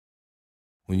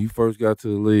When you first got to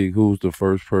the league, who was the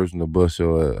first person to bust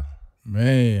your ass?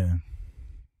 Man.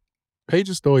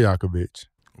 Peja Stojakovic.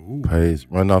 Pace,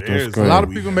 run off the screen. A lot of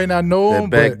people may not know him, that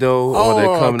back but door or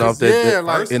that coming off that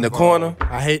like, in the corner.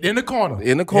 I hate in the corner.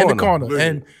 In the corner.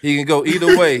 And he can go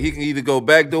either way. He can either go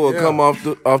back door or come off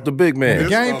the big man. The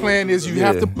game plan is you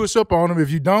have to push up on him.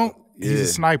 If you don't, he's a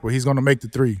sniper. He's going to make the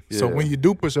three. Yeah. So when you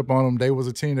do push up on him, they was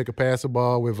a team that could pass the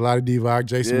ball with Vlade Divac,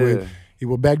 Jason Wood. He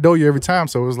would backdoor you every time,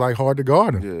 so it was like hard to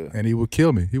guard him. And he would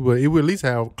kill me. He would at least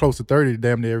have close to 30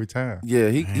 damn near every time. Yeah,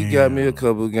 he got me a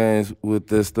couple of games with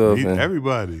this stuff.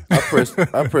 Everybody. I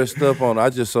pressed up on it.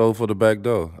 I just sold for the back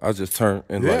door. I just turned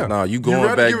and you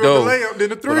going back door. The layup, then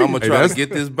the three. But I'm going to try to get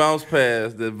this bounce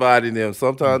pass that Vadi them.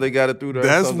 Sometimes they got it through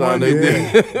there. Sometimes they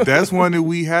didn't. That's one that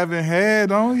we haven't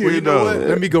had on here, though.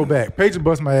 Let me go back. Peja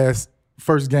bust my ass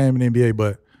first game in the NBA,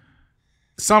 but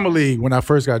Summer League when I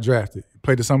first got drafted.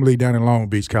 Played the Summer League down in Long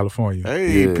Beach, California.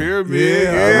 Pyramid.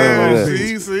 Yeah.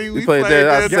 See, we played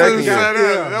that too. year.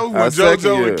 That was when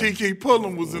JoJo and Kiki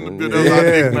Pullum was in the bit of our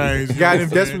nicknames.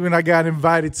 That's when I got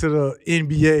invited to the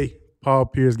NBA. Paul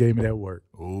Pierce gave me that work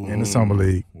in the Summer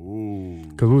League.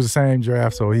 Because we was the same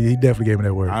draft, so he definitely gave me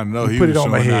that work. I know he put it was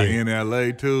on my head in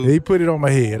LA too. He put it on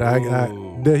my head.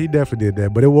 He definitely did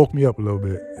that, but it woke me up a little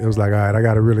bit. It was like, all right, I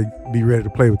got to really be ready to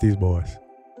play with these boys.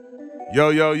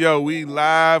 Yo, we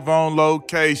live on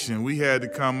location. We had to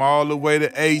come all the way to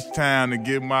H-Town to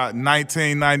get my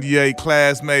 1998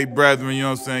 classmate brethren, you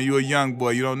know what I'm saying? You a young boy,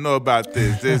 you don't know about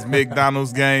this. This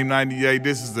McDonald's game 98.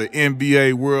 This is the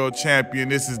NBA world champion.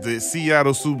 This is the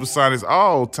Seattle Supersonics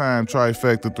all-time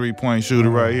trifecta three-point shooter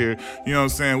right here. You know what I'm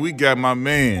saying? We got my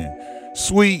man,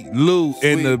 Sweet Lou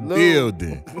in the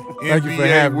building. Thank you for NBA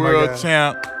having me, world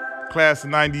champ. Class of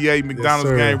 98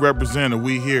 McDonald's game representative.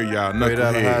 We here, y'all. Straight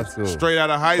out of high school. Straight out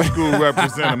of high school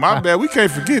representative. My bad. We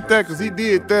can't forget that because he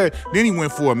did that. Then he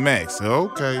went for a max.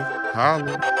 Okay.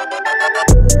 Holla.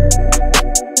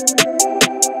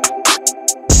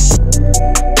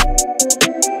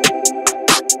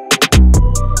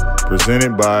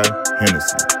 Presented by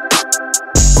Hennessy.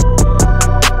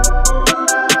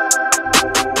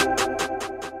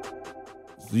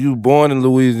 You born in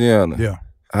Louisiana. Yeah.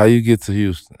 How you get to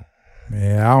Houston?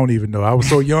 Man, I don't even know. I was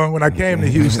so young when I came to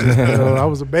Houston. I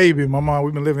was a baby. My mom,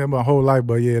 we've been living here my whole life,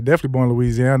 but yeah, definitely born in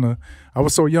Louisiana. I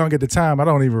was so young at the time, I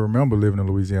don't even remember living in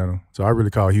Louisiana. So I really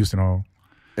call Houston home.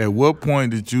 At what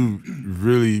point did you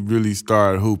really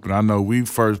start hooping? I know we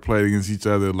first played against each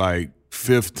other like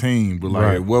 15, but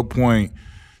at what point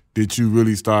did you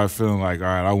really start feeling like, all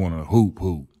right, I want to hoop?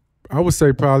 I would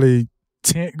say probably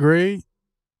 10th grade.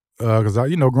 Because,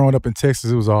 growing up in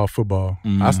Texas, it was all football.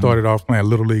 Mm-hmm. I started off playing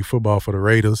Little League football for the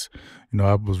Raiders.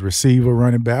 I was receiver,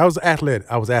 running back. I was athletic,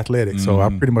 mm-hmm. So I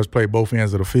pretty much played both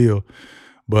ends of the field.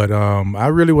 But I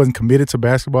really wasn't committed to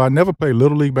basketball. I never played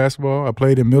Little League basketball. I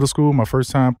played in middle school. My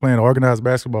first time playing organized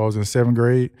basketball was in 7th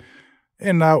grade.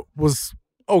 And I was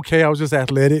okay. I was just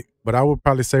athletic. But I would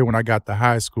probably say when I got to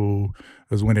high school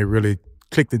is when it really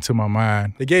clicked into my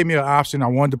mind. They gave me an option. I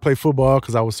wanted to play football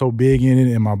because I was so big in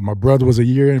it, and my brother was a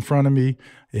year in front of me,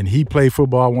 and he played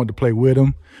football. I wanted to play with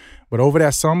him. But over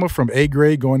that summer, from 8th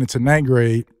grade going into 9th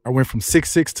grade, I went from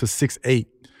 6'6" to 6'8",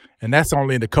 and that's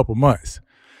only in a couple months.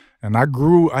 And I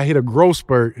hit a growth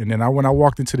spurt, and then when I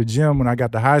walked into the gym when I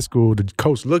got to high school, the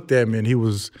coach looked at me, and he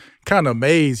was kind of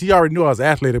amazed. He already knew I was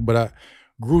athletic, but I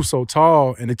grew so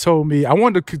tall, and it told me I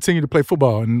wanted to continue to play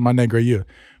football in my 9th grade year.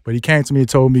 But he came to me and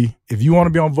told me, if you want to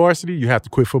be on varsity, you have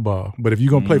to quit football. But if you're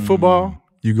going to play football,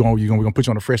 we're going to put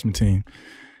you on the freshman team.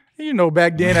 And,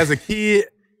 back then as a kid,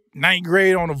 9th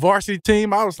grade on the varsity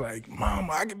team, I was like,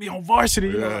 Mama, I could be on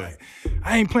varsity.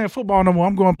 I ain't playing football no more.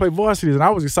 I'm going to play varsity. And I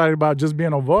was excited about just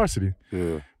being on varsity.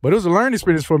 Yeah. But it was a learning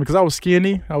experience for me because I was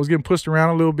skinny. I was getting pushed around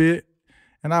a little bit.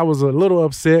 And I was a little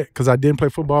upset because I didn't play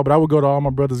football, but I would go to all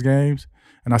my brother's games.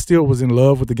 And I still was in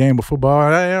love with the game of football,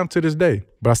 and I am to this day.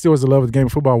 But I still was in love with the game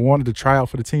of football. I wanted to try out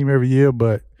for the team every year,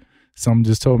 but something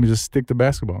just told me just stick to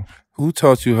basketball. Who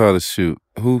taught you how to shoot?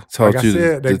 Who taught you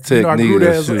the technique I grew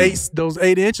that those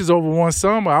 8 inches over one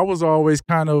summer. I was always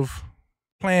kind of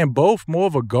playing both, more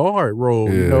of a guard role,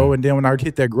 And then when I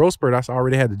hit that growth spurt, I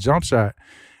already had the jump shot.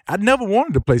 I never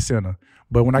wanted to play center.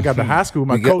 But when I got to high school,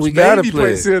 my coach made me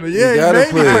play center. Yeah, he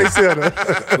made me play center.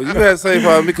 Well, you had the same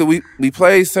problem because we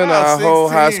played center our whole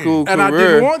high school career. And I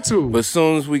didn't want to. But as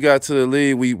soon as we got to the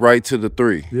league, we right to the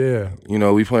 3. Yeah.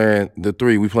 We playing the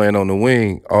 3. We playing on the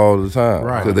wing all the time.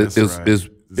 Right.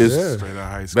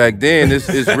 It's back then,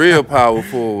 it's real power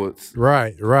forwards.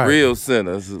 Right. Real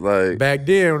centers. Back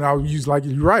then, I was like,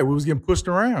 you're right, we was getting pushed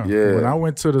around. Yeah. When I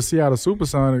went to the Seattle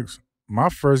Supersonics, my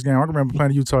first game, I remember playing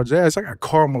the Utah Jazz. I got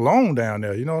Karl Malone down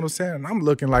there. You know what I'm saying? And I'm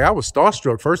looking like I was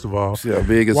starstruck, first of all. See how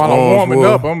big his While I'm warming were.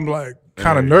 up, I'm like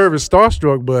kind of nervous,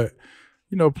 starstruck. But,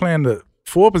 you know, playing the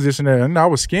 4 position there, and I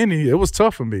was skinny. It was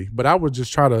tough for me. But I would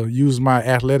just try to use my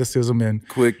athleticism and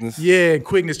quickness. Yeah,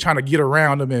 quickness, trying to get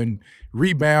around them and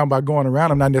rebound by going around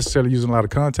them, not necessarily using a lot of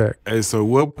contact. Hey, so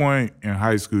what point in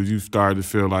high school you started to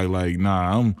feel like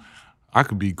nah, I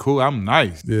could be cool. I'm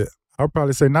nice. Yeah, I'll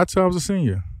probably say not till I was a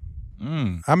senior.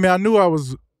 I mean, I knew I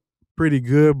was pretty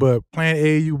good, but playing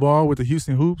AAU ball with the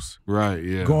Houston Hoops, right?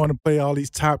 Yeah, going to play all these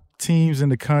top teams in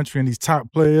the country and these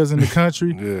top players in the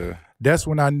country. Yeah, that's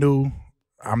when I knew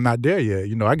I'm not there yet.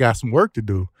 You know, I got some work to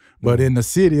do. But in the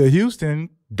city of Houston,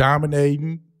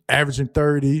 dominating, averaging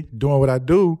 30, doing what I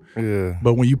do. Yeah.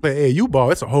 But when you play AAU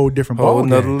ball, it's a whole different ball. Whole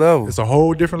another level. It's a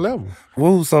whole different level.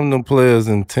 What were some of them players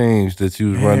and teams that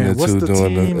you was running into what's the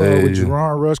during team, the AAU? With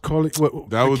Jerron Rush,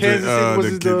 that was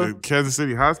the Kansas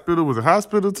City Hospital. Was a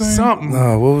hospital team? Something.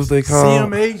 No, what was they called?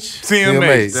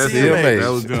 CMH. That's CMH. That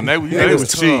was them. They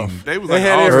was cheating. They was like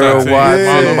Earl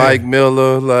Watson, Mike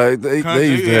Miller. Like they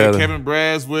used to have Kevin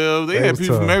Braswell. They had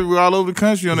people from everywhere all over the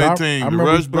country on their team. The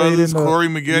Rush brothers, Corey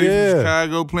Maggette from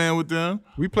Chicago playing with them.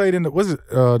 We played in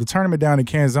the tournament down in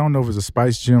Kansas. I don't know if it was a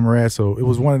Spice Gym or so. It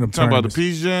was one of them talking tournaments. About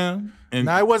the Peach Jam?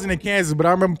 No, it wasn't in Kansas, but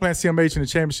I remember playing CMH in the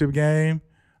championship game.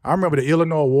 I remember the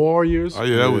Illinois Warriors. Oh,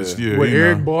 yeah, that was, with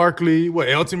Eric Barkley, with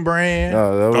Elton Brand.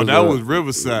 No, that was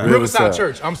Riverside. Riverside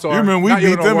Church, I'm sorry. You remember we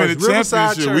beat them in the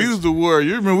championship. Church. We was the Warriors.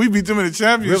 You remember we beat them in the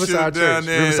championship Riverside down Church.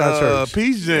 there Riverside Church.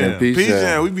 Peach Jam. Peach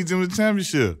Jam. We beat them in the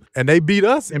championship. And they beat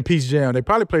us in Peach Jam. They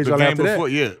probably played y'all after before,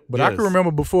 that. Yeah. But I can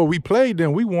remember before we played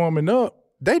them, we warming up.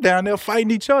 They down there fighting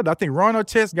each other. I think Ron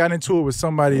Artest got into it with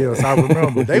somebody else. I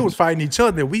remember. They was fighting each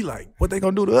other. And we like, what they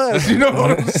gonna do to us? You know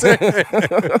what I'm saying?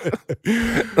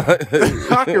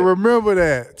 I can remember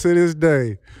that to this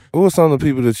day. What were some of the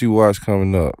people that you watched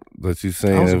coming up that you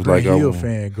seen? I was a Grant Hill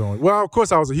fan going. Well, of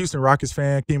course, I was a Houston Rockets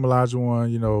fan. Keem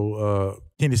Olajuwon,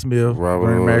 Kenny Smith,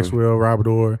 Vernon Maxwell, Robert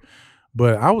Orr.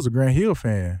 But I was a Grant Hill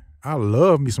fan. I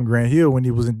loved me some Grant Hill when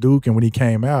he was in Duke and when he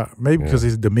came out. Maybe because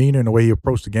his demeanor and the way he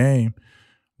approached the game.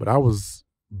 But I was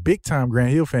big time Grant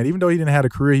Hill fan, even though he didn't have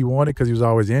the career he wanted because he was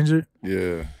always injured.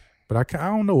 Yeah. But I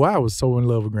don't know why I was so in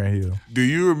love with Grant Hill. Do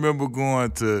you remember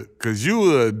going to, because you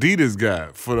were an Adidas guy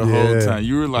for the whole time.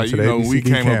 You were like, when we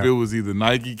came up, it was either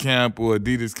Nike camp or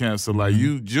Adidas camp. So like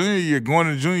you, junior year, going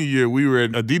to junior year, we were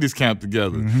at Adidas camp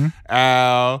together.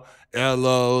 Al,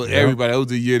 L.O., everybody. That was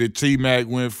the year that T-Mac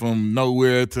went from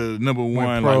nowhere to number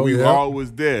one. Like we all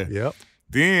was there. Yep.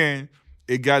 Then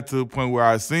it got to the point where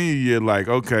our senior year, like,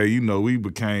 okay, we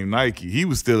became Nike. He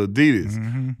was still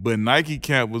Adidas. But Nike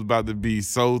camp was about to be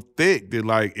so thick that,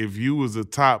 like, if you was a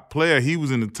top player, he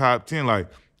was in the top 10, like,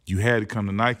 you had to come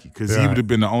to Nike because he would have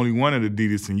been the only one at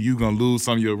Adidas and you going to lose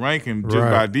some of your ranking just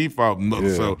by default.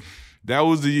 So that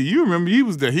was the year. You remember he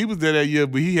was there. He was there that year,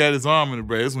 but he had his arm in the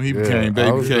brace. That's when he became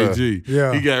Baby KG.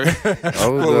 Yeah. He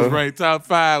was ranked top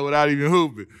 5 without even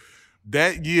hooping.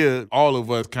 That year, all of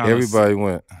us everybody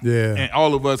went. Yeah. And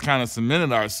all of us kind of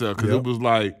cemented ourselves because it was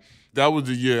like, that was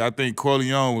the year. I think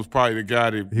Corleone was probably the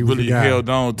guy that really held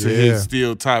on to his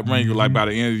still top ranking. Like by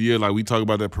the end of the year, like we talk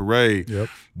about that parade. Yep.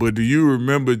 But do you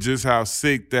remember just how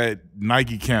sick that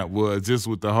Nike camp was? Just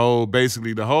with the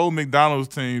whole McDonald's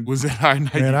team was at our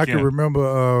Nike camp. Man, I can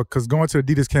remember because going to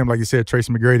the Adidas camp, like you said,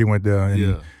 Tracy McGrady went there.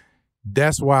 And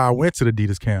that's why I went to the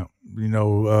Adidas camp.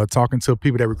 Talking to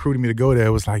people that recruited me to go there,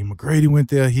 it was like McGrady went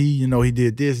there. He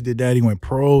did this, did that. He went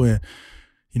pro, and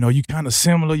you kind of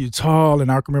similar. You tall,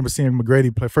 and I remember seeing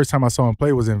McGrady play. First time I saw him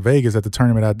play was in Vegas at the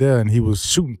tournament out there, and he was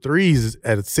shooting threes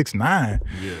at 6'9".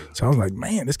 Yeah. So I was like,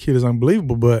 man, this kid is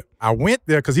unbelievable. But I went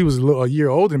there because he was a year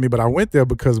older than me. But I went there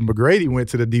because McGrady went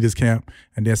to the Adidas camp,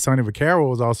 and then Sonny Vaccaro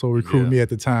was also recruiting me at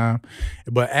the time.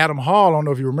 But Adam Hall, I don't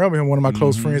know if you remember him, one of my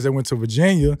close friends that went to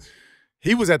Virginia.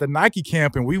 He was at the Nike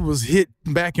camp, and we was hit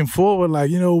back and forward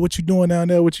like, what you doing down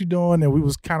there? What you doing? And we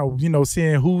was kind of,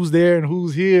 seeing who's there and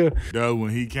who's here. That when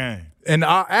he came. And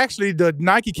actually, the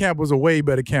Nike camp was a way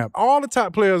better camp. All the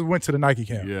top players went to the Nike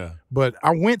camp. Yeah. But I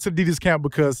went to Adidas camp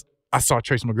because I saw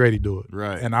Tracy McGrady do it.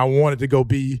 Right. And I wanted to go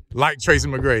be like Tracy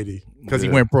McGrady because he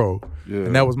went pro. Yeah.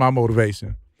 And that was my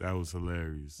motivation. That was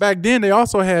hilarious. Back then, they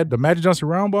also had the Magic Johnson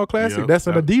Round Ball Classic. Yep, That's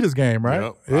an Adidas game, right?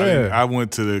 Yep. Yeah. I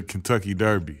went to the Kentucky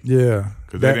Derby. Yeah.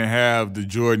 Because they didn't have the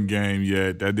Jordan game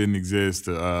yet. That didn't exist.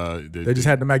 They just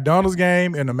had the McDonald's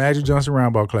game and the Magic Johnson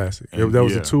Round Ball Classic. That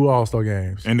was the 2 All-Star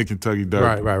games. And the Kentucky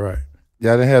Derby. Right.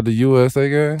 Y'all didn't have the USA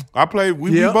game? I played.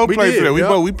 We both played for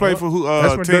that. We played for who?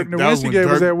 That's when Dirk Nowitzki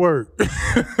was at work.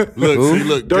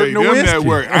 Look, Dirk Nowitzki at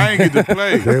work. I ain't get to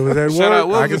play. They was at work. Shout out.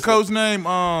 What was the coach name?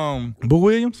 Boo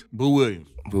Williams.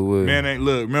 Man,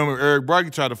 remember Eric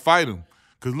Barkey tried to fight him.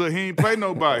 Cause look, he ain't play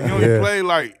nobody. He only played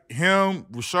like him,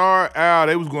 Rashard, Al.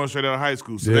 They was going straight out of high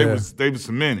school, so they was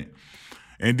cemented.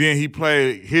 And then he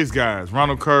played his guys,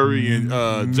 Ronald Curry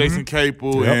and Jason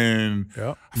Capel and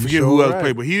I forget who else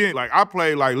played. But he didn't I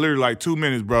played literally 2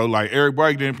 minutes, bro. Like Eric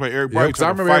Barkey didn't play. Eric Barkey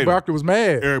tried to fight him. I remember Eric Barkey was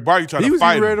mad. Eric Barkey tried to fight him. He was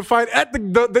even ready to fight at the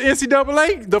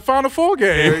NCAA, the Final Four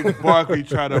game. Eric Barkey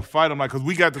tried to fight him because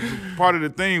we got part of the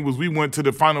thing was we went to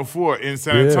the Final Four in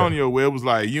San Antonio where it was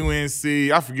like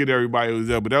UNC. I forget everybody was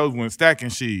there, but that was when Stack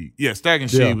and Sheed. Yeah, Stack and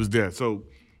Sheed was there. So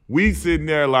we sitting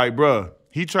there like, bro,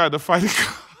 he tried to fight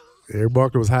him. Eric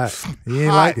Barkley was hot. He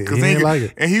didn't like it. He didn't like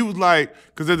it. And he was like,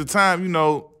 because at the time,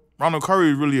 Ronald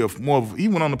Curry was really he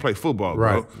went on to play football,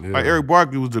 bro. Yeah. Like Eric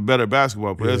Barkley was the better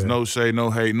basketball player. There's no shade,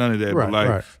 no hate, none of that.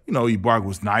 Right, but Barkley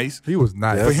was nice. He was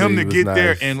nice. For him to get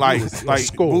there and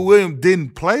Boo Williams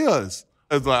didn't play us.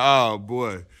 It's like, oh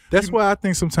boy. That's why I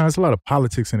think sometimes a lot of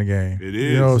politics in the game. It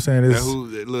is. You know what I'm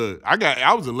saying? Look,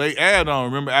 I was a late add-on.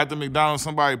 Remember after McDonald's,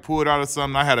 somebody pulled out of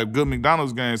something. I had a good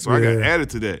McDonald's game, so I got added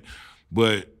to that.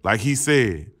 But like he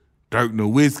said, Dirk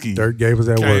Nowitzki. Dirk gave us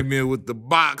that came in with the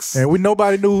box. And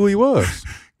nobody knew who he was.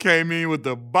 Came in with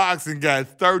the box and got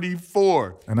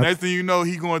 34. And next thing you know,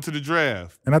 he going to the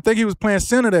draft. And I think he was playing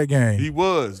center that game. He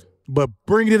was. But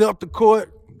bringing it up the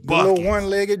court, the little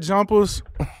one-legged jumpers,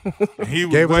 he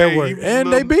gave us that work.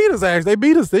 And they beat us, actually. They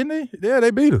beat us, didn't they? Yeah,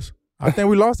 they beat us. I think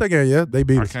we lost that game. Yeah, they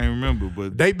beat us. I can't remember,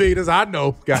 but they beat us. I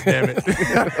know. God damn it!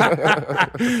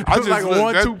 I just like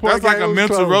that's like a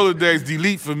mental Rolodex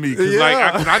delete for me because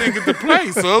I didn't get to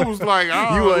play, so it was like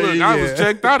I was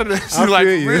checked out of that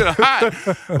shit real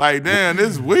hot. Like damn,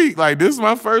 this week, like this is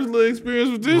my first little experience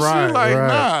with this shit. Like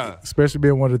nah, especially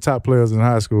being one of the top players in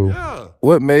high school. Yeah.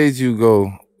 What made you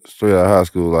go straight out of high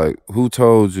school? Like who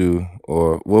told you,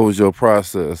 or what was your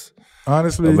process?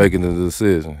 Honestly, of making the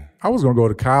decision. I was going to go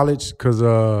to college because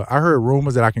I heard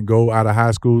rumors that I can go out of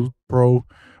high school pro,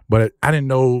 but I didn't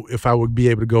know if I would be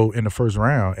able to go in the first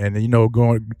round. And,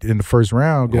 going in the first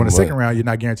round, going the second round, you're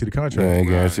not guaranteed a contract. Yeah, ain't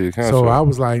guaranteed a contract. So I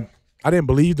was like, I didn't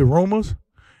believe the rumors.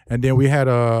 And then we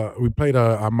played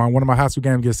one of my high school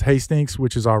games against Hastings,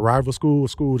 which is our rival school, a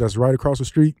school that's right across the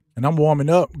street. And I'm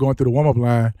warming up, going through the warm-up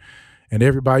line. And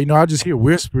everybody, I just hear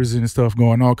whispers and stuff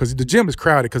going on because the gym is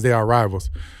crowded because they are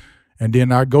rivals. And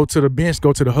then I go to the bench,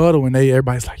 go to the huddle, and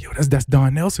everybody's like, yo, that's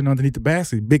Don Nelson underneath the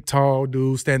basket. Big, tall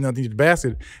dude standing underneath the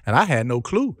basket. And I had no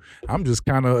clue. I'm just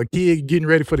kind of a kid getting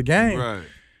ready for the game. Right.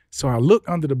 So I look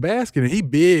under the basket, and he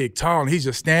big, tall, and he's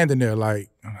just standing there and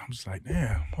I'm just like,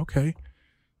 damn, okay.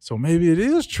 So maybe it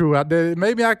is true out there.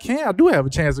 Maybe I do have a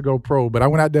chance to go pro. But I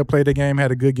went out there, played the game,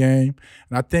 had a good game.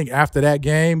 And I think after that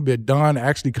game, with Don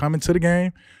actually coming to the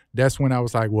game, that's when I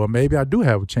was like, well, maybe I do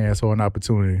have a chance or an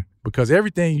opportunity. Because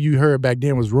everything you heard back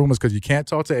then was rumors because you can't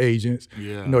talk to agents.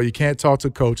 Yeah. You can't talk to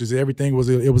coaches. Everything was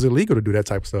illegal to do that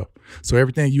type of stuff. So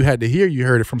everything you had to hear, you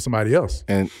heard it from somebody else.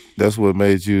 And that's what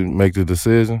made you make the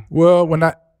decision? Well,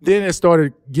 then it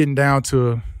started getting down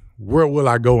to where will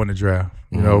I go in the draft?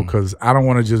 Because I don't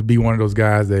want to just be one of those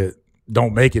guys that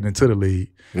don't make it into the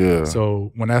league. Yeah.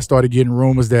 So when I started getting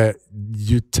rumors that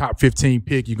you top 15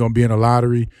 pick, you're going to be in a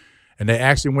lottery, and they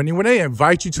actually, when they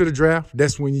invite you to the draft,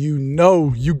 that's when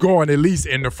you're going at least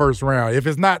in the first round. If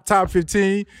it's not top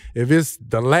 15, if it's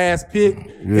the last pick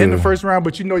in the first round,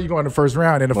 but you're going in the first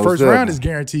round, and the first round is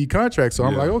guaranteed contract. So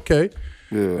I'm like, okay,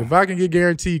 if I can get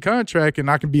guaranteed contract and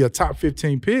I can be a top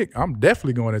 15 pick, I'm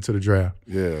definitely going into the draft.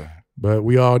 Yeah. But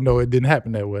we all know it didn't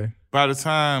happen that way. By the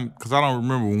time, because I don't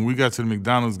remember, when we got to the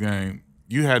McDonald's game,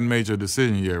 you hadn't made your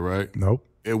decision yet, right? Nope.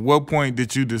 At what point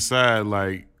did you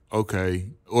decide, okay,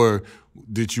 or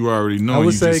did you already know? I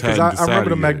would say, because I remember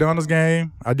the McDonald's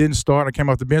game. I didn't start. I came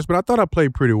off the bench, but I thought I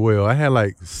played pretty well. I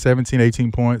had 17,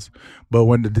 18 points. But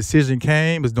when the decision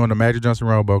came, it was during the Magic Johnson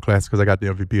Rose Bowl Classic because I got the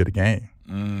MVP of the game.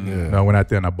 I went out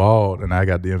there and I balled, and I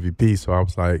got the MVP. So I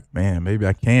was like, man, maybe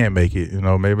I can make it.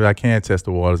 Maybe I can test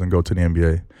the waters and go to the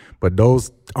NBA. But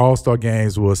those All-Star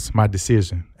games was my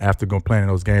decision after playing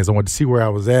those games. I wanted to see where I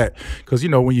was at because,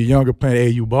 when you're younger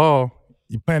playing AAU ball,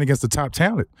 you're playing against the top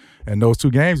talent. And those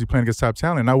 2 games, you're playing against top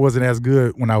talent. And I wasn't as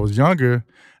good when I was younger,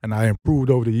 and I improved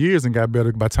over the years and got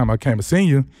better by the time I became a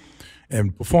senior.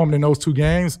 And performing in those 2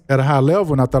 games at a high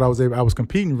level, and I thought I was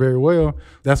competing very well.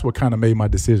 That's what kind of made my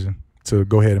decision to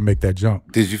go ahead and make that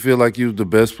jump. Did you feel like you was the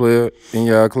best player in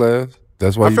your class?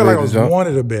 That's why I you feel made like I the was jump? one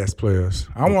of the best players.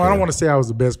 I don't want to say I was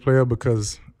the best player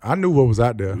because I knew what was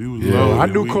out there. I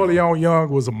knew Corleone Young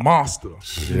was a monster.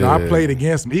 You know, I played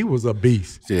against him. He was a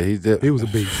beast. Yeah, he was a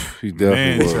beast. He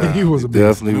definitely was. He was a beast.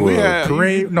 Definitely was.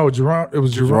 It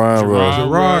was Jerron Rush.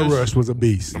 Jerron Rush was a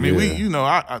beast. I mean,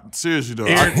 I seriously though,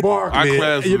 Eric Barkley, our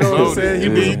class was what I'm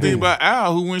saying? You think about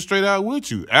Al, who went straight out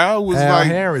with you. Al was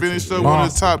finished up one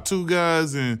of the top 2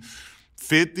 guys in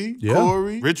 50,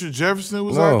 Corey, Richard Jefferson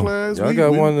was our class. I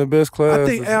got one of the best classes.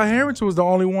 I think Al Harrington was the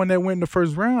only one that went in the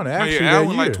first round. Actually, Al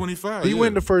went like 25. He went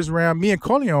in the first round. Me and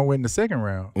Corleone went in the second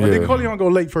round. Or did Corleone go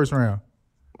late first round?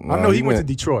 I know he went to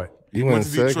Detroit. He went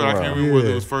to Detroit. I can't remember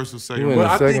whether it was first or second round.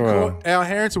 But I think Al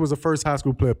Harrington was the first high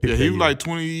school player picked. Yeah, he was like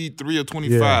 23 or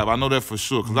 25. I know that for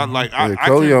sure. Because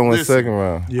Corleone went second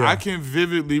round. Yeah. I can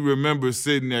vividly remember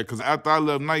sitting there because after I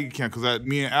left Nike camp, because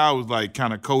me and Al was like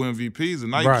kind of co-MVPs at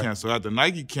Nike camp. So at the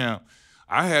Nike camp,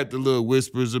 I had the little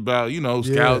whispers about,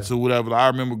 scouts or whatever. I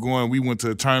remember we went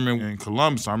to a tournament in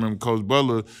Columbus. I remember Coach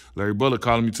Butler, Larry Butler,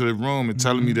 calling me to the room and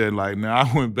telling me that, like, man, I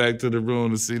went back to the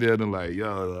room to see that and like,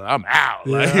 yo, I'm out.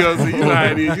 Like, you know what I'm saying? You know how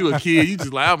it is. You a kid. You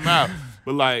just like, I'm out.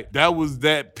 But, like, that was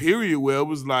that period where it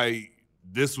was like,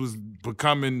 this was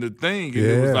becoming the thing. And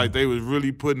it was like they was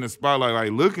really putting the spotlight,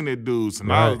 like, looking at dudes.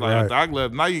 And I was like, after I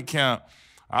left Nike camp,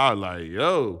 I was like,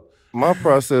 yo. My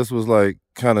process was, like,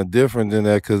 kind of different than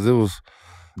that because it was –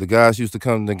 the guys used to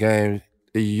come to the game.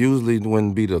 It usually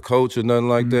wouldn't be the coach or nothing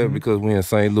like that because we in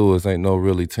St. Louis ain't no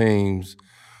really teams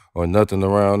or nothing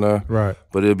around there. Right.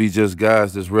 But it'd be just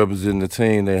guys that's representing the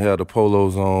team. They had the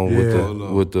polos on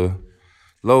with the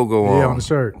logo on. Yeah, on the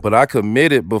shirt. But I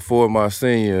committed before my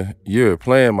senior year,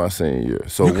 playing my senior year.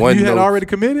 So you had already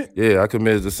committed? Yeah, I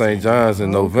committed to St. John's in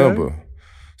November.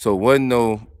 So wasn't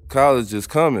no college is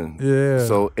coming. Yeah.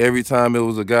 So every time it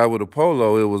was a guy with a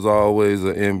polo, it was always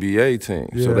an NBA team.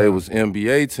 Yeah. So they was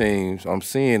NBA teams I'm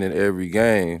seeing in every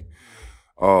game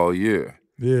all year.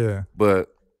 Yeah. But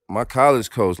my college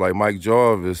coach, like Mike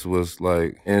Jarvis, was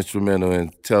like instrumental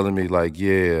in telling me like,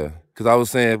 because I was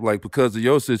saying like because of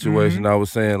your situation, I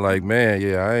was saying like, man,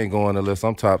 I ain't going unless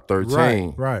I'm top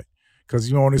 13. Right. Because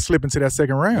you want to slip into that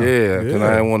second round. Yeah, because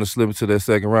I didn't want to slip into that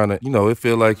second round. It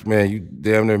feel like, man, you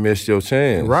damn near missed your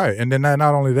chance. Right, and then not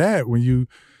only that,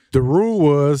 the rule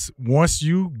was once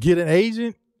you get an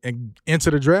agent and into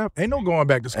the draft, ain't no going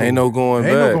back to school. Ain't no going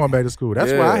back to school.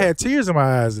 That's why I had tears in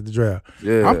my eyes at the draft.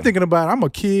 Yeah. I'm thinking about, I'm a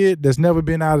kid that's never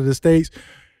been out of the States.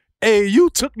 Hey, you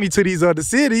took me to these other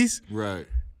cities. Right.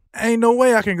 Ain't no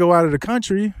way I can go out of the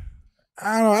country.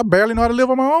 I barely know how to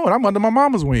live on my own. I'm under my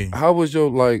mama's wing. How was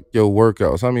your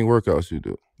workouts? How many workouts you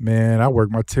do? Man, I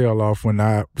worked my tail off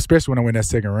especially when I went that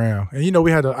second round. And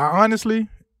we had honestly,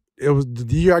 it was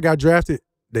the year I got drafted,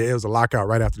 it was a lockout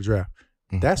right after the draft.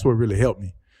 That's what really helped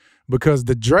me. Because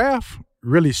the draft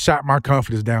really shot my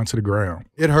confidence down to the ground.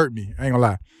 It hurt me, I ain't gonna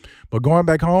lie. But going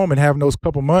back home and having those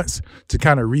couple months to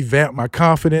kind of revamp my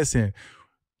confidence and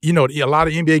a lot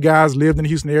of NBA guys lived in the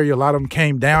Houston area. A lot of them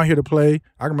came down here to play.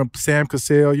 I remember Sam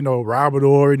Cassell, Robert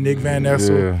Horry, Nick Van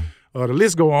Nessel. The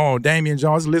list go on. Damian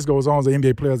Jones, the list goes on. The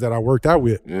NBA players that I worked out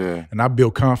with. Yeah. And I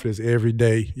built confidence every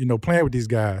day, playing with these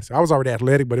guys. I was already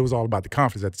athletic, but it was all about the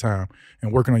confidence at the time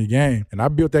and working on your game. And I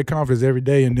built that confidence every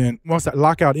day. And then once that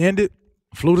lockout ended,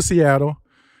 flew to Seattle.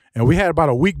 And we had about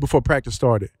a week before practice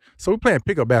started. So we're playing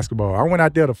pickup basketball. I went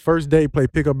out there the first day,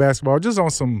 played pickup basketball, just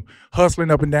on some hustling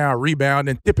up and down,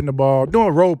 rebounding, tipping the ball,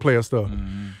 doing role player stuff.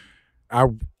 I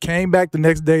came back the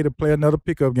next day to play another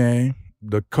pickup game.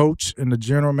 The coach and the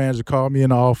general manager called me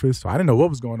in the office. So I didn't know what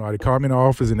was going on. They called me in the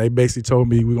office, and they basically told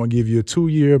me, we're going to give you a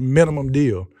 2-year minimum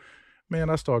deal.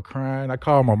 Man, I started crying. I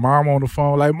called my mom on the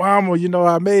phone, like, Mama,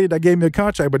 I made it. I gave me a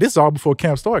contract. But this is all before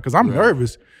camp started because I'm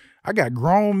nervous. I got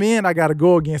grown men I got to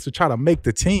go against to try to make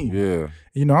the team. Yeah.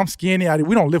 I'm skinny.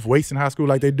 We don't lift weights in high school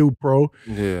like they do pro.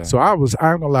 Yeah. So I ain't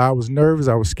gonna lie, I was nervous.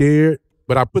 I was scared.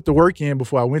 But I put the work in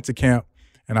before I went to camp.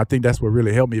 And I think that's what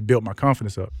really helped me build my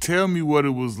confidence up. Tell me what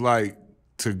it was like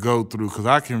to go through, because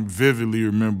I can vividly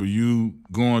remember you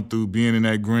going through being in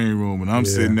that green room. And I'm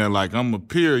sitting there like, I'm a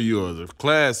peer of yours, a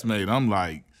classmate. I'm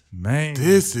like, man,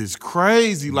 this is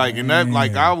crazy. Like, and that,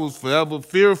 like, I was forever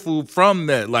fearful from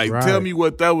that. Like, tell me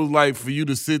what that was like for you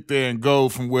to sit there and go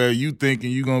from where you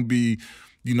thinking you're going to be,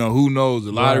 who knows,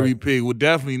 a lottery pick. Well,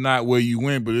 definitely not where you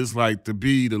went, but it's like to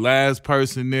be the last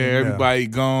person there, everybody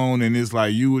gone, and it's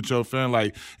like you with your family.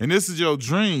 Like, and this is your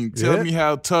dream. Tell me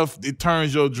how tough it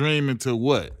turns your dream into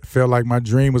what? I felt like my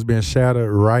dream was being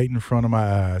shattered right in front of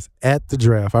my eyes at the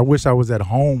draft. I wish I was at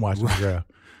home watching the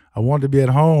draft. I wanted to be at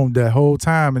home that whole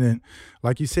time. And then,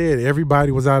 like you said,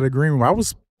 everybody was out of the green room. I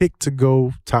was picked to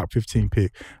go top 15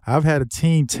 pick. I've had a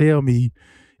team tell me,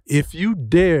 if you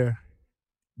dare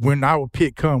when our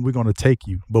pick come, we're gonna take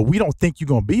you, but we don't think you're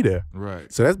gonna be there.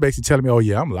 Right. So that's basically telling me, oh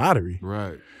yeah, I'm lottery.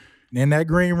 Right. In that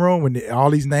green room, when all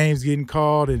these names getting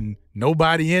called and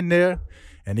nobody in there,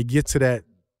 and it gets to that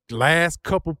last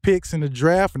couple picks in the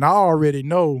draft, and I already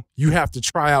know you have to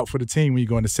try out for the team when you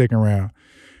go in the second round.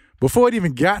 Before it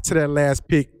even got to that last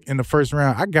pick in the first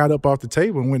round, I got up off the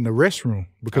table and went in the restroom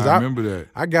because I remember that.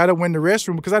 I got up, went in the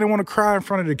restroom because I didn't want to cry in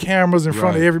front of the cameras, in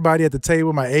front of everybody at the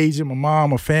table, my agent, my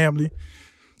mom, my family.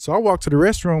 So I walked to the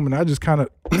restroom and I just kind of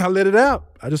I let it out.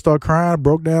 I just started crying, I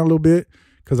broke down a little bit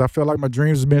because I felt like my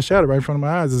dreams was being shattered right in front of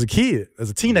my eyes as a kid, as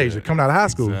a teenager coming out of high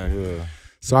school. Exactly. Yeah.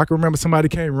 So I can remember somebody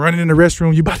came running in the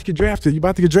restroom. You about to get drafted. You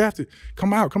about to get drafted.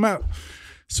 Come out.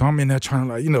 So I'm in there trying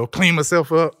to clean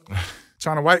myself up,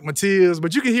 trying to wipe my tears.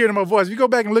 But you can hear it in my voice. If you go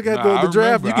back and look at the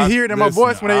draft, you can hear it in my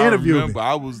voice when they interviewed me.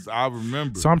 I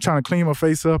remember. So I'm trying to clean my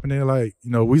face up, and they're like,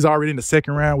 we was already in the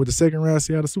second round. With the second round,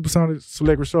 Seattle Supersonics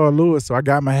select Rashard Lewis. So I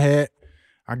got my hat.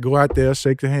 I go out there,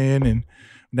 shake the hand, and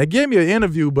they gave me an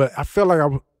interview, but I felt like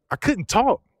I couldn't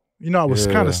talk. I was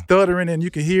kind of stuttering, and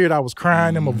you could hear it. I was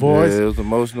crying in my voice. Yeah, it was an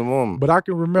emotional moment. But I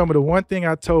can remember the one thing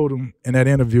I told him in that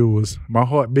interview was, my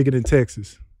heart bigger than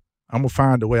Texas. I'm going to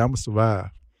find a way. I'm going to survive.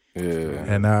 Yeah.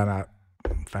 And I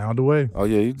found a way. Oh,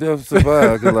 yeah, you definitely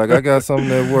survived. 'Cause, I got something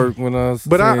that worked when I was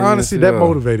But honestly, that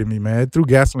motivated me, man. It threw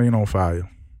gasoline on fire.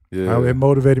 Yeah. It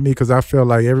motivated me because I felt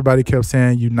like everybody kept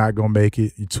saying, you're not going to make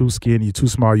it. You're too skinny. You're too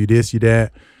small. You this, you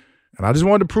that. And I just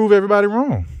wanted to prove everybody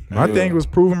wrong. My thing was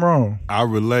prove them wrong. I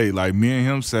relate. Like, me and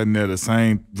him sitting there the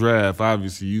same draft.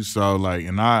 Obviously, you saw,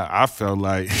 and I felt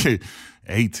like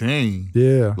 18.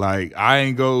 Yeah. Like, I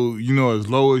ain't go, as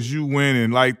low as you went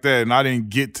and like that. And I didn't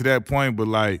get to that point, but,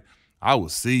 I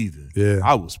was seething. Yeah.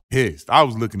 I was pissed. I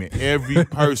was looking at every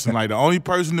person. The only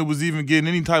person that was even getting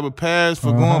any type of pass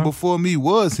for going before me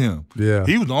was him. Yeah.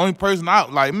 He was the only person I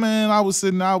was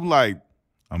sitting there, I was like,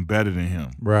 I'm better than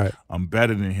him. Right. I'm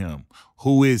better than him.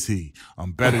 Who is he?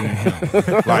 I'm better than him.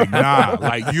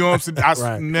 Nah. You know what I'm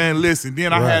saying? Man, listen.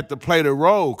 Then I had to play the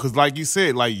role because, like you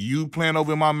said, you playing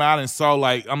over in my mouth and saw,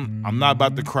 I'm not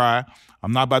about to cry.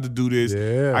 I'm not about to do this.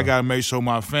 Yeah. I got to make sure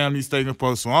my family's taken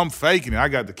post. So I'm faking it. I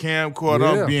got the camcorder.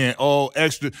 Yeah. I'm being all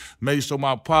extra. Make sure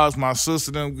my pops, my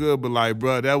sister, them good. But,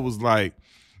 bro, that was,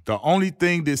 the only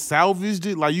thing that salvaged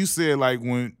it. Like you said,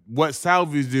 what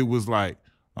salvaged it was,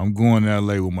 I'm going to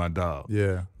LA with my dog.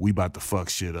 Yeah. We about to fuck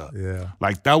shit up. Yeah.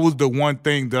 That was the one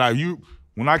thing that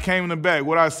when I came in the back,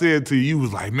 what I said to you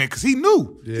was man, because he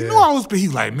knew. Yeah. He knew I was, he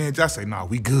like, man, I said, nah,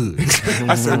 we good.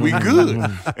 I said, we good.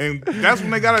 And that's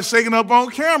when they got us shaking up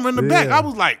on camera in the back. I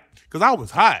was because I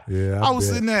was hot. Yeah, I was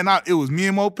sitting there, and it was me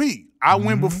and Mo P. I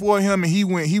went before him, and he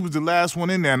was the last one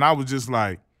in there, and I was just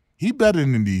he better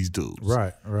than these dudes.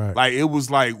 Right. It was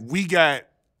we got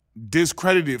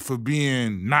discredited for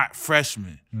being not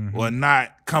freshmen or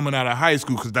not coming out of high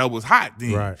school because that was hot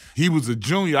then. Right. He was a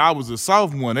junior, I was a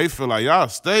sophomore, and they feel like y'all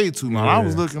stayed too long. Yeah. I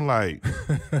was looking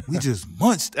we just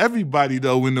munched everybody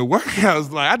though in the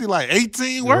workouts. I did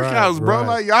 18 workouts, bro.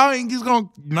 Right. Y'all ain't just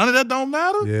none of that don't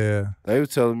matter. Yeah. They were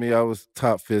telling me I was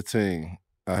top 15.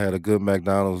 I had a good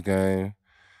McDonald's game.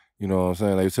 You know what I'm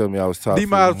saying? They were telling me I was top 15.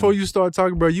 D-Miles, before you start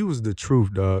talking, bro, you was the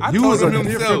truth, dog. You was a different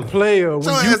himself. player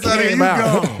when you came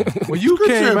out. When you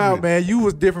came out, man, you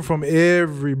was different from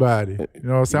everybody. You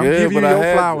know what I'm saying? I'm giving you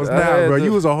your flowers now, bro.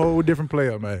 You was a whole different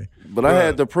player, man. But I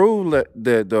had to prove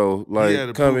that though,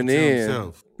 coming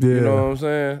in. You know what I'm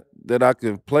saying? That I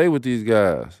could play with these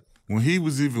guys. When he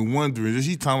was even wondering, is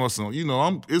he talking about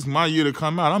something? It's my year to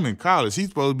come out. I'm in college. He's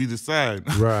supposed to be deciding.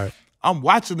 Right. I'm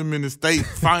watching them in the state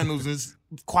finals and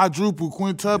quadruple,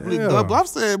 quintuple, double. I'm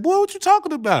saying, boy, what you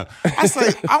talking about? I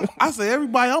say,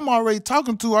 everybody I'm already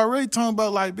talking about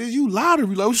bitch, you lottery.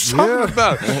 What you talking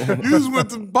about? You just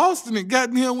went to Boston and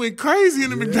got me and went crazy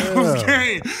in the McDonald's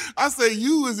game. I say,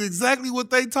 you is exactly what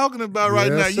they talking about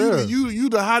right now. Sir. You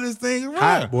the hottest thing around.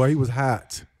 Hot, boy. He was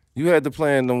hot. You had to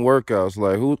play in them workouts.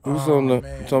 Who's some of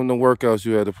the workouts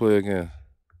you had to play against?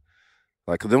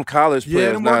 Them college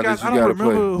players them now workouts, that you got to play. I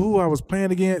don't remember who I was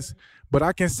playing against, but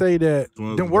I can say that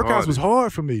them workouts was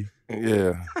hard for me.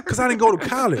 Yeah. Because I didn't go to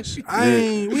college.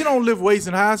 We don't lift weights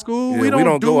in high school. Yeah, we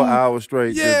don't go an hour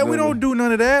straight. Yeah, we don't do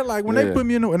none of that. When they put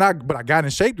me in, but I got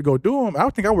in shape to go do them. I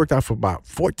think I worked out for about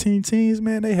 14 teams,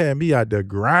 man. They had me out there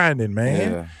grinding,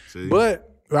 man. Yeah. But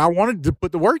I wanted to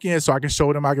put the work in so I can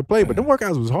show them I could play. But them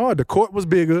workouts was hard. The court was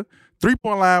bigger.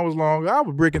 3-point line was longer. I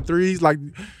was breaking threes.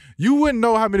 You wouldn't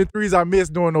know how many threes I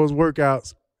missed during those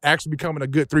workouts actually becoming a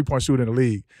good 3-point shooter in the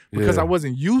league because I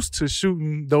wasn't used to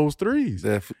shooting those threes.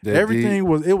 Everything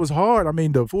was hard. I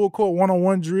mean, the full court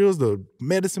one-on-one drills, the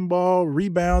medicine ball,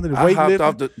 rebounding, the weightlifting. I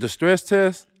hopped off the stress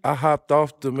test. I hopped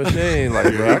off the machine.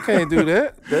 Like, bro, I can't do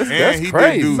that. That's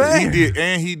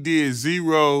crazy. He did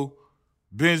 0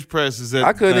 bench presses at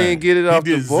I couldn't even get it off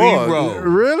the board. 0.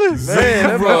 Really? Man,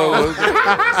 that ball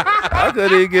I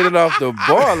couldn't even get it off the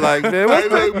board. Like,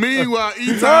 man, meanwhile,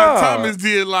 Thomas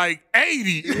did like 80.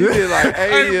 He did like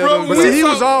 80 of them. But see, he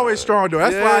was always strong, though.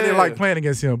 That's why I didn't like playing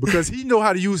against him, because he know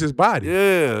how to use his body.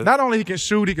 Yeah. Not only he can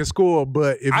shoot, he can score,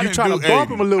 but if you try to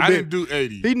bump him a little bit, I didn't do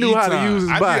 80. He knew how to use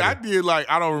his body. I did like,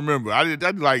 I don't remember. I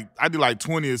did like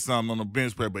 20 or something on the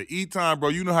bench press. But Eton, bro,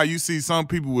 you know how you see some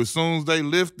people as soon as they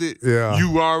lift it,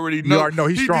 you already know. No,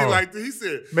 he's strong. Did like this. He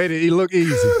said, made it look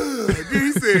easy. Then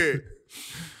he said,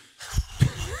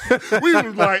 we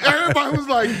was like, everybody was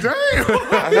like, damn.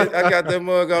 I got that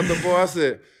mug off the board. I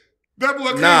said, that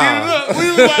boy couldn't get it up. We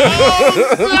was like,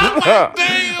 oh, I'm like,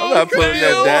 damn. I'm not putting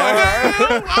that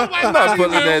down. I'm not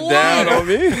putting that down on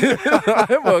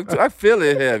me. I feel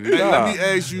it heavy. Hey, let me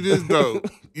ask you this, though.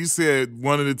 You said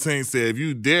one of the teams said if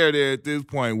you dare there at this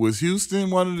point, was Houston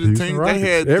one of the teams? Rockets. They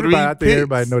had everybody, 3 I think picks.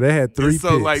 everybody know they had 3 so,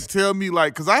 picks. like, tell me,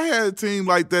 like, because I had a team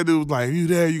like that that was like, you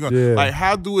there, you going to. Like,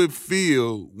 how do it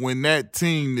feel when that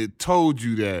team that told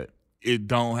you that it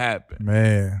don't happen?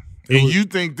 Man. And you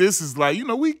think this is like, you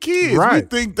know, we kids. Right. We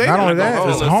think they not only that,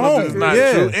 it's home. It's not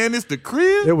true. And it's the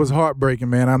crib. It was heartbreaking,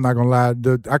 man. I'm not going to lie.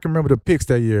 I can remember the picks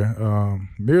that year.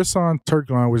 Mirsan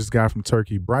Turklan was this guy from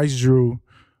Turkey. Bryce Drew,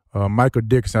 Michael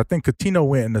Dixon. I think Coutinho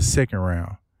went in the second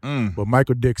round. But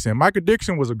Michael Dixon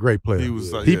was a great player.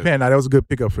 He panned out. That was a good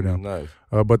pickup for them. Nice.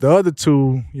 But the other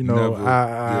two, you know,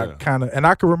 I kind of, and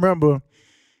I can remember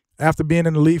after being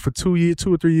in the league for 2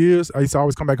 or 3 years, I used to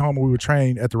always come back home and we would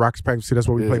train at the Rockets practice. That's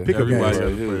where we played pickup games.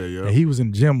 And he was in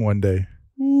the gym one day.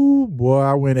 Ooh, boy,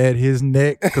 I went at his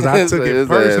neck because I took it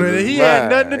personally. He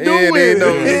had nothing to do with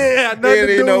it. He had nothing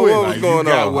to do with it. What was going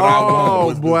on?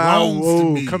 Oh,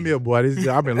 boy, come here, boy.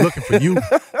 I've been looking for you.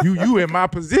 You in my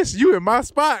position. You in my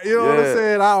spot. You know what I'm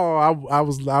saying?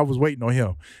 I was waiting on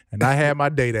him, and I had my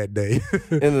day that day.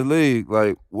 In the league,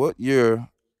 like, what year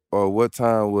or what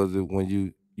time was it when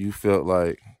you felt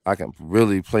like I can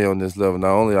really play on this level?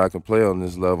 Not only I can play on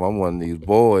this level, I'm one of these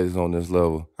boys on this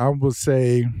level. I would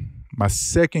say my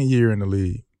second year in the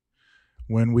league,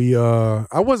 when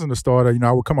I wasn't a starter. You know,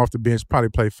 I would come off the bench, probably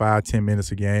play 5-10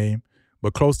 minutes a game.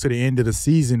 But close to the end of the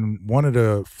season, one of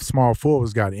the small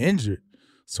forwards got injured.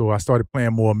 So I started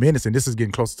playing more minutes, and this is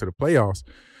getting closer to the playoffs.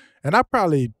 And I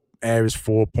probably averaged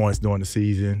 4 points during the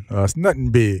season. It's nothing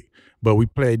big. But we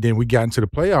played, then we got into the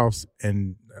playoffs,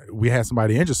 and we had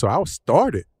somebody injured, so I was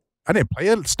started. I didn't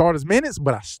play starters minutes,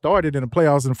 but I started in the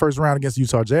playoffs in the first round against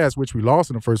Utah Jazz, which we lost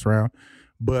in the first round.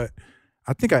 But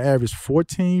I think I averaged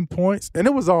 14 points, and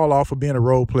it was all off of being a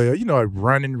role player. You know,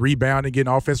 running, rebounding,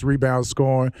 getting offensive rebounds,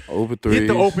 scoring. Open three. Hit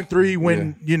the open three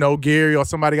when, you know, Gary or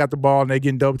somebody got the ball and they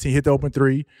getting double team, hit the open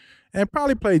three. And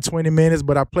probably played 20 minutes,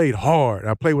 but I played hard.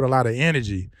 I played with a lot of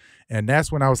energy. And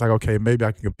that's when I was like, okay, maybe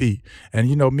I can compete. And,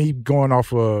 you know, me going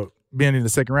off of being in the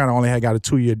second round, I only had got a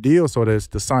 2-year deal, so the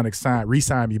Sonics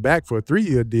re-signed me back for a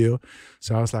 3-year deal.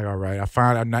 So I was like, all right,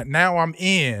 now I'm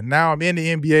in. Now I'm in the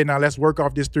NBA. Now let's work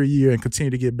off this 3-year and continue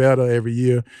to get better every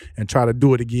year and try to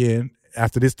do it again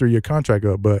after this 3-year contract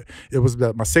up. But it was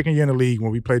my second year in the league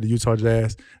when we played the Utah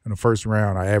Jazz in the first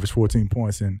round. I averaged 14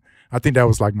 points, and I think that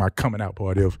was like my coming out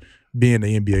party of being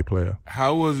an NBA player.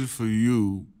 How was it for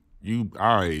you? You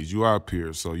our age, you our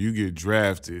peers, so you get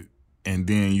drafted, and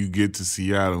then you get to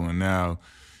Seattle, and now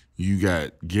you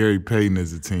got Gary Payton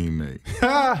as a teammate.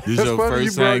 This is your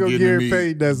first time getting Gary to meet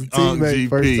Payton as a teammate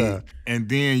first time. And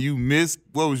then you missed,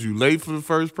 what was you, late for the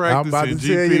first practice? I'm about to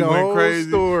tell you the whole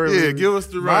story. Yeah, give us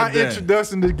the rundown. My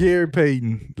introduction to Gary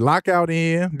Payton, lockout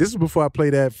in. This is before I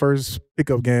played that first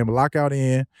pickup game, lockout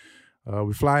in.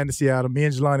 We fly into Seattle. Me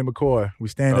and Jelani McCoy. We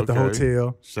stand at the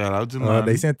hotel. Shout out Jelani.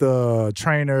 They sent the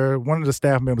trainer, one of the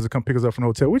staff members, to come pick us up from the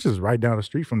hotel, which is right down the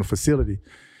street from the facility.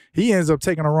 He ends up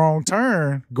taking a wrong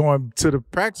turn going to the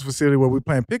practice facility where we're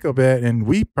playing pickup at, and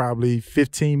we probably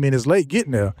 15 minutes late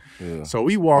getting there. Yeah. So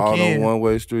we walk all in. on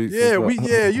one-way streets.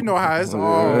 Yeah, you know how it's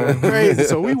all crazy.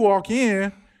 So we walk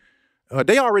in.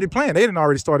 They already playing. They didn't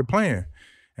already started playing.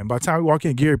 And by the time we walk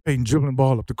in, Gary Payton dribbling the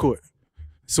ball up the court.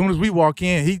 As soon as we walk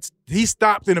in, he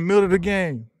stopped in the middle of the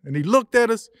game, and he looked at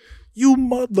us, you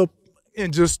mother,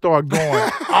 and just started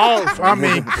going off. I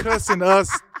mean, cussing us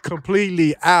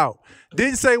completely out.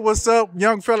 Didn't say, what's up,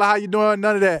 young fella, how you doing?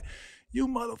 None of that. You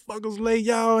motherfuckers late,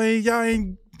 y'all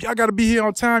ain't y'all got to be here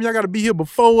on time. Y'all got to be here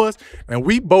before us. And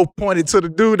we both pointed to the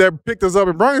dude that picked us up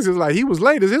in Bronx. It was like, he was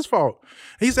late. It's his fault.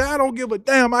 He said, I don't give a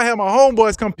damn. I have my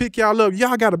homeboys come pick y'all up.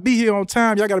 Y'all got to be here on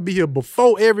time. Y'all got to be here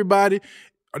before everybody.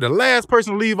 The last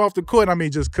person to leave off the court,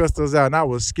 just cussed us out. And I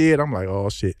was scared. I'm like, oh,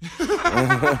 shit.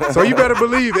 So you better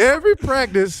believe every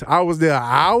practice, I was there an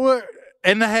hour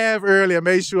and a half early. I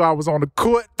made sure I was on the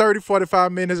court 30,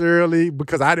 45 minutes early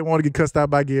because I didn't want to get cussed out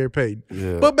by Gary Payton.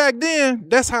 Yeah. But back then,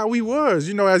 that's how we was.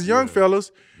 As young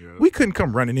fellas, we couldn't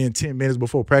come running in 10 minutes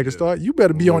before practice start. You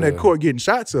better be on that court getting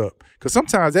shots up because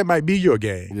sometimes that might be your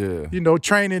game. Yeah.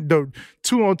 Training the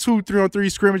 2-on-2,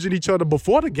 3-on-3 scrimmaging each other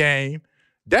before the game.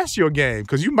 That's your game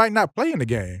because you might not play in the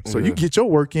game. So you get your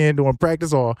work in doing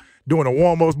practice or doing the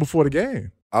warm-ups before the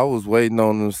game. I was waiting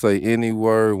on them to say any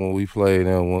word when we played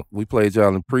them. When we played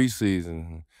y'all in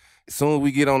preseason. As soon as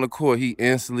we get on the court, he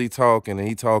instantly talking, and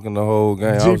he talking the whole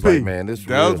game. GP. I was like, man, this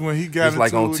That real. was when he got it's into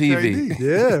like on it with TV. KD.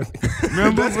 Yeah.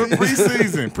 Remember with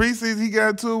preseason? Preseason, he got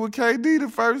into it with KD the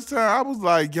first time. I was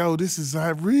like, yo, this is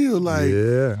not real. Like,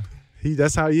 yeah.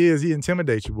 That's how he is. He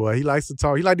intimidates you, boy. He likes to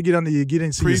talk. He like to get under you, get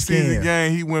into your skin. preseason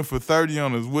game, he went for 30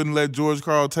 on us. Wouldn't let George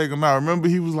Karl take him out. Remember,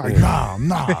 he was like, nah.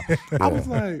 I was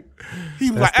like,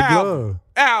 That's the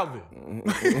Alvin.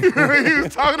 He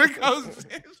was talking to Coach.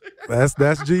 That's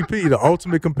GP, the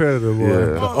ultimate competitor, boy. Yeah.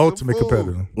 The ultimate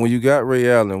competitor. When you got Ray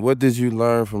Allen, what did you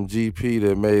learn from GP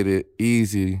that made it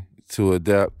easy to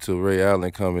adapt to Ray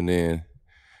Allen coming in?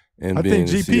 And I being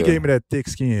think GP gave me that thick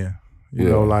skin, you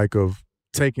know, like of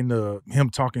taking him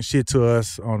talking shit to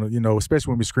us on,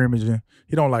 especially when we're scrimmaging.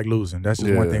 He don't like losing. That's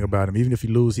just one thing about him. Even if he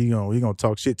lose, he gonna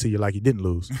talk shit to you like he didn't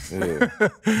lose. Yeah.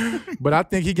 But I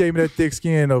think he gave me that thick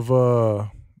skin of,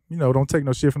 don't take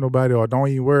no shit from nobody or don't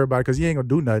even worry about it because he ain't gonna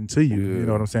do nothing to you. Yeah. You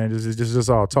know what I'm saying? Just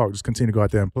all talk. Just continue to go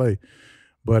out there and play.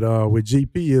 But with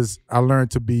GP I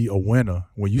learned to be a winner.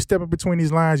 When you step in between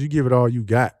these lines, you give it all you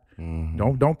got.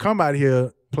 Mm-hmm. Don't come out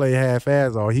here play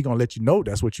half-ass or he gonna let you know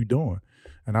that's what you're doing.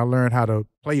 And I learned how to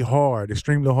play hard,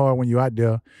 extremely hard when you're out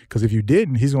there. Because if you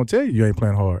didn't, he's going to tell you ain't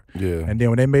playing hard. Yeah. And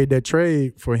then when they made that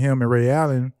trade for him and Ray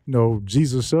Allen,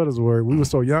 Jesus Shuttlesworth, we were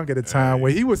so young at the time.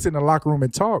 When he would sit in the locker room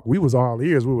and talk, we was all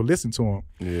ears. We would listen to him.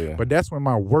 Yeah. But that's when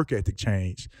my work ethic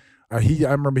changed. I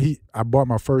remember I bought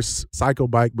my first cycle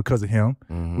bike because of him.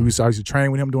 Mm-hmm. I used to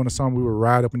train with him during the summer. We would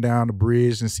ride up and down the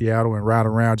bridge in Seattle and ride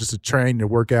around just to train and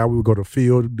work out. We would go to the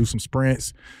field, do some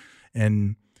sprints.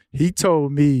 And he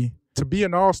told me, to be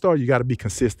an all-star, you got to be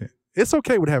consistent. It's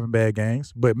okay with having bad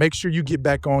games, but make sure you get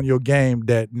back on your game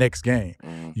that next game.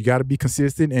 Mm-hmm. You got to be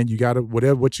consistent, and you got to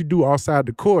what you do outside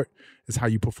the court is how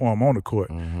you perform on the court.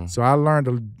 Mm-hmm. So I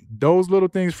learned those little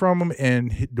things from him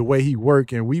and the way he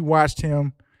worked, and we watched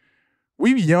him.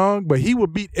 We were young, but he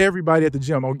would beat everybody at the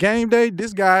gym. On game day,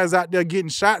 this guy is out there getting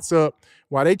shots up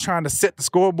while they trying to set the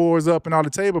scoreboards up and all the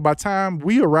table. By the time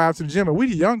we arrived to the gym, and we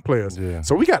the young players,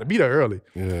 so we got to be there early.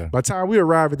 Yeah. By the time we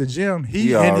arrived at the gym,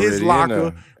 he in his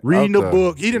locker, reading the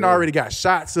book. He didn't already got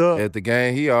shots up. At the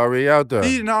game, he already out there.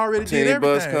 He didn't already did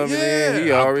everything. Bus coming in,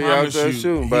 he already out there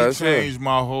shooting by himself. He changed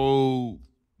my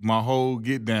whole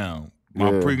get down. My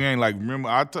pregame, like, remember,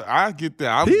 I get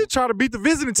there. He trying to beat the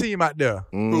visiting team out there.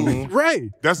 Mm-hmm. Right.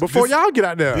 Before y'all get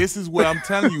out there. This is what I'm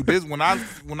telling you. This when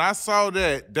I saw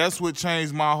that, that's what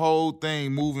changed my whole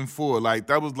thing moving forward. Like,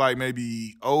 that was like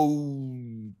maybe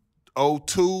 02,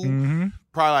 probably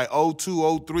like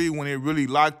 02, 03 when it really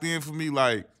locked in for me.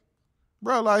 Like,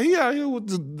 bro, like, he out here with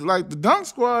the dunk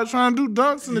squad trying to do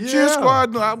dunks and the cheer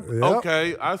squad.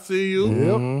 Okay, I see you.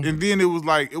 Yep. And then it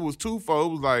was twofold.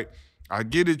 It was like, I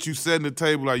get it, you setting the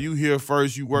table, like you here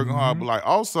first, you working hard, but like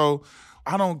also,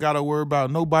 I don't gotta worry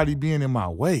about nobody being in my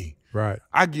way. Right.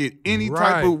 I get any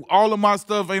type of, all of my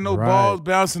stuff, ain't no balls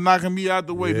bouncing, knocking me out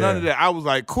the way, none of that. I was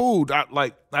like, cool.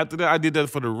 After that, I did that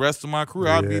for the rest of my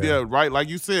career. I'll be there, right? Like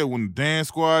you said, when the dance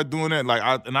squad doing that,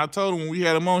 I told him when we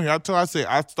had him on here, I said,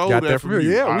 I stole that from you.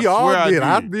 Yeah, we all did.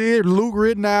 I did. Luke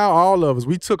Rittenau, all of us.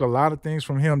 We took a lot of things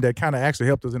from him that kind of actually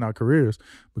helped us in our careers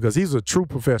because he's a true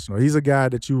professional. He's a guy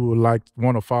that you would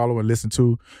want to follow and listen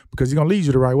to because he's going to lead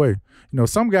you the right way.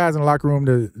 Some guys in the locker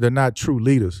room, they're not true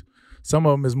leaders. Some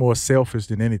of them is more selfish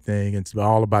than anything. It's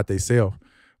all about themselves.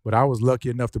 But I was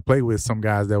lucky enough to play with some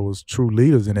guys that was true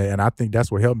leaders in it, and I think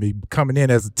that's what helped me coming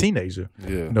in as a teenager.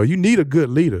 Yeah. You need a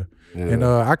good leader. Yeah. And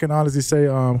I can honestly say,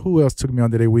 who else took me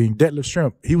under their wing? Detlef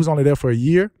Schrempf. He was only there for a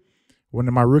year, one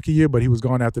of my rookie year, but he was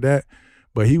gone after that.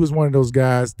 But he was one of those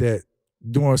guys that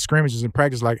doing scrimmages in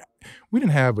practice, like we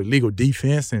didn't have illegal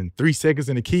defense and 3 seconds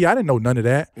in the key. I didn't know none of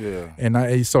that. Yeah.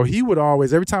 And so he would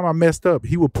always, every time I messed up,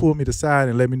 he would pull me to the side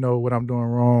and let me know what I'm doing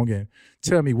wrong and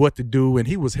tell me what to do, and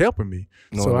he was helping me.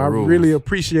 So I really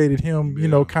appreciated him, you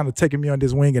know, kind of taking me on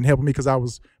this wing and helping me because I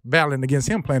was battling against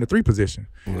him playing the 3 position.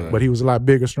 Yeah. But he was a lot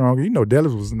bigger, stronger. You know,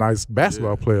 Dallas was a nice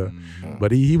basketball player.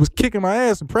 But he was kicking my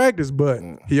ass in practice, but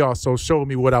he also showed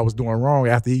me what I was doing wrong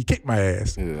after he kicked my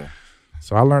ass. Yeah.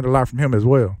 So I learned a lot from him as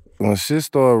well. When shit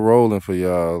started rolling for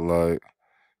y'all, like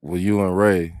with you and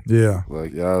Ray,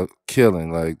 like y'all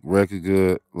killing, like record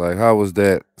good. Like how was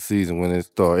that season when it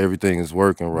started? Everything is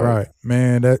working right.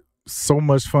 Man. That so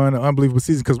much fun, an unbelievable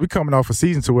season because we coming off a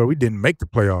season to where we didn't make the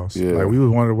playoffs. Yeah. Like we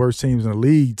was one of the worst teams in the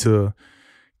league to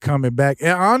coming back.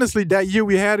 And honestly, that year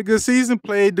we had a good season.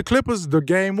 Played the Clippers, the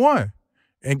game 1.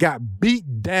 And got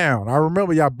beat down. I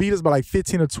remember y'all beat us by like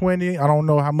 15 or 20. I don't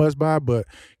know how much by, but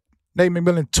Nate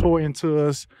McMillan tore into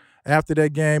us after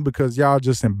that game because y'all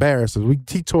just embarrassed us.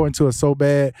 He tore into us so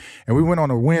bad, and we went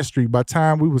on a win streak. By the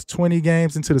time we was 20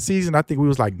 games into the season, I think we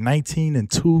was like 19-2,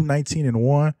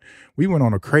 19-1. We went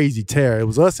on a crazy tear. It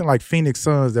was us and like Phoenix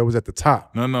Suns that was at the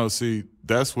top. No, see,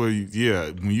 that's where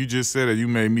when you just said it, you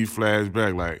made me flash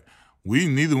back like,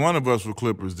 neither one of us were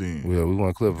Clippers then. Yeah, we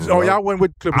went Clippers. Oh, y'all went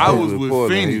with Clippers. I was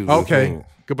with Phoenix. Okay.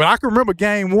 But I can remember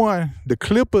game 1, the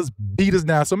Clippers beat us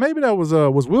down. So maybe that was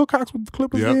Wilcox with the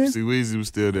Clippers then? See, Weezy was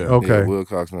still there. Okay. Yeah,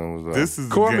 Wilcox was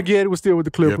Corey Maggette was still with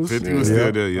the Clippers. Yeah, 50 was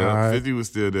still there, Right. 50 was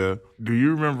still there. Do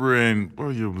you remember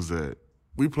what year was that?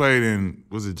 We played in,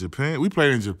 was it Japan? We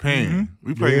played in Japan.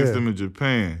 We played against them in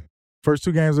Japan. First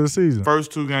 2 games of the season.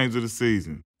 First 2 games of the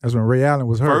season. That's when Ray Allen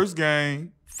was hurt.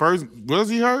 Was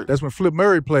he hurt? That's when Flip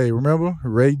Murray played, remember?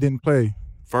 Ray didn't play.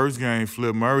 First game,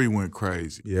 Flip Murray went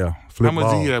crazy. Yeah, Flip How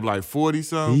much did he have, like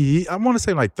 40-something? I want to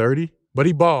say like 30, but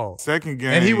he balled. Second game.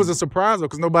 And he was a surprise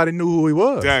because nobody knew who he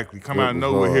was. Exactly. Come out of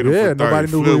nowhere, hit him for 30.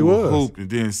 Nobody knew who he was. Hoop. And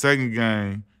then second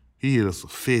game, he hit us for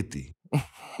 50.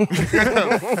 50.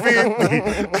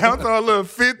 I'm talking a little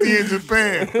 50 in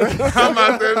Japan. I'm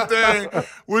out there saying,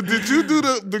 well, did you do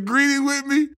the greedy with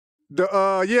me? We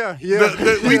out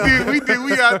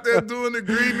there doing the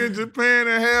green in Japan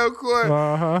and hell court.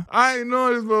 I ain't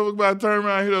knowing this motherfucker about to turn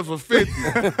around and hit us for 50.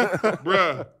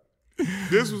 Bruh.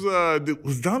 This was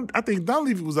I think Don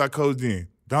Levy was our coach then.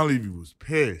 Don Levy was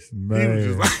pissed. Man. He was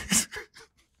just like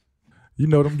you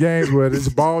know them games where this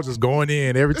ball just going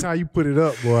in every time you put it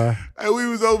up, boy. And we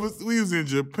was in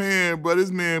Japan, but this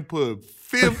man put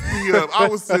 50 up. I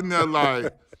was sitting there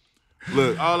like,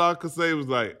 look, all I could say was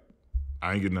like,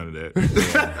 I ain't getting none of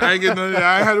that. I ain't getting none of that.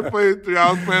 I ain't had to play 3.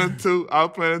 I was playing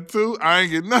 2. I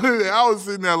ain't getting none of that. I was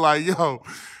sitting there like, yo,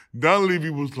 Dunleavy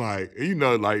was like, you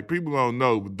know, like people don't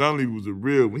know, but Dunleavy was a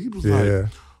real one. He was like,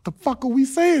 the fuck are we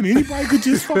saying? Anybody could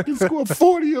just fucking score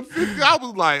 40 or 50.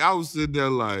 I was sitting there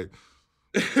like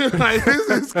this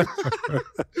is I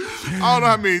don't know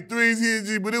how many threes he had,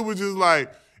 G, but it was just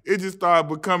like, it just started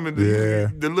becoming the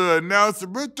little announcer,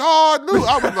 Richard Lou.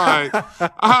 I was like,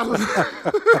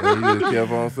 you just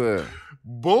kept on saying,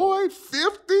 boy,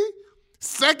 50?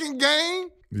 Second game?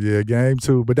 Yeah, game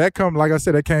 2. But that like I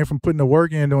said, that came from putting the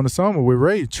work in during the summer with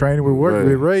Ray, training with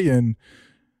Ray, and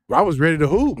I was ready to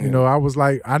hoop. You know, I was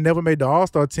like, I never made the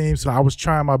All-Star team, so I was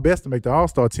trying my best to make the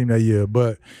All-Star team that year.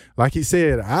 But like he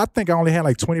said, I think I only had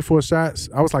like 24 shots.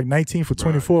 I was like 19 for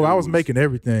 24. I was making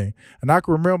everything. And I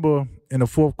can remember in the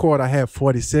fourth quarter, I had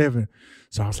 47.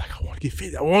 So I was like, I want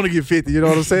to get 50. You know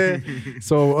what I'm saying?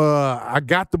 So I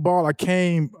got the ball. I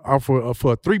came out for a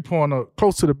 3-pointer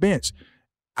close to the bench.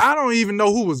 I don't even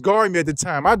know who was guarding me at the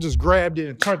time. I just grabbed it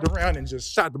and turned around and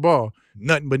just shot the ball.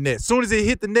 Nothing but net. As soon as it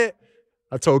hit the net,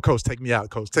 I told Coach, take me out,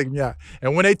 Coach, take me out.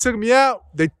 And when they took me out,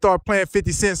 they started playing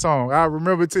 50 Cent song. I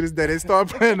remember to this day, they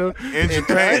started playing the in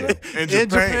Japan. In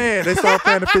Japan, they started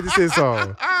playing the 50 Cent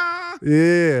song.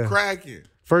 Yeah. Cracking.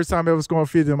 First time ever scoring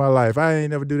 50 in my life. I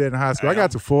ain't never do that in high school. I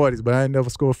got to 40s, but I ain't never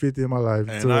scored 50 in my life.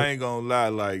 And I ain't gonna lie,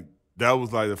 like, that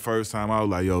was like the first time I was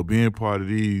like, yo, being part of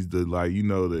these, the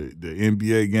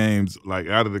NBA games, like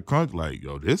out of the crunch, like,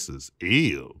 yo, this is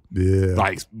ill. Yeah.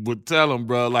 Like, would tell them,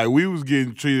 bro, like we was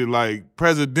getting treated like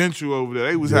presidential over there.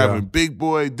 They was having big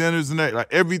boy dinners and that. Like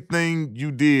everything you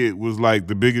did was like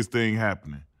the biggest thing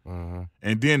happening.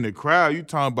 And then the crowd, you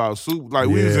talking about soup, like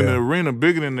we was in the arena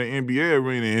bigger than the NBA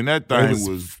arena, and that thing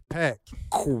was packed,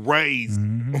 crazy.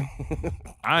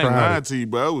 I ain't lying to you,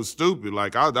 bro. It was stupid.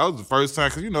 Like that was the first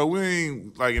time, cause you know we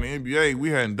ain't like in the NBA, we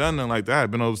hadn't done nothing like that. I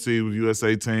had been overseas with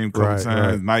USA team a couple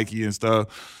times, Nike and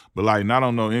stuff, but like not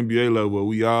on no NBA level.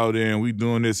 We all there and we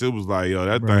doing this. It was like, yo,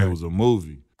 that thing was a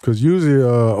movie. Because usually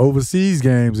overseas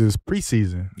games is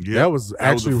preseason. Yeah, that was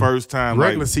actually the first time,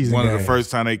 regular season one games. of the first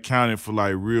time they counted for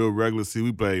like real regular season.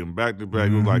 We played them back to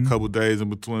back. It was like a couple days in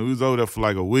between. We was over there for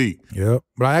like a week. Yep.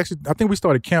 But I think we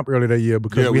started camp early that year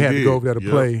because we had to go over there to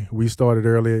play. We started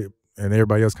early, and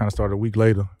everybody else kind of started a week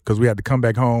later because we had to come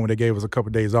back home, and they gave us a couple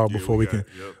of days off before we can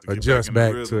adjust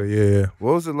back to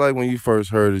What was it like when you first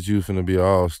heard that you was finna be an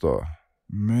All-Star?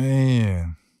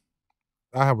 Man,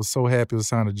 I was so happy with a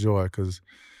sign of joy because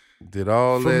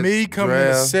for me coming in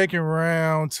the second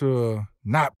round to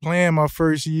not playing my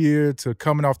first year to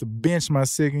coming off the bench my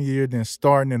second year, then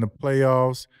starting in the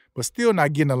playoffs, but still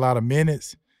not getting a lot of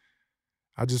minutes,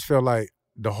 I just felt like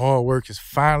the hard work is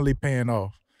finally paying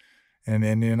off. And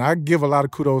then I give a lot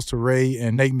of kudos to Ray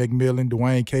and Nate McMillan,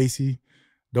 Dwayne Casey.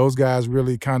 Those guys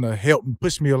really kind of helped and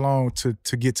pushed me along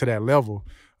to get to that level,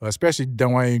 especially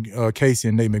Dwayne Casey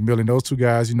and Nate McMillan. Those two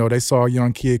guys, they saw a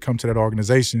young kid come to that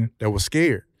organization that was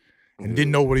scared and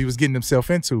didn't know what he was getting himself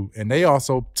into. And they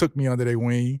also took me under their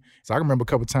wing. So I remember a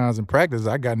couple times in practice,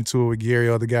 I got into it with Gary,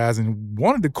 other guys, and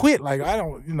wanted to quit. Like, I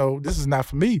don't, this is not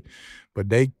for me. But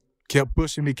they kept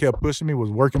pushing me,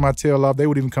 was working my tail off. They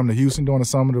would even come to Houston during the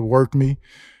summer to work me,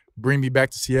 bring me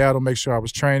back to Seattle, make sure I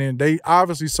was training. They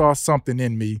obviously saw something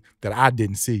in me that I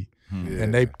didn't see. Yeah.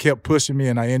 And they kept pushing me,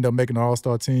 and I ended up making the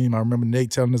All-Star team. I remember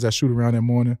Nate telling us at shoot-around that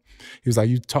morning. He was like,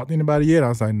 "You talked to anybody yet?" I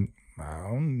was like, "I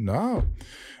don't know."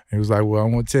 He was like, "Well, I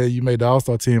want to tell you made the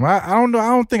All-Star team." I don't know. I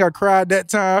don't think I cried that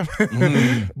time.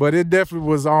 But it definitely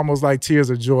was almost like tears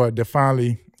of joy to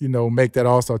finally, make that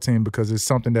All-Star team because it's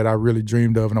something that I really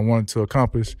dreamed of and I wanted to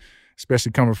accomplish,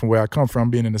 especially coming from where I come from,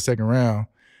 being in the second round.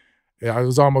 It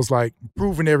was almost like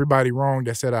proving everybody wrong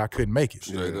that said I couldn't make it.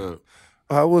 Straight up.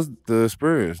 How was the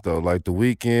experience, though? Like the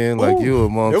weekend, like you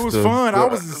amongst it was fun. I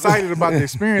was excited about the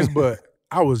experience, but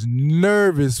I was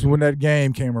nervous when that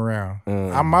game came around.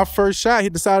 My first shot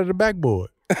hit the side of the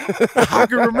backboard. I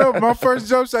can remember my first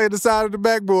jump shot hit the side of the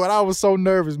backboard. I was so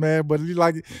nervous, man. But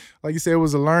like you said, it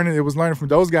was learning from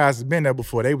those guys that's been there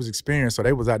before. They was experienced, so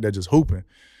they was out there just hooping.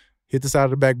 Hit the side of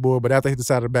the backboard, but after I hit the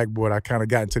side of the backboard, I kind of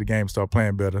got into the game, started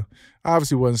playing better. I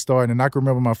obviously wasn't starting, and I can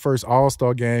remember my first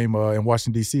All-Star game in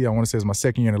Washington, D.C. I want to say it was my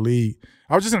second year in the league.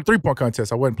 I was just in a three-point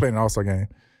contest. I wasn't playing an All-Star game.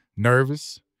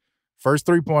 Nervous. First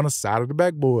three-pointer, side of the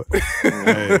backboard.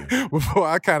 Before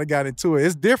I kind of got into it.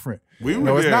 It's different. We were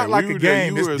there. It's not like a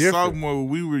game. You were it's a different.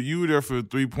 sophomore. You were there for the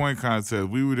three-point contest.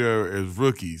 We were there as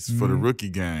rookies for the rookie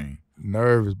game.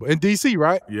 Nervous. In D.C.,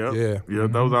 right? Yep. Yeah. Yeah,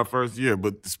 that was our first year.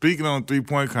 But speaking on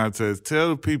three-point contest, tell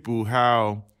the people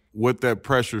what that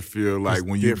pressure feel like it's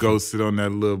when different. you go sit on that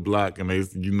little block and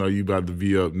you about to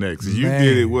be up next. You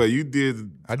did it well. You did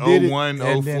 01,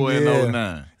 04, and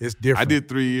 09. It's different. I did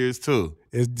 3 years too.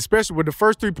 Especially with the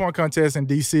first three-point contest in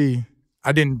D.C.,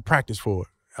 I didn't practice for it.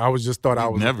 I was just thought I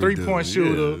was a three-point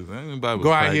shooter. Yeah.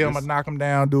 Go out here, I'm going to knock them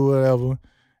down, do whatever.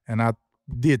 And I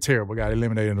did terrible. Got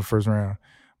eliminated in the first round.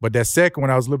 But that second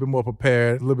one, I was a little bit more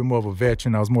prepared, a little bit more of a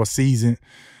veteran. I was more seasoned.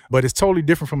 But it's totally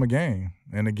different from a game.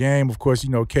 And the game, of course,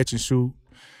 catch and shoot.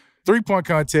 Three-point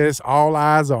contest, all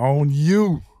eyes are on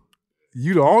you.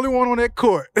 You the only one on that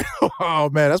court. Oh,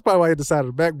 man, that's probably why I hit the side of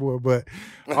the backboard. But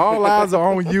all eyes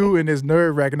are on you, and it's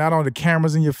nerve-wracking. Not only the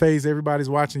cameras in your face, everybody's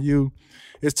watching you.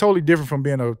 It's totally different from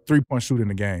being a three-point shooter in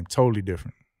the game. Totally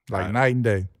different. Like night and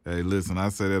day. Hey, listen, I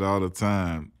say that all the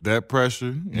time. That pressure,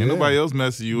 ain't nobody else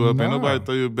messing you up. Ain't nobody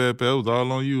throw you a bad pass. It was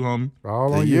all on you, homie.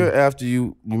 All on the you. year after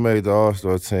you made the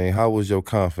All-Star team, how was your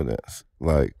confidence?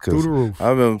 Like, through the roof.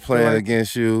 I remember playing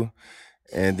against you,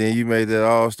 and then you made that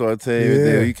All-Star team, and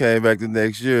then you came back the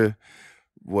next year.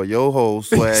 Well, your whole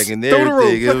swag and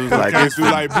everything, it was like, it's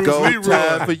go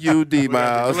time for you,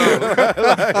 D-Miles.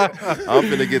 I'm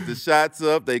finna get the shots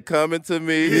up. They coming to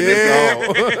me. Yeah,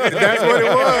 that's what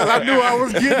it was. I knew I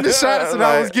was getting the shots and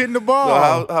I was getting the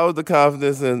ball. So how was the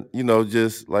confidence and,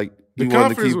 just like the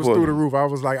confidence was through the roof. I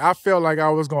was like, I felt like I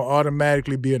was going to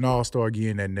automatically be an All-Star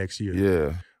again that next year.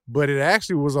 Yeah. But it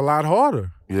actually was a lot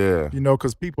harder. Yeah.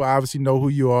 Because people obviously know who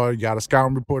you are. You got a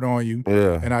scouting report on you.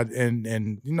 Yeah.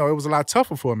 And it was a lot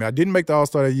tougher for me. I didn't make the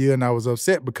All-Star that year, and I was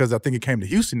upset because I think it came to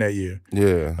Houston that year.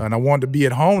 Yeah. And I wanted to be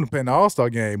at home to play in the All-Star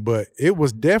game, but it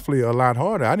was definitely a lot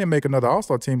harder. I didn't make another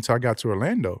All-Star team until I got to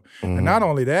Orlando. Mm-hmm. And not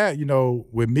only that,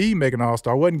 with me making an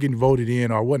All-Star, I wasn't getting voted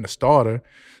in or I wasn't a starter.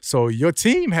 So your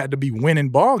team had to be winning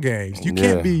ball games. You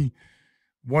can't be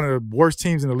one of the worst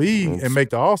teams in the league and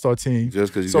make the All-Star team.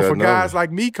 Just because so for guys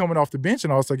like me coming off the bench in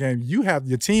the All-Star game,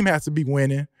 your team has to be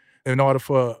winning in order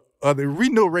for we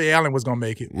knew Ray Allen was gonna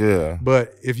make it. Yeah.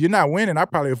 But if you're not winning,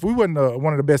 if we wasn't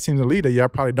one of the best teams in the league that year, I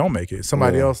probably don't make it.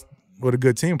 Somebody else with a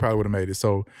good team probably would have made it.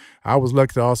 So I was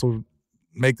lucky to also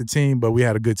make the team, but we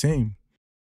had a good team.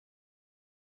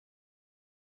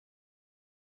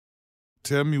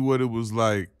 Tell me what it was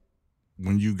like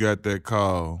when you got that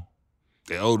call.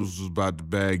 The Otis was about to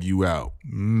bag you out.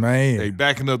 Man. They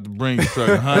backing up the Brinks truck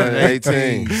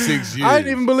 118, 6 years. I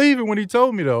didn't even believe it when he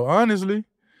told me, though, honestly.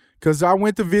 Because I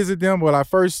went to visit them. Well,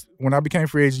 when I became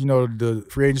free agent, the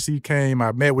free agency came.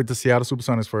 I met with the Seattle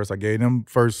Supersonics first. I gave them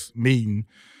first meeting.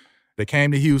 They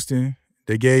came to Houston.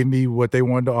 They gave me what they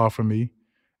wanted to offer me.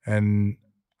 And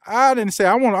I didn't say,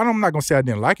 I'm not going to say I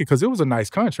didn't like it because it was a nice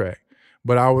contract.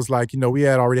 But I was like, we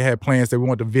had already had plans that we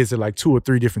wanted to visit like 2 or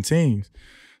 3 different teams.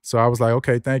 So I was like,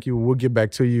 okay, thank you. We'll get back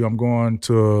to you. I'm going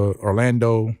to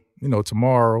Orlando,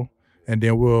 tomorrow. And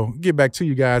then we'll get back to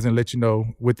you guys and let you know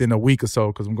within a week or so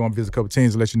because I'm going to visit a couple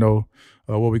teams and let you know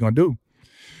what we're going to do.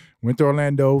 Went to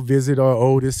Orlando, visit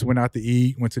Otis, went out to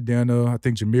eat, went to dinner. I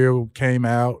think Jameer came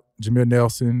out, Jameer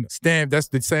Nelson. Stan, that's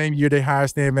the same year they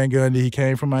hired Stan Van Gundy. He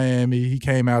came from Miami. He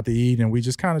came out to eat, and we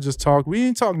just kind of just talked. We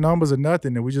didn't talk numbers or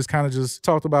nothing, and we just kind of just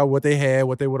talked about what they had,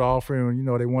 what they would offer, and,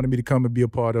 they wanted me to come and be a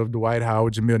part of Dwight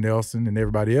Howard, Jameer Nelson, and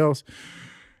everybody else.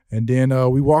 And then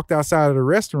we walked outside of the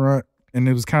restaurant, and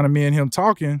it was kind of me and him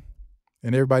talking,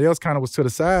 and everybody else kind of was to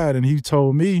the side, and he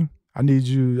told me, I need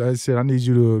you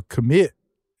to commit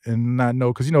and not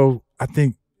know, because, I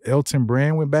think Elton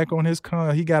Brand went back on his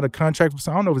he got a contract with,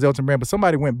 I don't know if it was Elton Brand, but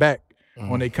somebody went back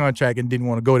on their contract and didn't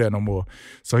want to go there no more.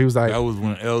 So he was like, that was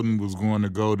when Elton was going to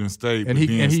Golden State, and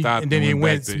then he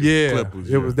went,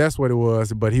 Clippers, that's what it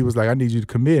was. But he was like, I need you to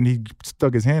commit, and he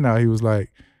stuck his hand out. He was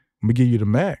like, I'm gonna give you the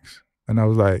max, and I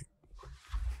was like,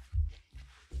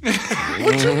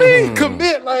 what you mean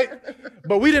commit?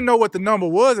 But we didn't know what the number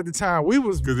was at the time. We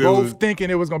was both thinking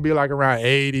it was gonna be like around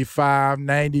 85,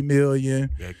 90 million.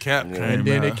 That cap came out. And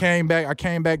then it came back. I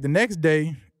came back the next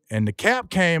day, and the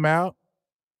cap came out,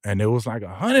 and it was like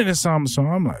 100 and something. So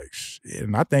I'm like, shit.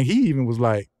 And I think he even was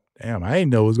like, damn, I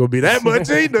didn't know it was gonna be that much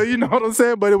either. You know what I'm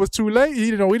saying? But it was too late. We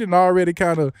didn't already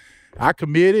I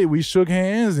committed. We shook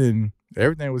hands, and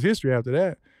everything was history after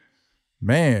that.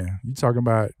 Man, you talking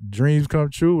about dreams come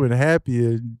true and happy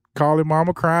and calling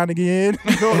mama crying again.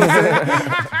 You know what I'm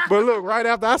saying? But look, right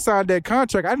after I signed that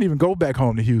contract, I didn't even go back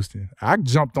home to Houston. I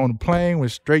jumped on the plane,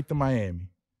 went straight to Miami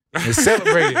and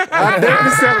celebrated. I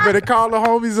definitely celebrated. Called the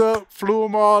homies up, flew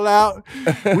them all out.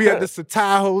 We at the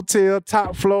Satai Hotel,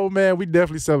 top floor, man. We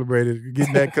definitely celebrated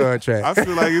getting that contract. I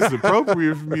feel like it's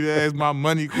appropriate for me to ask my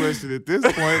money question at this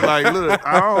point. Like,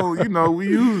 look, we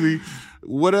usually...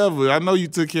 whatever. I know you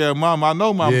took care of Mama. I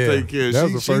know Mama take care of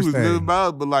her. She was good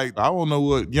about it, but I don't know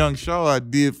what young Shaw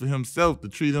did for himself to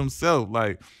treat himself.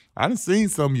 I done seen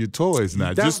some of your toys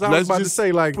now. That's what I was about to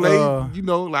say. Play, I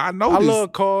know I this.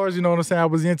 love cars, you know what I'm saying? I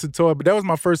was into toys, but that was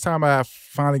my first time I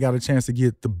finally got a chance to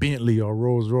get the Bentley or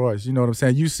Rolls Royce. You know what I'm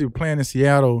saying? You see playing in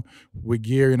Seattle with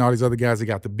Gary and all these other guys that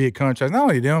got the big contracts. Not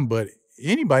only them, but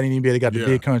anybody in NBA that got the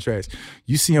big contracts.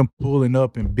 You see them pulling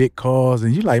up in big cars,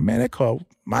 and you like, man, that car,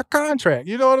 my contract.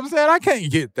 You know what I'm saying? I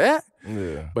can't get that.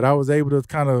 Yeah. But I was able to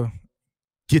kind of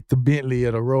get the Bentley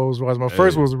or the Rolls Royce. My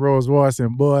first was a Rolls Royce,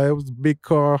 and boy, it was a big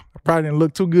car. I probably didn't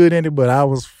look too good in it, but I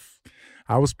was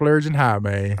splurging high,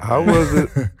 man. How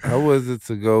was it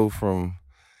to go from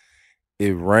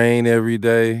it rain every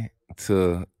day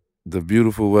to the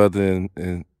beautiful weather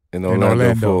in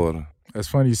Orlando, Florida? It's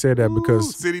funny you said that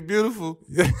because city beautiful.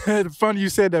 Funny you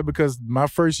said that because my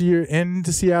first year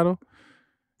into Seattle,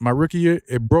 my rookie year,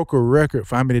 it broke a record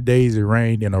for how many days it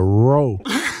rained in a row.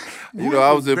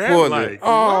 I was in Portland.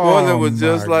 Portland was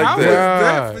just like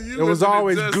that. It was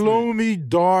always gloomy,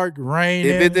 dark,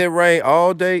 raining. If it didn't rain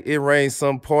all day, it rained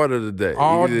some part of the day.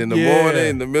 Either in the morning,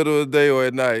 in the middle of the day, or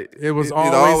at night. It was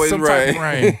always some type of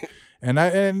rain.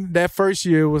 And that first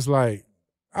year was like,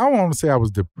 I don't want to say I was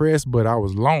depressed, but I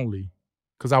was lonely.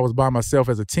 Because I was by myself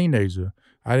as a teenager.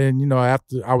 I didn't,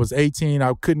 after I was 18,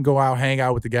 I couldn't go out, hang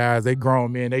out with the guys. They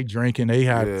grown men, they drinking, they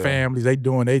had families, they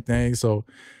doing their thing. So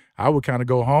I would kind of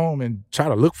go home and try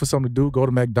to look for something to do, go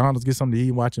to McDonald's, get something to eat,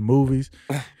 watching movies.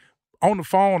 On the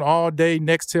phone all day,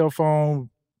 Nextel phone,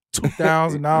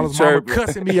 $2,000, mama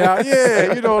cussing me out.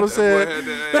 Yeah, you know what I'm saying?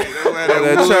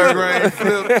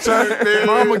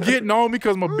 Mama getting on me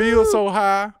because my bill's so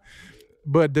high.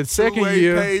 But the second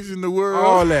year, page in the world.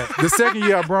 All that. The second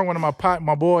year, I brought one of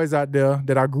my boys out there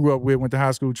that I grew up with, went to high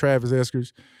school, Travis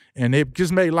Eskridge, and it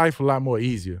just made life a lot more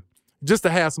easier. Just to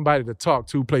have somebody to talk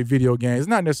to, play video games. It's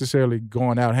not necessarily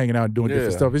going out, hanging out, and doing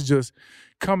different stuff. It's just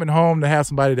coming home to have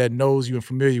somebody that knows you and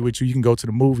familiar with you. You can go to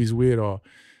the movies with or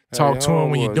talk to them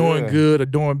when you're doing good or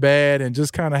doing bad, and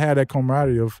just kind of have that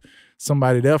camaraderie of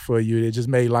somebody there for you. It just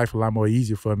made life a lot more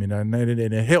easier for me. And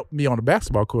it helped me on the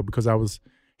basketball court because I was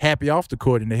happy off the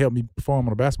court, and it helped me perform on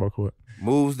the basketball court.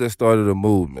 Moves that started a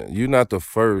movement. You're not the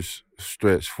first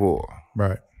stretch four.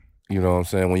 Right. You know what I'm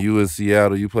saying? When you was in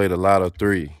Seattle, you played a lot of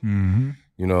 3. Mm-hmm.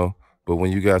 You know, but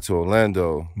when you got to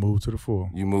Orlando, Moved to the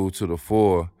 4. You moved to the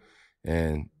 4,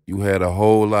 and you had a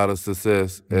whole lot of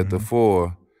success at the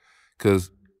 4,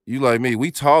 because you like me,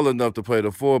 we tall enough to play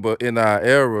the 4, but in our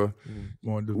era,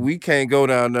 we can't go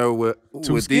down there with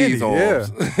skinny, these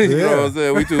arms. You know what I'm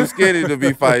saying? We too skinny to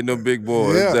be fighting them big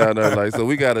boys down there. Like, so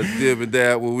we got to dib and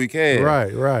dab where we can.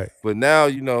 Right. But now,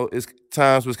 you know,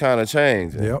 times was kind of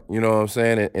changing. Yep. You know what I'm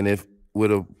saying? And if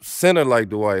with a center like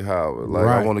Dwight Howard, like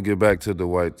I want to get back to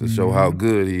Dwight to show how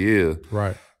good he is.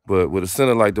 Right. But with a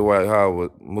center like Dwight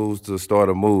Howard moves to start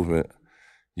a movement,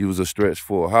 you was a stretch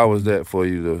 4. How was that for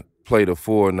you to play the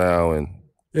 4 now? And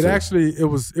it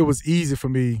was easy for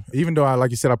me, even though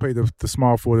like you said, I played the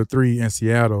small 4, the 3 in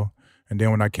Seattle, and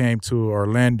then when I came to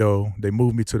Orlando, they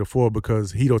moved me to the 4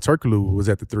 because Hedo Turkoglu was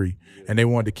at the 3, and they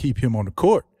wanted to keep him on the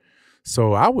court.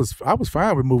 So I was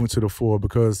fine with moving to the 4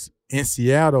 because in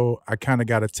Seattle, I kind of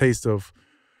got a taste of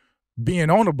being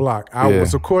on the block.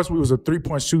 Of course, we was a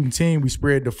 3-point shooting team. We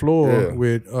spread the floor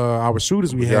with our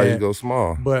shooters we had. Yeah, you go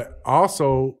small. But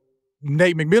also,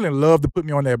 Nate McMillan loved to put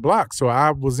me on that block, so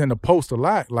I was in the post a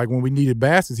lot. Like when we needed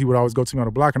baskets, he would always go to me on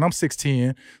the block, and I'm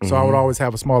 6'10", so I would always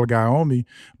have a smaller guy on me.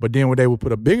 But then when they would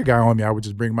put a bigger guy on me, I would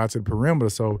just bring him out to the perimeter.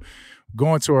 So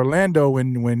going to Orlando,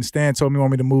 when Stan told me he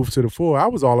wanted me to move to the 4, I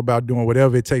was all about doing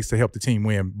whatever it takes to help the team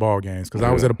win ball games because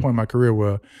I was at a point in my career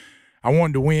where I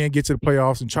wanted to win, get to the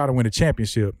playoffs, and try to win a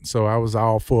championship. So I was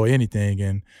all for anything.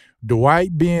 And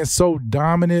Dwight being so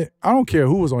dominant, I don't care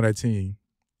who was on that team.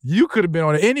 You could have been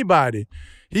on anybody.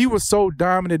 He was so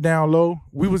dominant down low.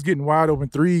 We was getting wide open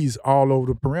threes all over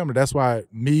the perimeter. That's why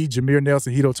me, Jameer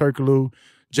Nelson, Hedo Turkoglu,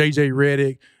 J.J.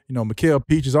 Redick, Mikael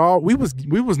Peaches, we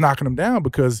was knocking them down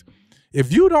because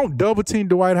if you don't double team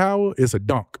Dwight Howard, it's a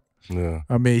dunk. Yeah.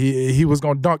 I mean, he was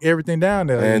going to dunk everything down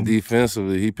there. And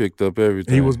defensively, he picked up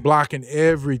everything. He was blocking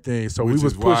everything, so we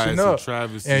was pushing up.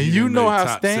 And you know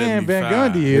how Stan Van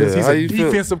Gundy is. He's a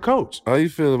defensive coach. How you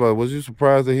feel about it? Was you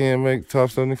surprised that he didn't make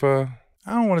top 75?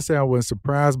 I don't want to say I wasn't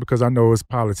surprised because I know it's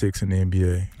politics in the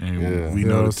NBA. And we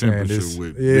know the temperature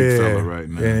with big fella right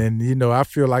now. And, I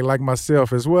feel like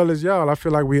myself, as well as y'all, I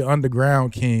feel like we're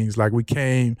underground kings. Like we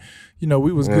came,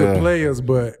 we was good players,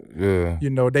 but,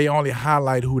 they only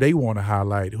highlight who they want to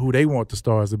highlight, who they want the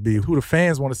stars to be, who the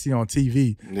fans want to see on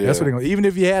TV. Yeah. That's what they're going to, even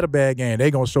if you had a bad game,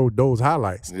 they're going to show those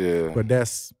highlights. Yeah. But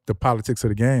that's the politics of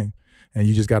the game. And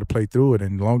you just got to play through it.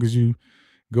 And as long as you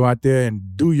go out there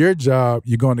and do your job,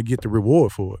 you're going to get the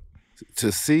reward for it.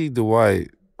 To see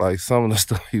Dwight, like some of the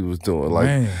stuff he was doing,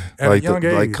 at a young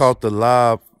age. Like caught the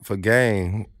lob for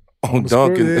game on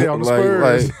dunking, on the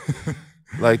Spurs.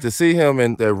 like to see him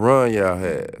in that run y'all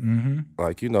had. Mm-hmm.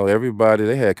 Like everybody,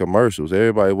 they had commercials.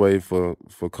 Everybody waited for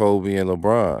Kobe and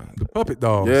LeBron. The puppet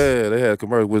dogs. Yeah, they had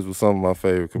commercials, which was some of my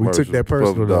favorite commercials. We took that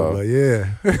personal though, but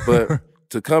yeah. But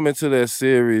to come into that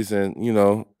series and,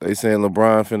 they saying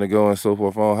LeBron finna go and so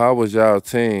forth on, how was y'all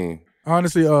team?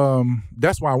 Honestly,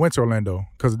 that's why I went to Orlando,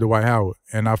 because of Dwight Howard.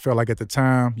 And I felt like at the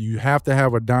time, you have to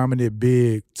have a dominant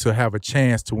big to have a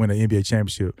chance to win an NBA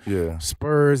championship. Yeah.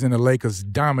 Spurs and the Lakers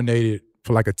dominated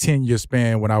for like a 10-year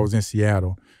span when I was in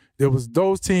Seattle. There was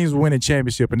those teams winning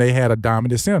championship, and they had a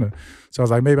dominant center. So I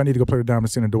was like, maybe I need to go play the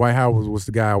dominant center. Dwight Howard was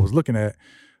the guy I was looking at.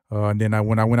 And then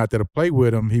when I went out there to play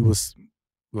with him, he was,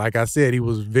 like I said, he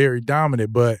was very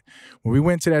dominant. But when we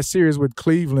went to that series with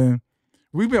Cleveland,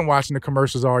 we've been watching the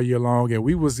commercials all year long, and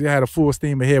we had a full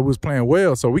steam ahead. We was playing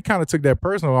well, so we kind of took that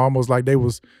personal, almost like they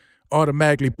was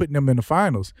automatically putting them in the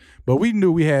finals. But we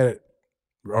knew we had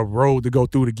a road to go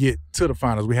through to get to the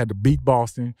finals. We had to beat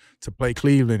Boston to play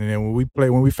Cleveland, and then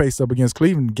when we faced up against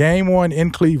Cleveland, game 1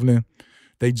 in Cleveland,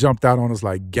 they jumped out on us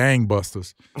like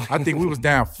gangbusters. I think we was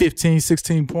down 15,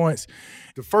 16 points.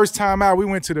 The first time out, we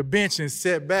went to the bench and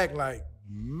sat back like,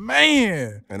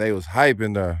 man. And they was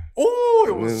hyping there. Oh,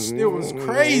 it was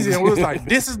crazy. And we was like,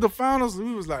 this is the finals.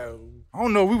 We was like, I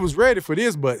don't know if we was ready for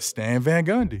this, but Stan Van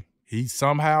Gundy, he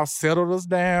somehow settled us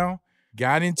down,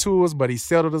 got into us, but he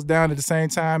settled us down at the same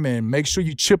time, and make sure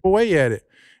you chip away at it.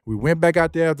 We went back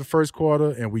out there after the first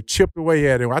quarter, and we chipped away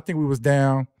at it. I think we was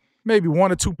down maybe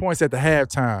 1 or 2 points at the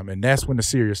halftime, and that's when the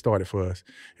series started for us.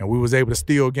 And we was able to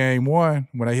steal game 1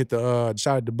 when I hit the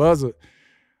shot at the buzzer.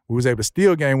 We was able to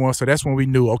steal game 1, so that's when we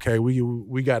knew, okay,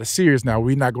 we got a series now.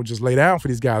 We're not going to just lay down for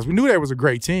these guys. We knew that was a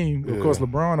great team, of course,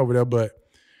 LeBron over there, but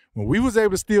when we was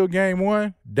able to steal game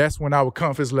 1, that's when our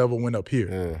confidence level went up here.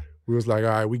 Yeah. We was like, all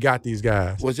right, we got these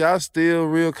guys. Was y'all still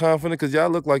real confident? Because y'all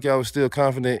looked like y'all was still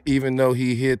confident even though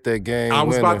he hit that game I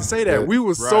was winner. about to say that. We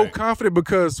was so confident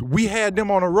because we had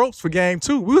them on the ropes for game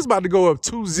 2. We was about to go up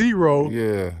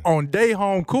 2-0 on day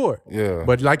home court. Yeah.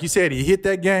 But like you said, he hit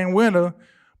that game winner.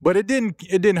 But it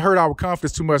didn't hurt our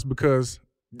confidence too much because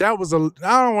that was I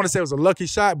don't want to say it was a lucky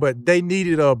shot, but they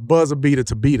needed a buzzer beater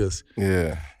to beat us.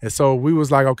 Yeah. And so we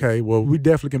was like, okay, well, we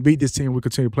definitely can beat this team. We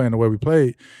continue playing the way we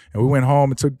played. And we went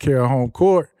home and took care of home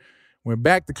court. Went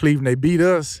back to Cleveland. They beat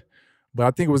us. But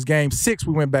I think it was game 6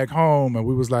 we went back home, and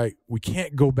we was like, we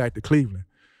can't go back to Cleveland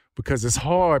because it's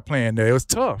hard playing there. It was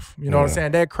tough. You know what I'm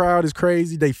saying? That crowd is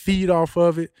crazy. They feed off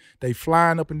of it. They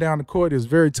flying up and down the court. It was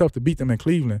very tough to beat them in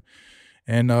Cleveland.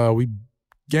 And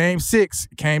game 6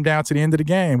 came down to the end of the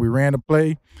game. We ran the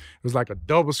play. It was like a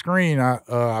double screen.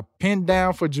 I pinned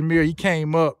down for Jameer. He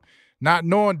came up. Not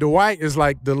knowing Dwight is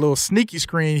like the little sneaky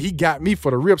screen, he got me for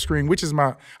the rip screen, which is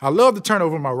I love to turn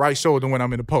over my right shoulder when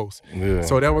I'm in the post. Yeah.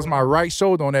 So that was my right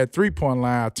shoulder on that 3-point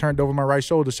line. I turned over my right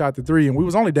shoulder, shot the 3, and we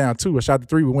was only down 2. I shot the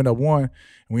 3, we went up 1, and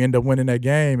we ended up winning that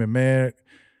game. And man,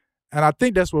 and I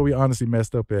think that's where we honestly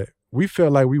messed up at. We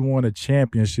felt like we won a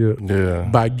championship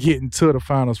by getting to the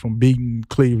finals from beating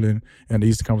Cleveland and the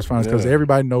Eastern Conference Finals because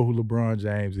everybody know who LeBron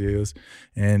James is.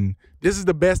 And this is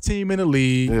the best team in the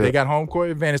league. Yeah. They got home court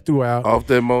advantage throughout. Off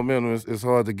that momentum, it's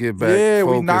hard to get back. Yeah,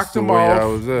 we knocked them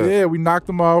off. Yeah, we knocked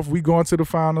them off. We going to the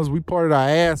finals. We partied our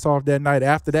ass off that night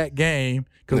after that game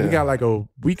because we got like a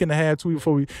week and a half, 2 weeks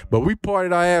before but we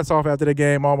partied our ass off after the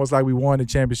game almost like we won the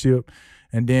championship.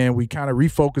 And then we kind of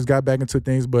refocused, got back into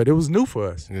things, but it was new for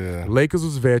us. Yeah. The Lakers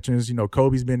was veterans. You know,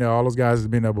 Kobe's been there. All those guys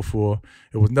have been there before.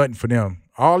 It was nothing for them.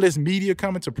 All this media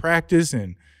coming to practice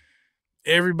and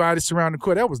everybody surrounding the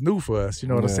court, that was new for us. You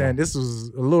know what I'm saying? This was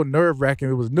a little nerve-wracking.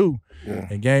 It was new. Yeah.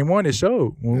 And game 1, it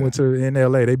showed. When we went to in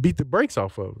L.A., they beat the brakes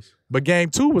off of us. But game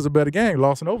 2 was a better game,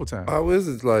 lost in overtime. How is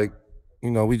it like,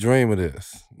 you know, we dream of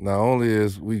this. Not only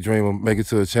is we dream of making it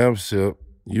to a championship,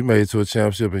 you made it to a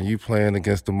championship and you playing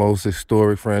against the most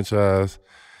historic franchise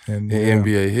in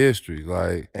NBA history.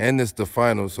 Like, and it's the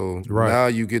finals, so now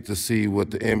you get to see what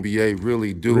the NBA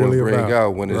really do and bring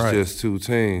out when it's just 2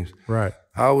 teams. Right.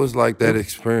 How was like that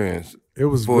experience it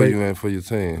was for great. you and for your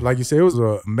team? Like you said, it was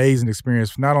an amazing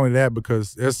experience. Not only that,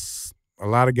 because there's a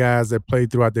lot of guys that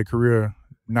played throughout their career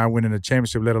not winning a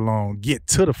championship, let alone get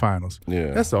to the finals.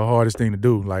 Yeah. That's the hardest thing to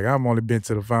do. Like, I've only been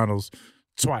to the finals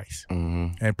twice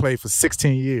and played for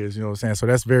 16 years, you know what I'm saying? So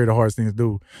that's the hardest thing to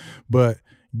do. But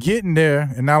getting there,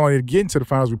 and not only getting to the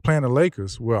finals, we're playing the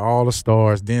Lakers, where all the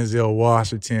stars, Denzel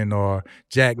Washington or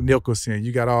Jack Nicholson,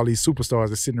 you got all these superstars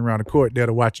that's sitting around the court there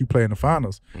to watch you play in the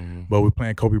finals. But we're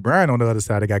playing Kobe Bryant on the other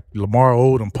side. They got Lamar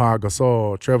Odom, Paul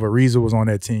Gasol, Trevor Ariza was on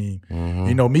that team.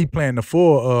 You know, me playing the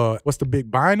 4, what's the big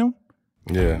Bynum?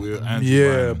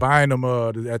 Bynum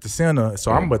at the center.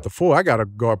 So I'm at the 4. I got to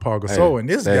guard Paul Gasol, and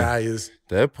this guy is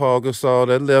that Paul Gasol,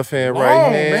 that left hand,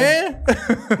 right hand,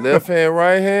 left hand,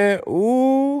 right hand.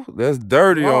 Ooh, that's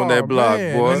dirty on that block,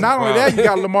 boy. And not only that, you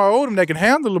got Lamar Odom that can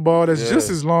handle the ball. That's just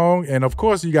as long, and of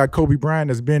course you got Kobe Bryant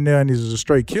that's been there and he's a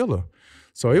straight killer.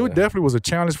 So it definitely was a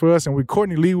challenge for us. And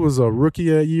Courtney Lee was a rookie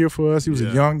that year for us. He was a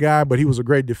young guy, but he was a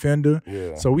great defender.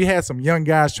 So we had some young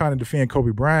guys trying to defend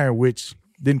Kobe Bryant, which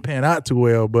didn't pan out too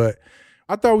well, but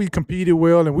I thought we competed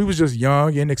well, and we was just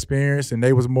young, inexperienced, and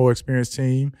they was a more experienced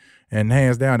team. And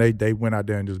hands down, they went out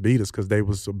there and just beat us because they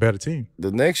was a better team.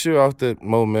 The next year off that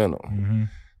momentum,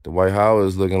 Dwight Howard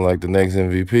is looking like the next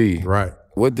MVP. Right.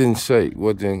 What didn't shake?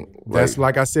 What didn't? That's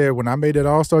like I said, when I made that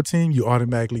All-Star team, you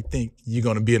automatically think you're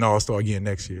going to be an All-Star again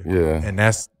next year. Yeah. And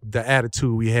that's the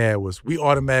attitude we had was we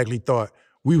automatically thought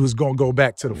we was going to go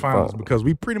back to the finals because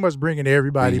we pretty much bringing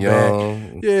everybody back.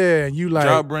 Yeah, and you like. Did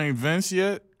y'all bring Vince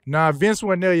yet? Nah, Vince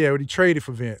wasn't there yet. They traded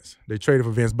for Vince.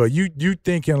 But you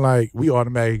thinking like we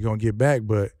automatically going to get back,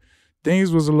 but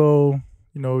things was a little,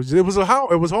 you know, it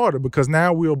was harder because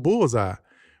now we're a bullseye.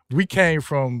 We came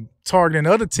from targeting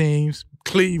other teams,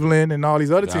 Cleveland and all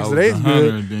these other teams. So they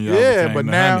good. Yeah, but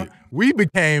now we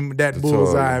became that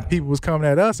bullseye and people was coming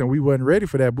at us and we wasn't ready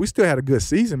for that. But we still had a good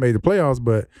season, made the playoffs,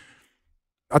 but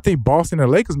I think Boston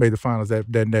and Lakers made the finals that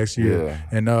next year. Yeah.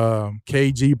 And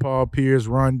KG, Paul Pierce,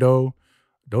 Rondo,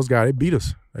 those guys, they beat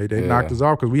us. They knocked us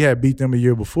off because we had beat them a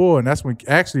year before. And that's when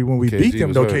we beat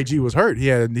them, though, KG was hurt. He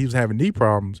was having knee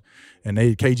problems. And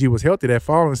KG was healthy that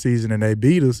following season, and they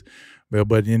beat us.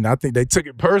 But I think they took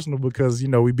it personal because, you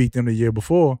know, we beat them the year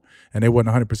before, and they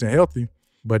wasn't 100% healthy.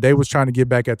 But they was trying to get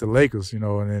back at the Lakers, you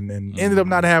know, and ended up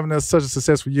not having such a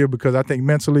successful year because I think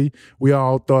mentally we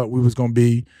all thought we was going to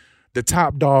be the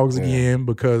top dogs again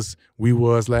because we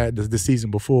was the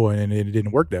season before, and it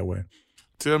didn't work that way.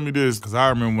 Tell me this, because I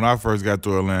remember when I first got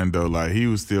to Orlando, like he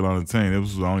was still on the team. It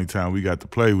was the only time we got to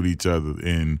play with each other,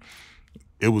 and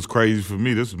it was crazy for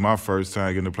me. This was my first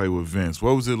time getting to play with Vince.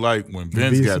 What was it like when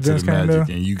Vince got to the Magic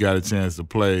and you got a chance to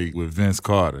play with Vince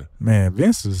Carter? Man,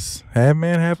 Vince is half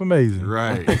man, half amazing.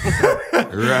 Right.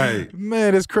 Right.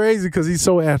 Man, it's crazy because he's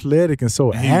so athletic and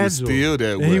so He agile. was still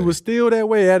that way. And he was still that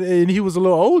way. And he was a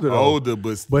little older, though. Older,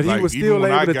 But like, he was still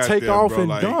able to take off and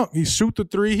like, dunk. He shoot the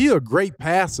three. He a great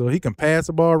passer. He can pass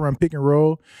the ball, run pick and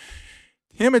roll.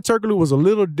 Him and Turkoglu was a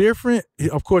little different.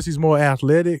 Of course, he's more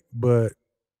athletic, but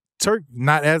Turk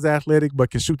not as athletic,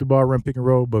 but can shoot the ball, run pick and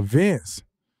roll. But Vince,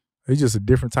 he's just a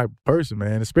different type of person,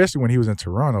 man. Especially when he was in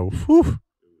Toronto. Whew,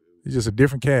 he's just a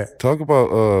different cat. Talk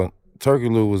about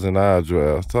Turkoglu was in our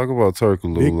draft. Talk about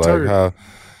Turkoglu, Big like Turk.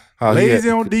 how Lazy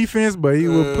on defense, but he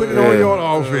would put it on you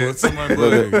on offense.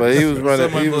 but he was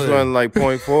running like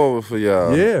point forward for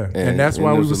y'all. Yeah, and that's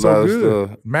why we were so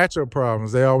good. Matchup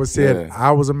problems. They always said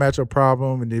I was a matchup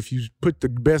problem, and if you put the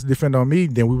best defender on me,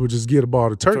 then we would just give the ball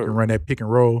to Turk and run that pick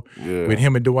and roll with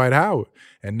him and Dwight Howard.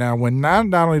 And now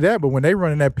not only that, but when they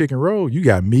running that pick and roll, you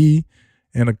got me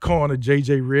in the corner,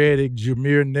 J.J. Redick,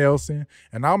 Jameer Nelson,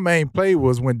 and our main play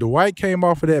was when Dwight came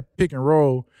off of that pick and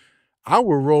roll, I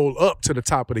would roll up to the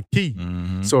top of the key.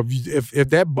 Mm-hmm. So if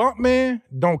that bump man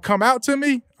don't come out to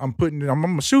me, I'm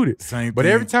gonna shoot it. But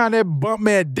every time that bump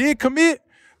man did commit,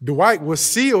 Dwight would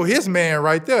seal his man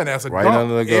right there, and that's a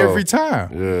dunk every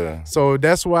time. Yeah. So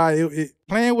that's why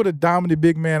playing with a dominant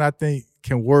big man, I think,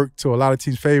 can work to a lot of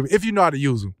teams' favor if you know how to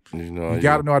use them. You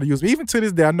got to know how to use them. Even to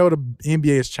this day, I know the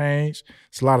NBA has changed.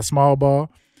 It's a lot of small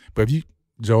ball, but if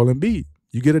Joel Embiid,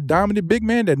 you get a dominant big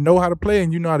man that know how to play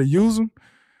and you know how to use them,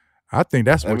 I think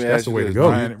that's the way to go.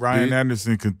 Ryan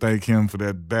Anderson can thank him for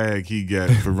that bag he got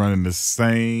for running the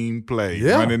same play.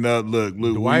 Yeah. Running up, look,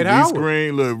 Dwight Howard.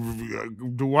 Screen, look,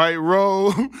 Dwight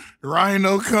roll,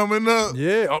 Rhino coming up.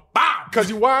 Yeah, because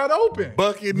you're wide open.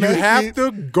 Bucket you have to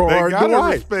guard Dwight. They got to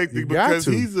Dwight. respect it because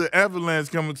he's an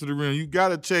avalanche coming to the rim. You got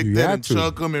to check that and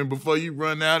chuck him in before you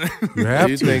run out.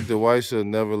 You think Dwight should have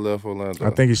never left Orlando? I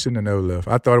think he shouldn't have never left.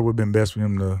 I thought it would have been best for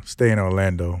him to stay in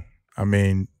Orlando. I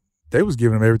mean, they was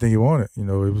giving him everything he wanted. You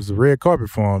know, it was a red carpet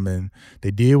for him, and they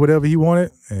did whatever he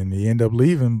wanted, and he ended up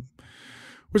leaving,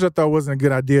 which I thought wasn't a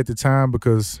good idea at the time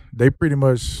because they pretty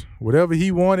much, whatever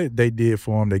he wanted, they did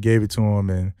for him. They gave it to him,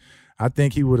 and I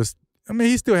think he would have – I mean,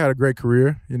 he still had a great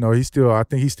career. You know, I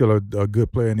think he's still a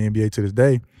good player in the NBA to this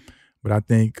day, but I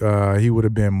think he would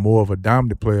have been more of a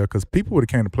dominant player because people would have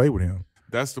came to play with him.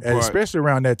 That's the part. Especially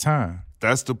around that time.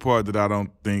 That's the part that I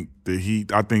don't think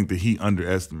I think that he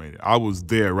underestimated. I was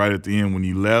there right at the end when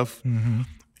he left. Mm-hmm.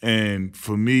 And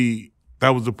for me, that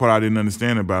was the part I didn't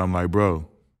understand about him. Like, bro.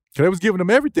 They was giving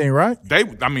him everything, right?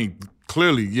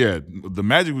 Clearly, yeah, the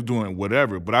Magic was doing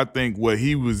whatever. But I think what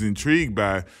he was intrigued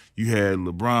by, you had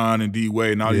LeBron and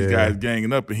D-Wade and all these guys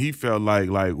ganging up, and he felt like,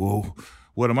 well,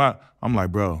 what am I? I'm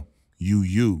like, bro.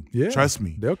 Yeah. Trust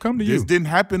me. They'll come to you. This didn't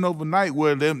happen overnight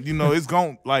where them, it's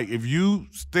going like if you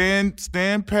stand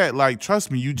pat, like trust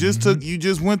me, you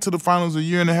just went to the finals a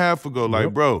year and a half ago.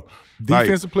 Like, bro.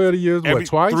 Defensive player of the year,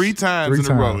 twice? Three times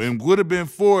in a row. And would have been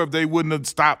 4 if they wouldn't have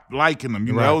stopped liking him.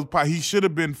 He should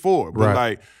have been 4. But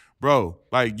like, bro,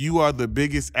 like you are the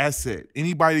biggest asset.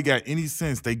 Anybody got any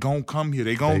sense, they gonna come here.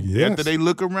 They gonna after they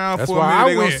look around for a minute,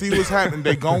 they gonna see what's happening.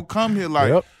 They gonna come here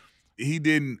like he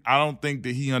didn't. I don't think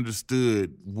that he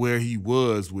understood where he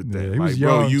was with that. He was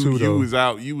young you was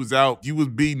out. You was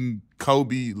beating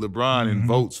Kobe, LeBron in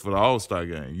votes for the All-Star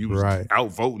game. You was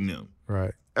outvoting them.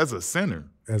 Right. As a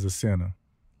center.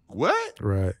 What?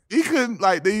 Right. He couldn't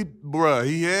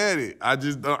he had it. I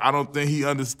don't think he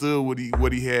understood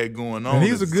what he had going on. And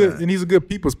he's a good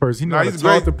people's person. He know how to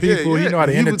talk to people. He know how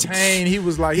to entertain. He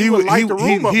was like, he would light the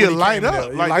room up. He'd light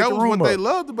up. Like that was what they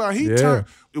loved about him.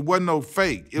 It wasn't no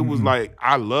fake. It was like,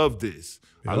 I love this.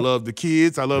 Yep. I love the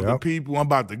kids. I love the people. I'm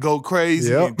about to go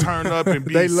crazy and turn up and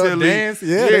be they silly. Love dance.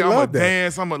 Yeah, I'm gonna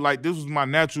dance. I'm gonna this was my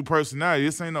natural personality.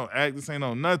 This ain't no act. This ain't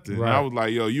no nothing. Right. And I was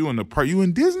like, yo, you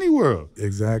in Disney World.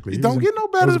 Exactly. You don't get no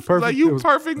better.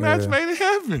 Perfect match made in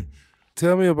heaven.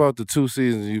 Tell me about the 2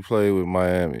 seasons you played with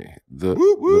Miami.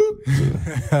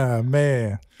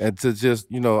 Man. And to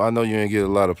just, I know you didn't get a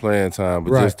lot of playing time,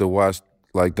 but just to watch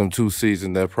like them 2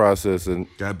 seasons, that process, and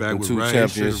got back with 2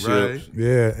 championships.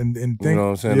 Yeah, and you know what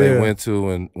I'm saying? They went to,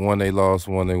 and one they lost,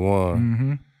 one they won.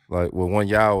 Mm-hmm. Like, one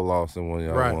y'all lost and one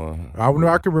y'all won.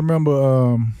 I can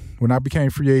remember when I became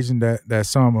free agent that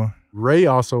summer. Ray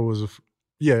was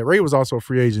also a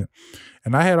free agent,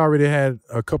 and I had already had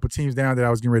a couple teams down that I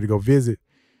was getting ready to go visit.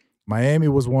 Miami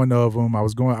was one of them. I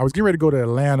was getting ready to go to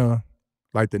Atlanta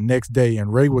like the next day,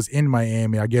 and Ray was in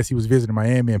Miami. I guess he was visiting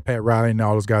Miami, and Pat Riley and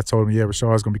all those guys told him,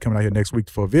 Rashard's going to be coming out here next week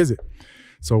for a visit.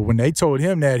 So when they told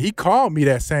him that, he called me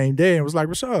that same day and was like,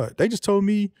 Rashard, they just told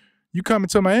me you coming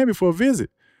to Miami for a visit.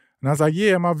 And I was like,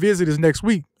 yeah, my visit is next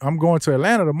week. I'm going to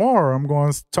Atlanta tomorrow. I'm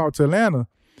going to talk to Atlanta.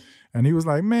 And he was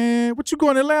like, man, what you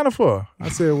going to Atlanta for? I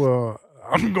said, well,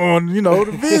 I'm going,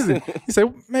 to visit. He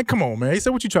said, man, come on, man. He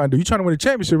said, what you trying to do? You trying to win a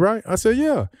championship, right? I said,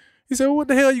 yeah. He said, well, what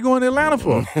the hell are you going to Atlanta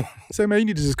for? He said, man, you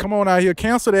need to just come on out here,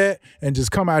 cancel that, and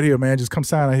just come out here, man. Just come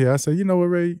sign out here. I said, you know what,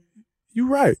 Ray? You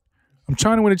right. I'm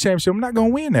trying to win a championship. I'm not going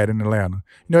to win that in Atlanta.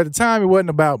 At the time, it wasn't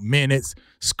about minutes,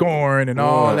 scoring, and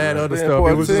all that other stuff.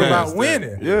 It was just about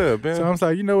winning. Yeah, man. So I was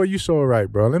like, you know what? You so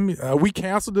right, bro. We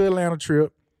canceled the Atlanta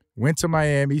trip, went to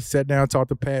Miami, sat down, talked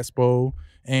to Pat Spo,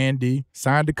 Andy,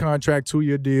 signed the contract,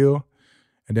 2-year deal.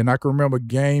 And then I can remember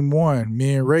game 1,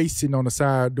 me and Ray sitting on the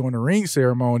side doing the ring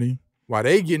ceremony while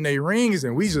they getting their rings,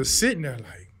 and we just sitting there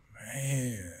like,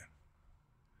 man.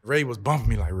 Ray was bumping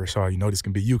me like, Rashard, this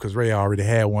can be you, because Ray already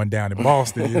had one down in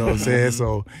Boston, you know what I'm saying?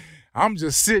 So I'm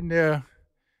just sitting there, and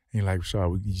he's like,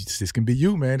 Rashard, this can be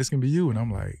you, man. This can be you. And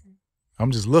I'm like,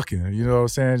 I'm just looking, you know what I'm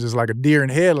saying? Just like a deer in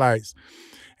headlights.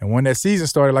 And when that season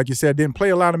started, like you said, didn't play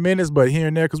a lot of minutes, but here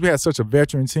and there, because we had such a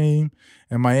veteran team,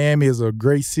 and Miami is a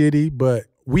great city, but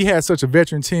we had such a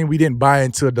veteran team, we didn't buy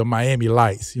into the Miami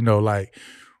lights, like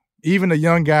even the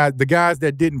young guys, the guys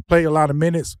that didn't play a lot of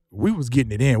minutes, we was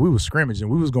getting it in. We was scrimmaging.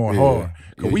 We was going hard.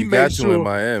 We made sure in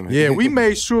Miami. Yeah, we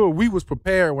made sure we was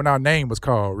prepared when our name was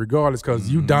called, regardless, because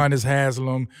Udonis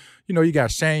Haslem, you got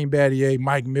Shane Battier,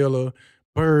 Mike Miller,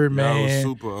 Birdman. That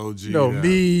was super OG.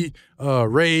 Me,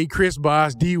 Ray, Chris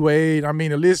Bosh, D-Wade. I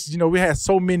mean, the list, we had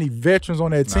so many veterans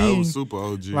on that team. It was super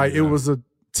OG. Like, it was a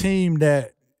team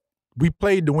that we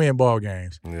played to win ball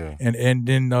games. Yeah. And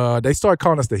then they started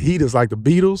calling us the Heaters, like the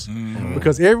Beatles,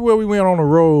 because everywhere we went on the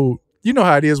road, you know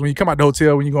how it is when you come out the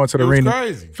hotel, when you go into the arena.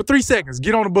 Crazy. For 3 seconds,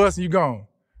 get on the bus and you gone.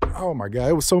 Oh, my God.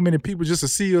 It was so many people just to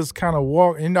see us kind of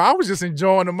walk. And I was just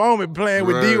enjoying the moment playing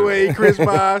with D-Wade, Chris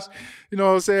Bosh, you know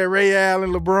what I'm saying, Ray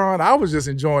Allen, LeBron. I was just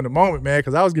enjoying the moment, man,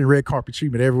 because I was getting red carpet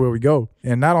treatment everywhere we go.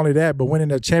 And not only that, but winning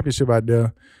that championship out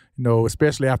there,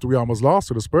 especially after we almost lost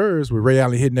to the Spurs, with Ray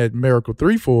Allen hitting that miracle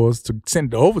 3 for us to send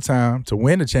it to overtime to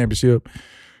win the championship.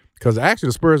 Because actually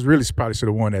the Spurs really probably should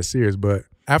have won that series. But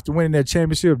after winning that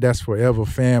championship, that's forever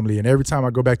family. And every time I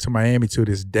go back to Miami to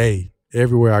this day,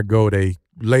 everywhere I go, they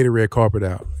lay the red carpet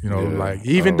out.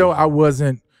 Even though I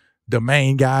wasn't the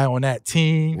main guy on that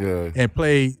team and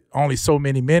played only so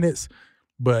many minutes,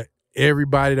 but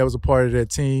everybody that was a part of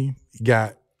that team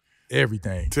got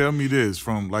everything. Tell me this,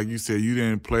 from like you said, you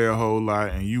didn't play a whole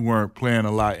lot and you weren't playing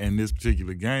a lot in this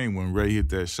particular game when Ray hit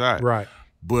that shot. Right.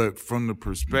 But from the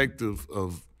perspective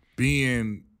of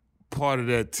being part of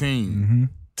that team,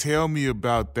 tell me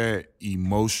about that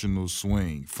emotional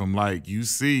swing from like you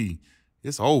see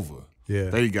it's over. Yeah.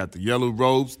 They got the yellow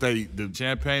ropes, the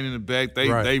champagne in the back,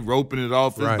 they roping it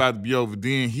off, it's about to be over.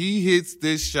 Then he hits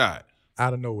this shot.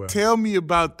 Out of nowhere. Tell me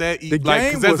about that. The game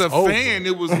because was as a over. fan,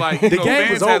 it was like, the game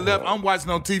fans was had over. left. I'm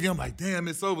watching on TV. I'm like, damn,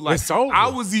 it's over. Like, it's over. I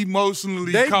was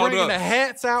emotionally they caught bringing up. the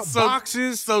hats out,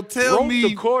 boxes. So tell me,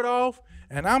 the court off,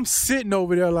 and I'm sitting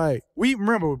over there like, we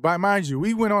remember, mind you,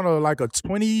 we went on a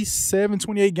 27,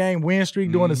 28 game win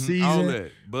streak during the season. all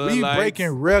that. We breaking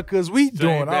records. We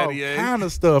doing all kind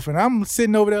of stuff, and I'm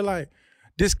sitting over there like,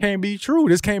 this can't be true.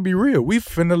 This can't be real. We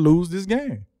finna lose this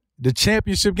game. The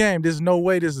championship game. There's no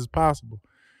way this is possible.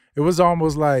 It was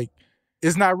almost like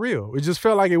it's not real. It just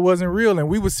felt like it wasn't real, and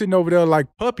we were sitting over there like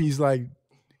puppies. Like,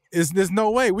 there's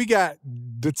no way. We got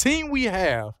the team we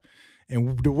have,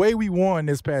 and the way we won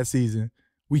this past season.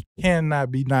 We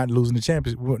cannot be not losing the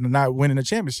championship, not winning the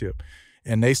championship.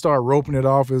 And they start roping it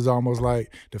off. It's almost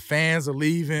like the fans are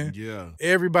leaving. Yeah.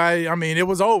 Everybody. I mean, it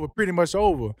was over, pretty much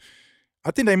over.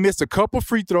 I think they missed a couple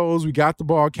free throws. We got the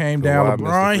ball, came down.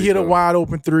 LeBron hit a wide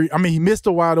open 3. I mean, he missed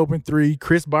a wide open 3.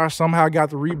 Chris Bosh somehow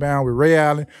got the rebound with Ray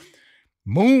Allen.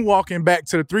 Moonwalking back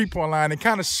to the 3-point line and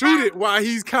kind of shoot it while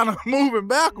he's kind of moving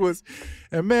backwards.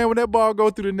 And, man, when that ball go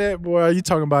through the net, boy, you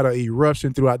talking about an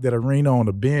eruption throughout that arena, on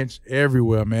the bench,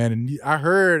 everywhere, man. And I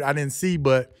heard, I didn't see,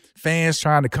 but fans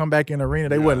trying to come back in the arena.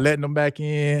 They wasn't letting them back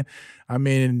in. I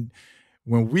mean,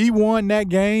 when we won that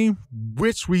game,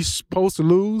 which we supposed to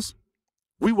lose,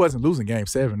 we wasn't losing Game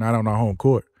 7, not on our home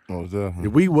court. Oh, definitely.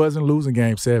 We wasn't losing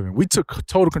Game 7. We took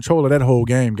total control of that whole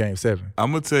game, Game 7.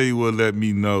 I'm going to tell you what let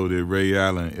me know that Ray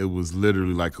Allen, it was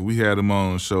literally like, we had him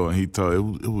on the show and he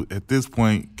told, it was at this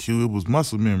point, Q, it was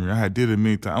muscle memory. I had did it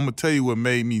many times. I'm going to tell you what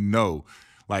made me know.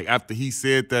 Like, after he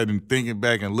said that and thinking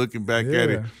back and looking back at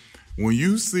it, when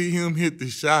you see him hit the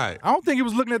shot. I don't think he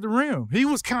was looking at the rim. He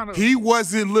was kind of. He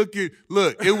wasn't looking.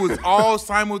 Look, it was all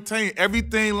simultaneous.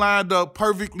 Everything lined up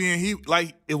perfectly,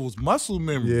 and it was muscle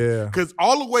memory. Yeah. Because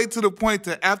all the way to the point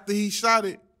that after he shot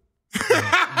it,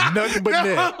 nothing but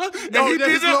net. No, he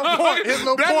did his little point. His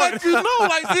little that point. let you know,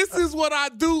 like, this is what I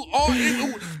do.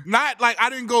 Not like I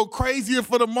didn't go crazier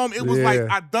for the moment. It was like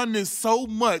I done this so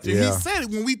much. And he said it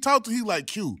when we talked to him, he like,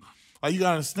 Q, Like, you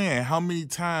gotta understand how many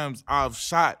times I've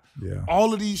shot Yeah.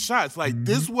 all of these shots. Like,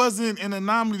 this wasn't an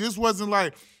anomaly. This wasn't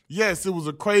like, yes, it was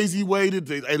a crazy way that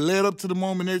it led up to the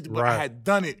moment, but I had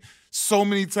done it so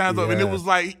many times. Yeah. And it was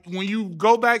like, when you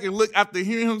go back and look after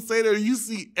hearing him say that, you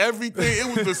see everything.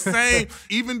 It was the same,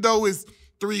 even though it's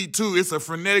 3-2, it's a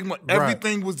frenetic.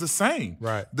 Everything was the same.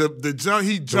 Right. The jump,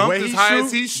 he jumped as high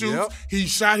as he shoots. Yep. He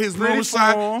shot his little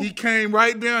shot. He came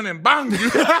right down and bang.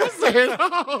 I said,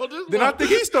 oh, this then I think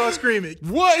he started screaming.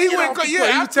 What? He went, he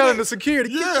was telling the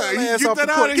security, get that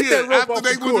out of here. After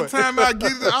they went to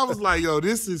timeout, I was like, yo,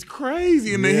 this is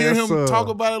crazy. And to hear him talk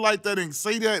about it like that and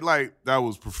say that, like, that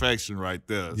was perfection right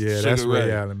there. Yeah, that's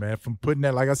Ray Allen, man. From putting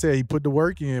that, like I said, he put the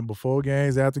work in before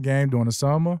games, after game, during the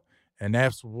summer, and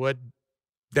that's what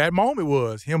that moment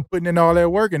was, him putting in all that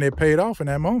work, and it paid off in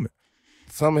that moment.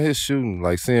 Some of his shooting,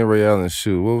 like seeing Ray Allen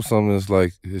shoot, what was some of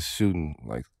his shooting,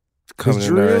 like coming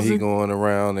in there and he going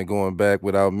around and going back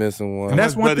without missing one? And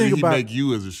that's one thing about he make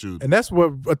you as a shooter. And that's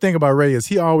what a thing about Ray is.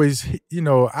 He always,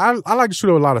 I like to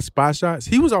shoot a lot of spot shots.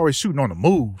 He was always shooting on the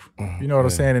move. You know what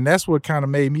I'm saying? And that's what kind of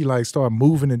made me like start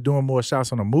moving and doing more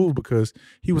shots on the move, because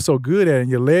he was so good at it.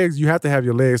 And your legs, you have to have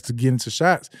your legs to get into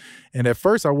shots. And at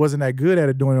first I wasn't that good at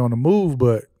it doing it on the move,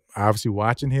 but obviously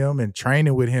watching him and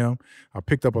training with him, I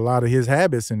picked up a lot of his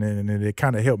habits, and it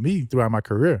kind of helped me throughout my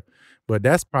career. But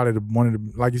that's probably one of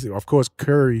the, like you said, of course,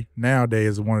 Curry nowadays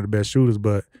is one of the best shooters,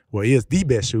 he is the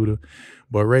best shooter.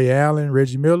 But Ray Allen,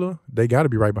 Reggie Miller, they got to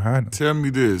be right behind him. Tell me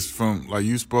this, from like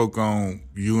you spoke on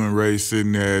you and Ray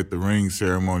sitting there at the ring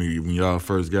ceremony when y'all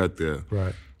first got there.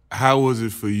 Right. How was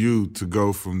it for you to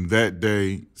go from that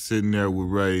day sitting there with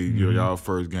Ray, y'all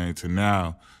first game, to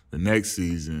now the next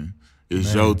season?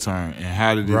 It's your turn. And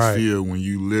how did it feel when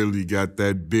you literally got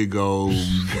that big old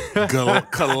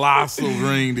colossal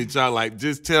ring that y'all like?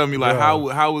 Just tell me, like,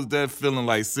 how was that feeling,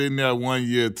 like sitting there 1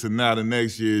 year to now the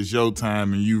next year is your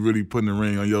time and you really putting the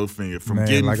ring on your finger from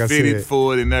getting fitted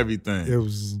for it and everything? It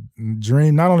was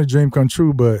not only dream come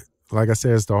true, but like I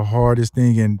said, it's the hardest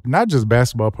thing in not just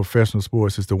basketball, professional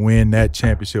sports, is to win that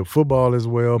championship. Football as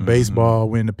well, baseball,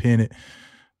 win the pennant.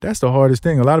 That's the hardest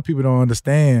thing. A lot of people don't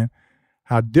understand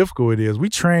how difficult it is. We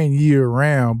train year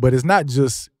round, but it's not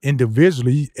just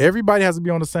individually. Everybody has to be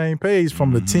on the same page,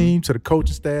 from the team to the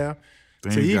coaching staff.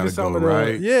 Things to even some of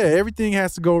the everything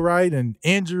has to go right, and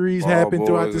injuries happen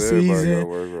throughout the season.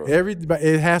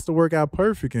 It has to work out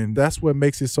perfect, and that's what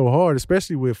makes it so hard,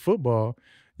 especially with football.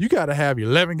 You got to have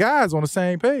 11 guys on the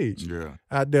same page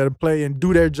out there to play and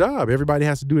do their job. Everybody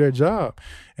has to do their job.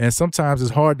 And sometimes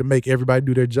it's hard to make everybody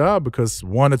do their job because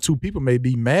one or two people may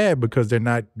be mad because they're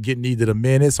not getting either the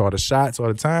minutes or the shots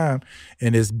or the time.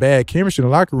 And it's bad chemistry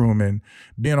in the locker room. And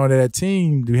being on that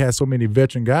team, we had so many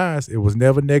veteran guys. It was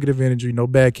never negative energy, no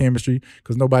bad chemistry,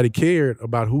 because nobody cared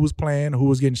about who was playing, who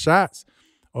was getting shots,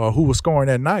 or who was scoring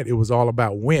that night. It was all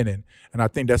about winning. And I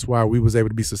think that's why we was able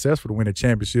to be successful to win a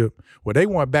championship. Well, they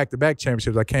won back-to-back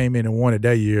championships. I came in and won it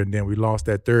that year, and then we lost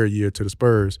that third year to the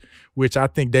Spurs, which I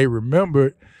think they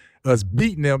remembered us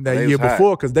beating them that year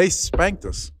before because they spanked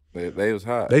us. They was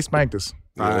hot. They spanked us.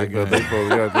 They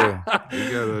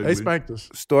spanked us.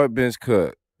 Start, bench,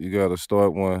 cut. You got to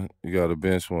start one. You got to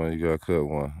bench one. You got to cut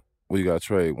one. Well, you got to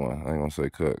trade one. I ain't going to say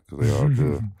cut because they all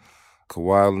good.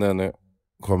 Kawhi Leonard,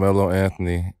 Carmelo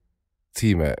Anthony,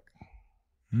 T-Mac.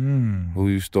 Who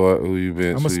you start, who you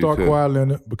bench? I'm going to start Kawhi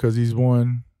Leonard because he's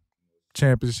won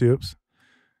championships.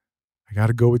 I got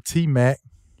to go with T-Mac.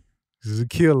 This is a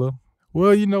killer.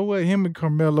 Well, you know what? Him and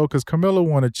Carmelo, because Carmelo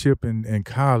won a chip in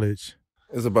college.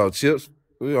 It's about chips?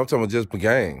 I'm talking about just the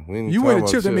game. You win a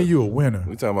chip, that means you're a winner.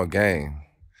 We talking about game.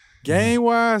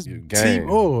 Game-wise,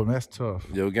 team, that's tough.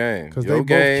 Your game. Because they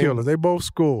both killers. They both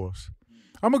scores.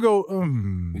 I'm going to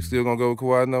go, You still going to go with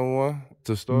Kawhi number one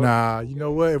to start? Nah, you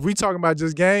know what? If we talking about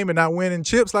just game and not winning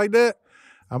chips like that,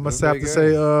 I must have to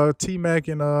say T-Mac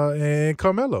and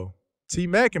Carmelo.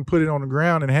 T-Mac can put it on the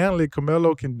ground and handle it.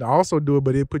 Carmelo can also do it,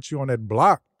 but he'll put you on that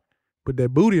block, put that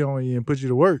booty on you and put you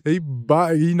to work.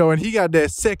 And he got that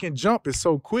second jump. It's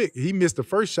so quick. He missed the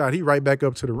first shot. He right back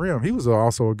up to the rim. He was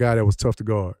also a guy that was tough to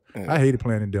guard. I hated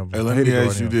playing in Denver. Hey, let me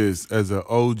ask you this. As an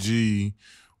OG,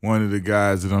 one of the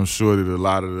guys that I'm sure that a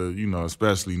lot of the,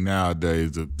 especially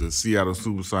nowadays, the Seattle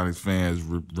Supersonics fans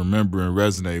remember and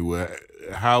resonate with,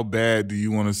 how bad do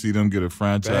you want to see them get a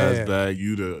franchise back?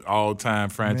 You the all-time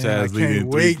franchise leader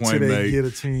and three-point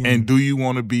mate. And do you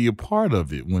want to be a part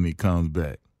of it when he comes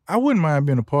back? I wouldn't mind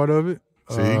being a part of it.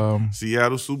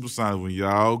 Seattle Supersonics, when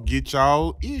y'all get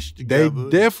y'all ish together. They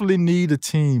definitely need a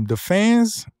team. The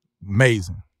fans,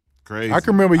 amazing. crazy. I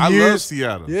can remember years. I love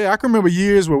Seattle. Yeah, I can remember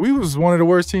years where we was one of the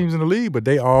worst teams in the league, but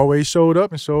they always showed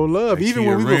up and showed love. Like Even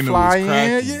when we would fly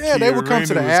in, they would come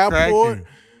to the airport. Cracking.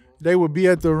 They would be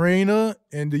at the arena,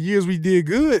 and the years we did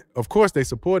good, of course they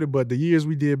supported, but the years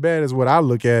we did bad is what I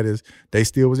look at is they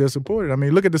still was there supported. I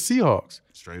mean, look at the Seahawks.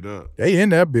 Straight up. They in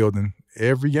that building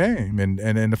every game, and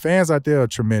the fans out there are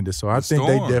tremendous. So I think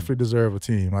they Storm. definitely deserve a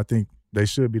team. I think they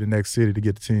should be the next city to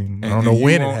get the team. I don't And know you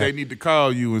when it want- They happens. need to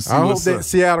call you and see I hope what's that up.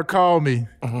 Seattle call me.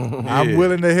 I'm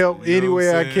willing to help You know any what way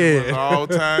I'm I saying? can.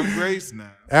 All-time grace now.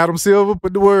 Adam Silver,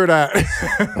 put the word out.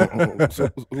 So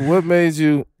what made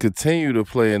you continue to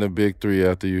play in the Big Three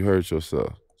after you hurt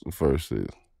yourself the first season?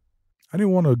 I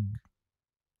didn't want to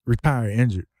retire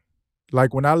injured.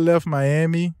 Like when I left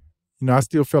Miami, I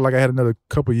still felt like I had another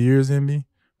couple years in me,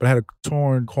 but I had a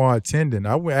torn quad tendon.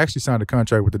 Actually signed a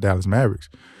contract with the Dallas Mavericks,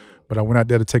 but I went out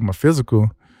there to take my physical,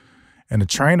 and the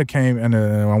trainer came, and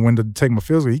I went to take my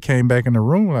physical. He came back in the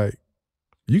room like,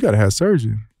 "You got to have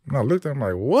surgery." And I looked at him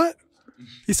like, "What?"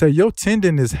 He said, "Your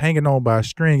tendon is hanging on by a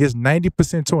string. It's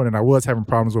 90% torn." And I was having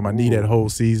problems with my knee that whole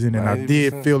season, and I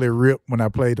did 90%. feel it rip when I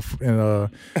played the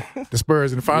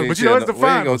Spurs in the finals. But We ain't it's the tell no- we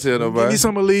ain't gonna finals. tell Give nobody. me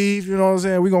some leave. You know what I'm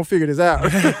saying? We're going to figure this out.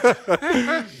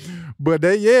 But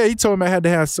he told me I had to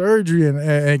have surgery,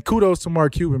 and kudos to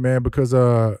Mark Cuban, man, because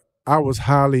I was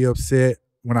highly upset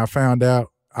when I found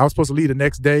out. I was supposed to leave the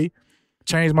next day,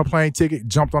 changed my plane ticket,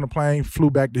 jumped on the plane, flew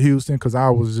back to Houston because I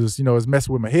was just, it was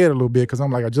messing with my head a little bit because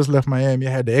I'm like, I just left Miami. I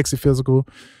had the exit physical.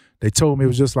 They told me it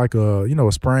was just like a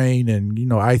sprain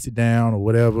and, ice it down or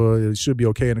whatever. It should be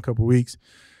okay in a couple of weeks.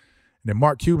 And then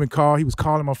Mark Cuban called. He was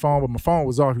calling my phone, but my phone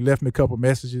was off. He left me a couple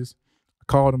messages. I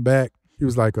called him back. He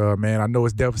was like, man, I know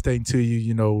it's devastating to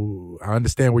you. I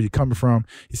understand where you're coming from.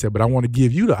 He said, but I want to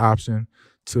give you the option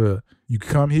to, you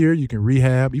can come here, you can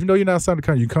rehab. Even though you're not signed to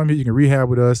come, you come here, you can rehab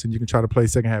with us, and you can try to play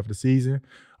second half of the season.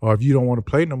 Or if you don't want to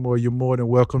play no more, you're more than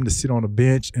welcome to sit on the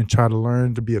bench and try to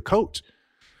learn to be a coach.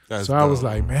 So I was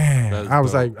like, man,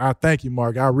 I thank you,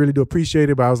 Mark. I really do appreciate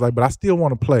it. But I was like, but I still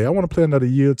want to play. I want to play another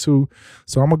year or two.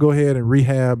 So I'm going to go ahead and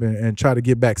rehab and try to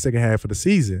get back second half of the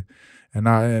season.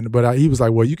 But he was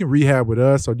like, well, you can rehab with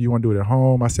us, or do you want to do it at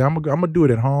home? I said, I'm gonna do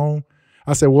it at home.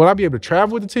 I said, will I be able to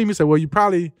travel with the team? He said, well, you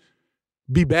probably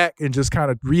be back and just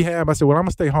kind of rehab. I said, well, I'm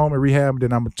gonna stay home and rehab, and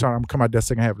then I'm gonna come out that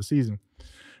second half of the season.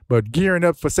 But gearing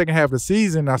up for second half of the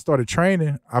season, I started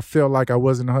training. I felt like I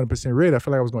wasn't 100% ready. I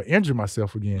felt like I was gonna injure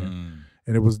myself again,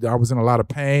 and I was in a lot of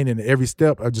pain. And every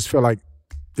step, I just felt like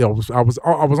I was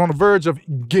on the verge of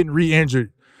getting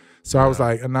re-injured. So I was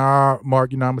like, nah,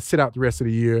 Mark, I'm gonna sit out the rest of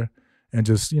the year and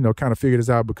just, kind of figure this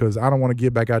out because I don't want to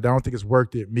get back out there. I don't think it's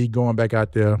worth it, me going back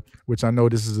out there, which I know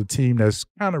this is a team that's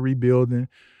kind of rebuilding.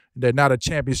 They're not a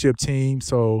championship team,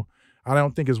 so I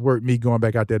don't think it's worth me going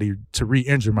back out there to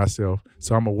re-injure myself.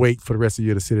 So I'm going to wait for the rest of the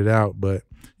year to sit it out. But,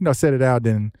 set it out,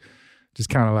 then just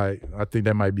kind of like, I think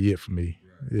that might be it for me.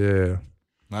 Yeah.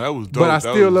 Now, that was dope. But I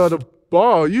still love the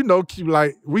ball.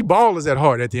 Like, we ballers at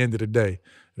heart at the end of the day.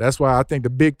 That's why I think the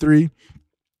Big Three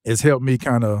has helped me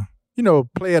kind of,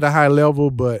 play at a high level,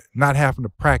 but not having to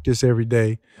practice every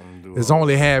day. It's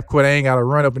only half court. I ain't got to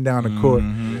run up and down the court.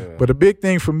 Yeah. But the big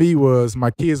thing for me was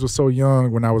my kids were so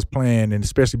young when I was playing, and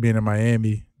especially being in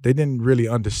Miami, they didn't really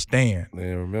understand. They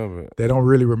didn't remember it. They don't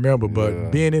really remember. But Yeah.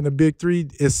 being in the Big Three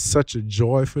is such a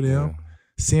joy for them.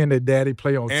 Seeing their daddy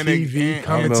play on And TV, they-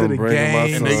 coming I to the remember bringing my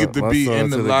game. And they get to My be son in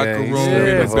the to the locker game. room.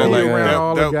 Yeah, and to be like, around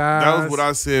all the that guys. was what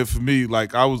I said for me.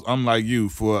 Like I'm like you.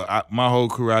 My whole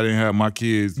career, I didn't have my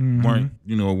kids weren't.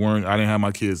 I didn't have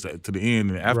my kids to the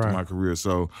end and after Right. my career.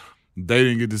 So they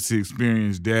didn't get to see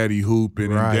experience daddy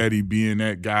hooping Right. and daddy being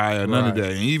that guy or none of Right.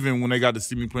 that. And even when they got to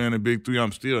see me playing the Big Three,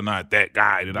 I'm still not that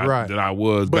guy that Right. I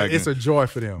was But back it's then. a joy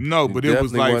for them. No, but it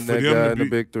was like wasn't for that them guy to in the be.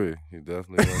 Big Three. He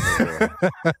definitely wasn't that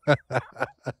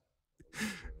guy.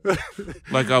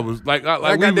 Like I was, like we got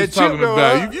was that talking chip, though,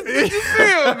 about. huh? You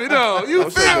feel me, though? You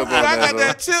Don't feel shake me? up on I that, got though.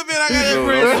 that chip in. I got that Don't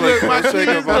green. shake- Look, my don't shake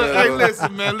kids. up on Look, that, hey, though.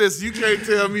 listen, man. Listen, you can't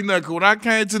tell me nothing. When I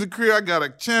came to the crib, I got a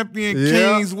champion Yeah.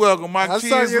 Kings welcome. My I kids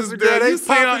saw was Instagram. there. They You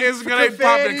see on popping Instagram, they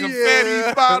popping confetti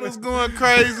yeah. bottles, going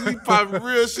crazy. We popping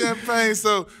real champagne.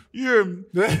 So you hear me?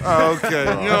 Oh, okay.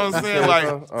 You know what I'm saying?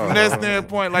 Like from that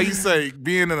standpoint, like you say,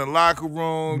 being in the locker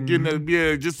room, getting to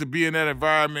be in that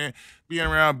environment. Being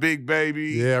around Big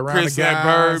Baby, Yeah, around Chris the and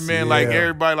guys, Birdman, like yeah.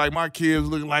 everybody, like my kids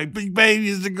looking like Big Baby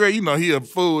is the great. He a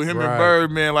fool. Him and Right.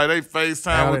 Birdman, like they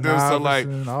FaceTime with Allen them. So like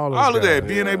Iverson, all all of those that, guys,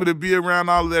 being yeah. able to be around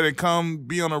all of that and come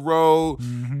be on the road,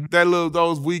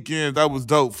 those weekends, that was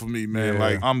dope for me, man. Yeah.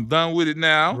 Like, I'm done with it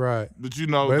now. Right. But you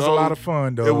know, But it's a lot of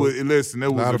fun, though. It was a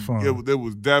lot of fun. It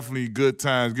was definitely good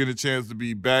times. Getting a chance to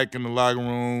be back in the locker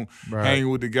room, Right. hanging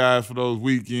with the guys for those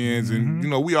weekends, and you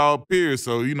know, we all peers,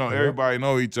 so you know, everybody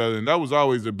know each other, and that was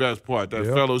always the best part. That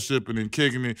fellowshipping and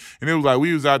kicking it, and it was like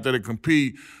we was out there to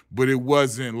compete, but it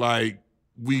wasn't like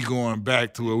we going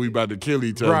back to it, we about to kill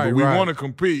each other. Right, but we right. want to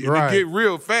compete. And Right. it get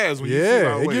real fast when you see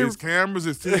Yeah, like, it wait, get- it's cameras,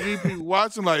 it's TV people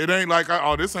watching. Like, it ain't like,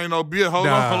 oh, this ain't no beer. Hold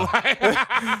Nah. on. Like,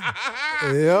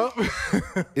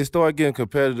 Yep. It started getting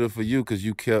competitive for you because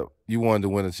you wanted to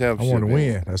win a I championship. want to man.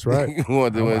 win. That's right. You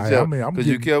wanted to win a I'm championship because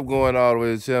you getting- kept going all the way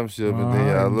to the championship, and then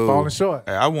y'all lose. falling short.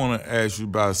 Hey, I want to ask you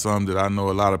about something that I know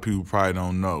a lot of people probably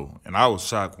don't know. And I was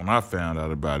shocked when I found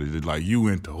out about it. That, like, you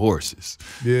into horses.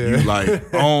 Yeah. You, like,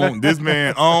 this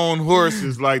man own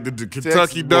horses, like the Kentucky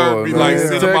Texas Derby, boy, like, man.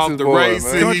 send him off Texas the boy, race,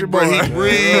 man. and Country he boy.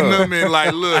 breeding them. And,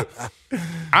 like, look,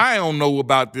 I don't know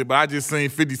about this, but I just seen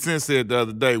 50 Cent said the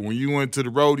other day, when you went to the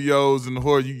rodeos and the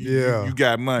horse, you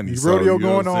got money. The So, rodeo you know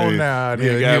going what I'm on saying? now. Man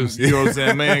Yeah, got- Houston. you know what I'm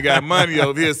saying? Man got money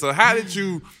over here. So how did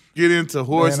you get into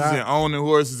horses Man, and owning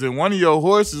horses? And one of your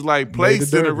horses like Made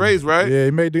placed the in a Derby. race, right? Yeah,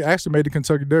 he actually made the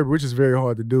Kentucky Derby, which is very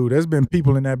hard to do. There's been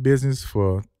people in that business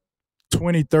for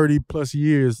 20, 30 plus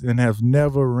years and have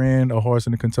never ran a horse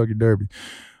in the Kentucky Derby.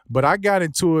 But I got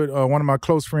into it. One of my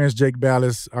close friends, Jake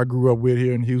Ballas, I grew up with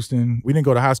here in Houston. We didn't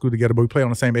go to high school together, but we played on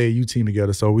the same AAU team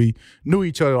together. So we knew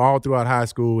each other all throughout high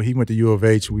school. He went to U of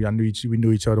H. We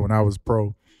knew each other when I was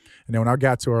pro. And then when I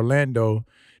got to Orlando,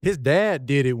 his dad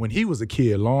did it when he was a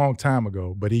kid, a long time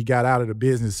ago, but he got out of the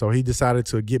business, so he decided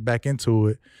to get back into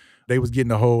it. They was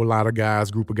getting a whole lot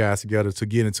of group of guys together to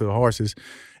get into the horses.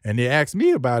 And they asked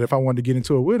me about it if I wanted to get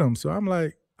into it with them. So I'm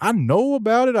like, I know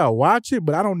about it, I watch it,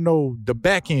 but I don't know the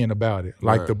back end about it,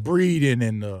 like the breeding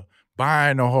and the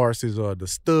buying the horses or the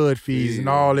stud fees and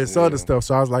all this other stuff.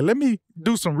 So I was like, let me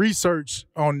do some research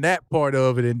on that part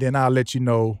of it, and then I'll let you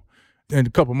know in a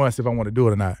couple months if I want to do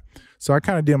it or not. So I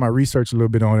kind of did my research a little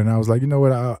bit on it, and I was like, you know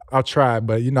what, I'll try.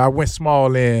 But, I went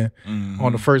small in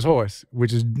on the first horse,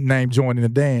 which is named Joining the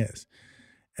Dance.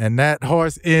 And that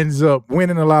horse ends up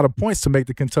winning a lot of points to make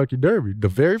the Kentucky Derby, the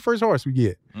very first horse we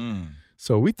get.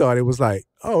 So we thought it was like,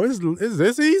 oh, is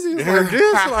this easy? It's like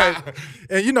this? Like,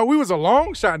 and, we was a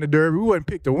long shot in the Derby. We wasn't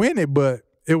picked to win it, but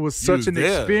it was such an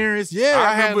experience. Yeah,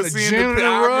 I had an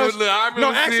adrenaline rush.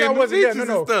 No, actually, I wasn't. Yeah,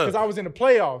 no, because I was in the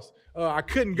playoffs. I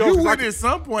couldn't go. You went at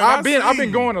some point. I've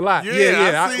been going a lot.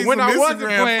 Yeah. When I wasn't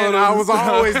playing, I was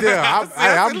always there.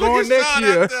 I'm going next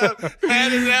year.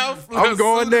 I'm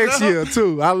going next year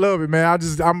too. I love it, man.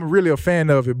 I'm really a fan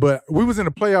of it. But we was in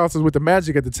the playoffs with the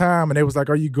Magic at the time, and they was like,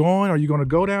 "Are you going? Are you going to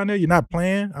go down there? You're not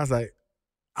playing?" I was like,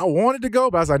 I wanted to go,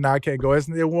 but I was like, "Nah, I can't go.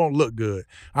 It won't look good.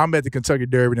 I'm at the Kentucky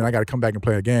Derby, and I got to come back and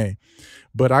play a game."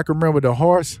 But I can remember the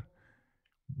horse.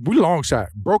 We long shot,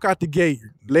 broke out the gate,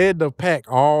 led the pack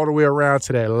all the way around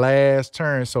to that last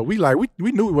turn. So we knew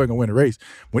we wasn't gonna win the race.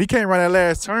 When he came around that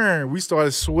last turn, we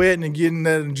started sweating and getting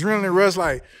that adrenaline rush.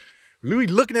 Like we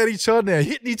looking at each other and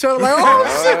hitting each other. Like,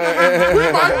 oh shit,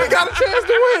 we got a chance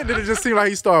to win. Then it just seemed like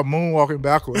he started moonwalking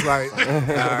backwards. Like,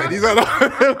 these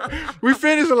are we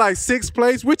finished in like 6th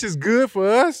place, which is good for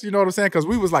us. You know what I'm saying? Because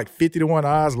we was like 50-1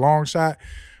 odds, long shot.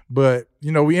 But,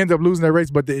 we ended up losing that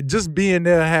race. But just being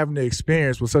there, having the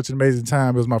experience was such an amazing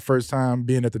time. It was my first time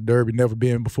being at the Derby, never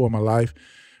been before in my life.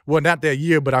 Well, not that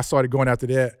year, but I started going after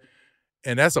that.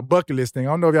 And that's a bucket list thing. I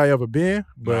don't know if y'all ever been,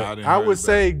 but I would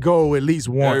say go at least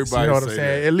once. Everybody you know what I'm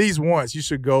saying? that. At least once. You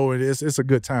should go, and it's a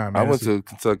good time, man. I went to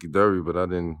Kentucky Derby, but I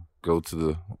didn't go to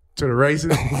the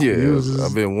races? Yeah,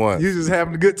 I've been once. You just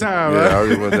having a good time, Yeah, right? I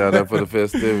already went down there for the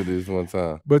festivities one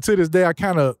time. But to this day, I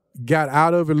kind of got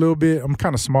out of it a little bit. I'm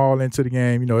kind of small into the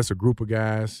game. It's a group of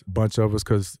guys, a bunch of us,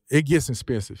 because it gets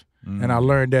expensive. And I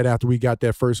learned that after we got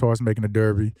that first horse making the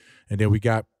Derby. And then we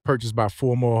got purchased by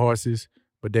 4 more horses,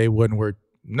 but they wasn't worth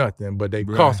nothing, but they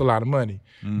cost a lot of money.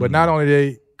 But not only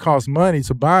they cost money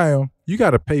to buy them, you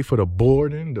got to pay for the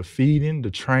boarding, the feeding, the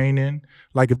training.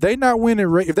 Like if they winning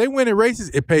races,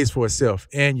 it pays for itself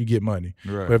and you get money.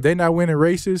 Right. But if they not winning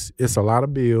races, it's a lot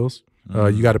of bills.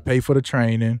 You got to pay for the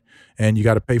training, and you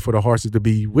got to pay for the horses to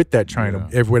be with that trainer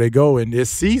everywhere they go. And it's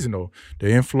seasonal.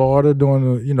 They're in Florida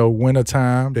during the winter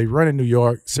time. They run in New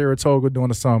York, Saratoga during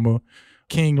the summer,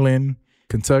 Kingland,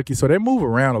 Kentucky. So they move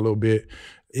around a little bit.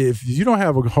 If you don't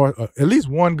have at least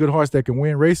one good horse that can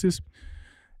win races,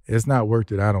 it's not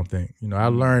worth it, I don't think. I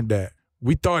learned that.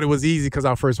 We thought it was easy because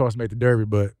our first horse made the Derby,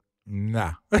 but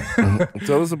Nah.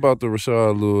 Tell us about the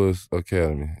Rashard Lewis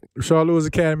Academy. Rashard Lewis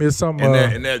Academy is something.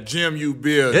 And that gym you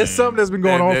built. It's something that's been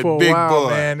going on for a while,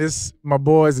 man. It's my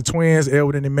boys, the twins,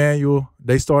 Elwood and Emmanuel.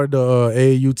 They started the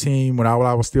AAU team when I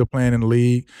was still playing in the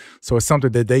league. So it's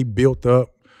something that they built up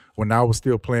when I was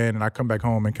still playing, and I come back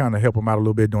home and kind of help them out a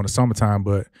little bit during the summertime.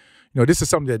 But, this is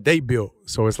something that they built.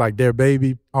 So it's like their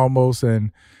baby almost.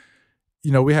 And,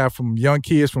 we have from young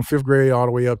kids from 5th grade all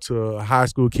the way up to high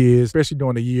school kids, especially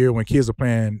during the year when kids are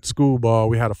playing school ball.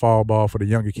 We had a fall ball for the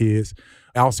younger kids,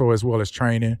 also as well as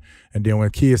training. And then when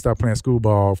kids start playing school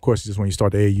ball, of course, it's just when you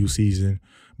start the AAU season.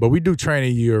 But we do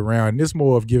training year round. And it's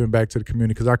more of giving back to the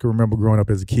community because I can remember growing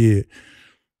up as a kid.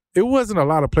 It wasn't a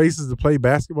lot of places to play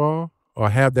basketball or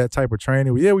have that type of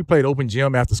training. Yeah, we played open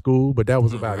gym after school, but that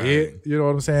was about it. You know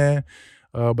what I'm saying?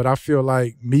 But I feel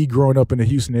like me growing up in the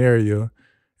Houston area,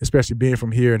 especially being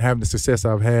from here and having the success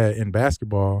I've had in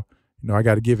basketball, I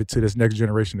got to give it to this next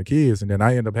generation of kids. And then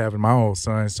I end up having my own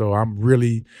son. So I'm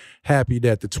really happy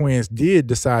that the Twins did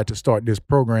decide to start this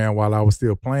program while I was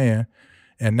still playing.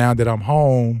 And now that I'm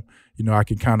home, I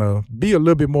can kind of be a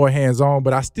little bit more hands-on,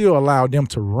 but I still allow them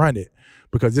to run it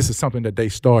because this is something that they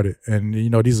started. And,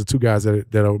 these are two guys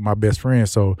that are my best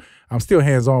friends. So I'm still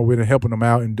hands-on with it, helping them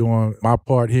out and doing my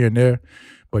part here and there.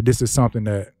 But this is something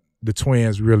that the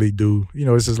Twins really do.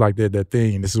 This is like their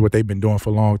thing. This is what they've been doing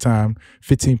for a long time,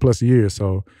 15 plus years.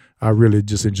 So I really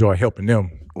just enjoy helping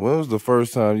them. When was the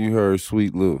first time you heard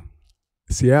Sweet Lou?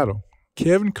 Seattle.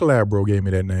 Kevin Calabro gave me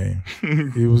that name.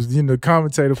 He was, the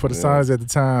commentator for the Suns at the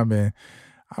time, and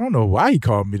I don't know why he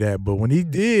called me that, but when he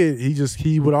did,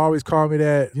 he would always call me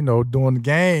that, during the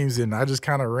games, and I just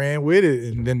kind of ran with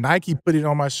it. And then Nike put it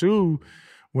on my shoe.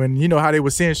 When how they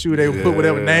would send shoe, they would put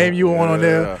whatever name you want on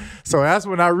there. So that's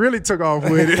when I really took off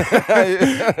with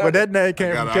it. But that name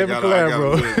came from Kevin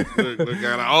Calabro. Look,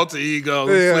 got an alter ego.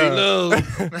 Sweet Lou.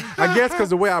 I guess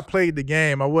because the way I played the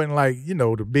game, I wasn't like,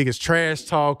 the biggest trash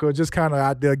talker, just kind of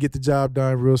out there, get the job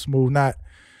done real smooth, not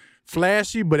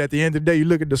flashy, but at the end of the day, you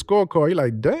look at the scorecard, you're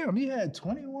like, damn, he had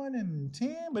 21 and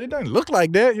 10, but it doesn't look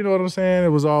like that. You know what I'm saying? It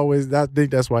was always, I think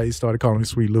that's why he started calling me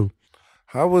Sweet Lou.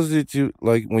 How was it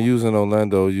when you was in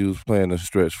Orlando, you was playing the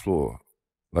stretch floor?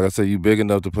 Like I said, you big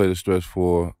enough to play the stretch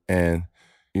floor, and,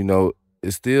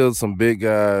 it's still some big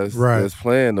guys that's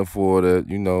playing the floor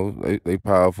that, they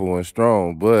powerful and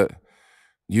strong, but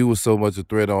you was so much a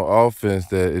threat on offense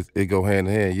that it go hand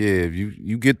in hand. Yeah, if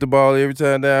you get the ball every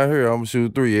time down here, I'm going to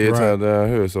shoot 3 every time down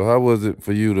here. So how was it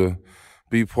for you to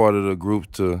be part of the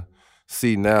group to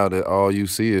see now that all you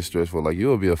see is stretch floor? Like,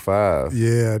 you'll be a 5.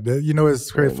 Yeah,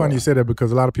 it's very funny you said that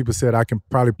because a lot of people said I can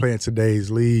probably play in today's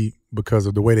league because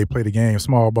of the way they play the game,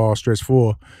 small ball, stretch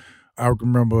floor. I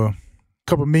remember a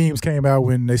couple memes came out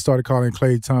when they started calling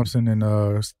Klay Thompson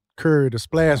and Curry the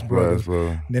Splash Brothers.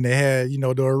 Then they had,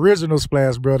 the original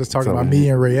Splash Brothers talking about me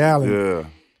and Ray Allen. Yeah.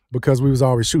 Because we was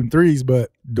always shooting threes, but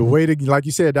the way like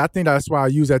you said, I think that's why I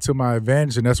use that to my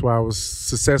advantage, and that's why I was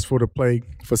successful to play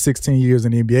for 16 years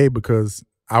in the NBA because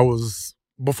I was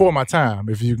before my time,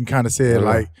 if you can kind of say it,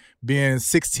 like being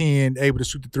 16, able to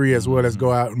shoot the three as well as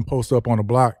go out and post up on the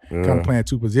block, kind of playing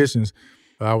 2 positions.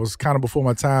 I was kind of before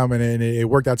my time, and it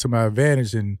worked out to my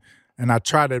advantage, and I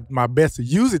tried my best to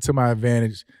use it to my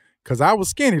advantage. Because I was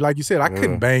skinny, like you said. I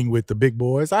couldn't bang with the big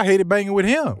boys. I hated banging with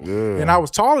him. Yeah. And I was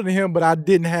taller than him, but I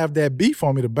didn't have that beef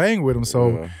on me to bang with him.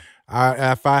 So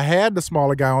if I had the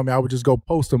smaller guy on me, I would just go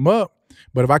post him up.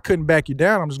 But if I couldn't back you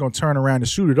down, I'm just going to turn around and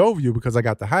shoot it over you because I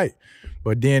got the height.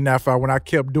 But then when I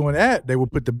kept doing that, they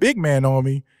would put the big man on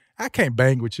me. I can't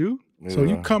bang with you. Yeah. So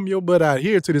you come your butt out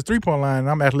here to this 3-point line, and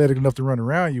I'm athletic enough to run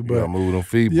around you. But move them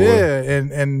feet, boy.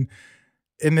 Yeah,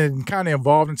 and then kind of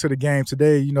evolved into the game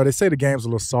today. They say the game's a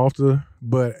little softer,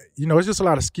 but, it's just a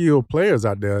lot of skilled players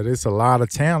out there. There's a lot of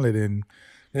talent.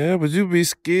 Yeah, but you be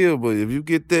skilled, but if you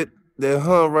get that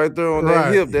hump right there on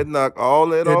that hip, that knock all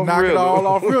that off rhythm. Knock it all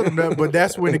off rhythm. But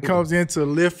that's when it comes into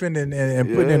lifting and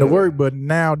putting in the work. But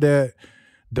now that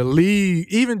the league,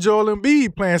 even Joel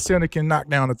Embiid playing center can knock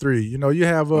down a 3. You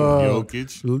have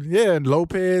Jokic. Yeah, and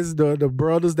Lopez, the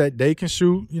brothers that they can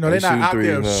shoot. They're not out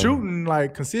there shooting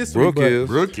like consistently.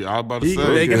 Brooke, I was about to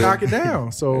say. They can knock it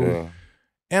down. So,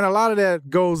 and a lot of that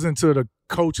goes into the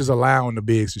coaches allowing the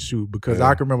bigs to shoot because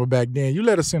I can remember back then, you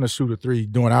let a center shoot a 3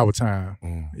 during our time.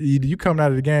 Either you come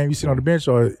out of the game, you sit on the bench,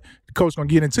 or the coach going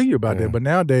to get into you about that. But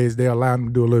nowadays, they allow them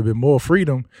to do a little bit more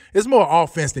freedom. It's more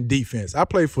offense than defense. I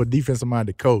play for a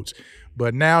defensive-minded coach.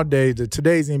 But nowadays,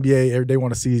 today's NBA, they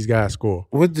want to see these guys score.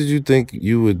 What did you think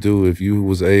you would do if you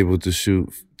was able to shoot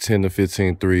 10 to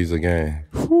 15 threes a game?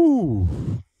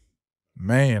 Whew.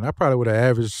 Man, I probably would have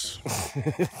averaged –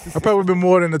 I probably would have been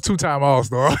more than a 2-time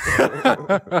All-Star.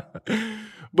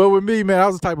 But with me, man, I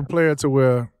was the type of player to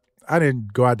where I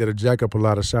didn't go out there to jack up a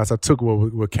lot of shots. I took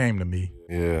what came to me.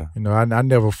 Yeah. You know, I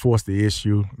never forced the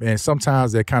issue. And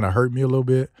sometimes that kind of hurt me a little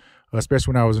bit,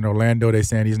 especially when I was in Orlando. They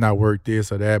saying he's not worth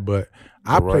this or that. But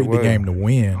I played the game to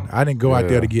win. I didn't go out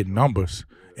there to get numbers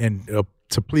and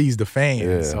to please the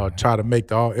fans or try to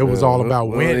make it was all about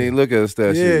winning. Look at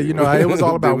that shit. You know, it was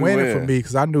all about winning for me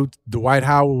because I knew Dwight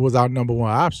Howard was our number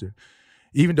one option.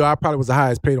 Even though I probably was the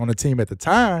highest paid on the team at the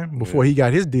time before he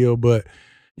got his deal, but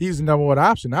he was the number one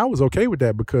option. I was okay with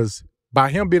that because by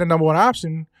him being the number one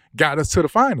option got us to the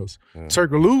finals.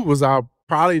 Turkoglu was I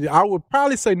would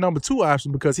probably say number two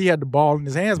option because he had the ball in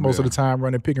his hands most of the time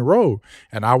running pick and roll.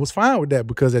 And I was fine with that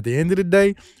because at the end of the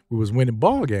day, we was winning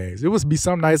ball games. It would be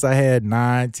some nights I had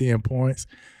 9, 10 points.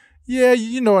 Yeah,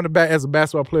 you know, as a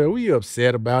basketball player, we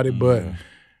upset about it, but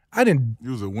I didn't.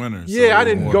 You was a winner. Yeah, I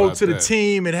didn't go to the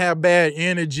team and have bad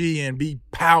energy and be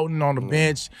pouting on the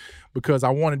bench because I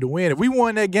wanted to win. If we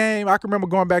won that game, I can remember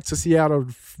going back to Seattle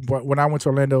when I went to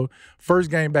Orlando,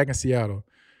 first game back in Seattle.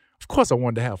 Of course, I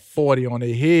wanted to have 40 on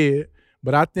their head,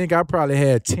 but I think I probably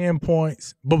had 10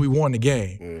 points, but we won the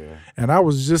game. Yeah. And I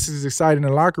was just as excited in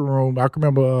the locker room. I can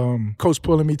remember Coach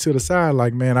pulling me to the side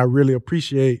like, man, I really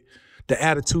appreciate the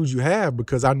attitude you have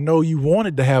because I know you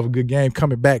wanted to have a good game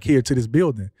coming back here to this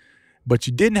building. But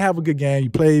you didn't have a good game. You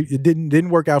played, it didn't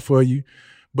work out for you,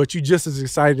 but you just as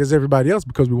excited as everybody else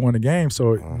because we won the game.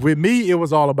 So with me, it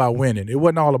was all about winning. It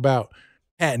wasn't all about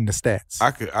adding the stats.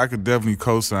 I could definitely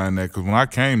co-sign that because when I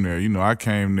came there, you know, I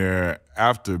came there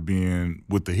after being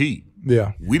with the Heat.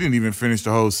 Yeah. We didn't even finish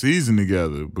the whole season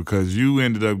together because you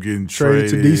ended up getting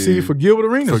traded to DC for Gilbert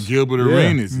Arenas.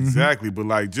 Arenas, exactly. But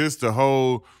like just the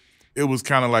whole – it was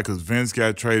kind of like because Vince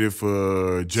got traded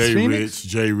for Jay Rich.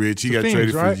 He got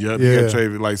traded for he got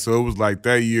traded like so. It was like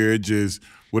that year. It just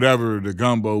whatever the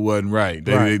gumbo wasn't right.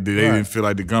 They didn't feel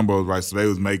like the gumbo was right, so they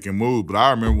was making moves. But I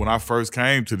remember when I first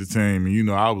came to the team, and you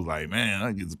know, I was like, man,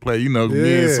 I get to play. You know,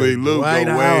 me and Sweet Luke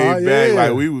go way back.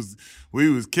 Like we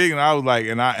was kicking. I was like,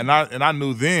 and I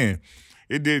knew then.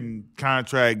 It didn't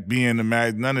contract being the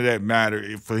match. None of that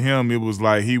mattered. For him, it was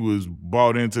like he was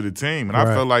bought into the team. And I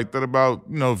felt like that about,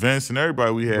 you know, Vince and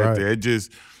everybody we had there. It just,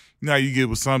 you know, you get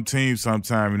with some teams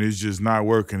sometime and it's just not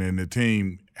working and the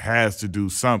team has to do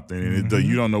something. And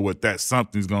you don't know what that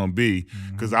something's going to be.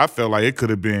 Because I felt like it could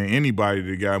have been anybody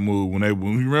that got moved. When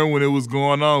remember when it was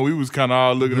going on, we was kind of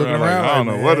all looking around like, I don't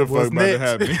know what the fuck about to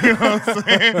happen. You know what I'm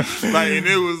saying? Like, and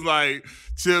it was like,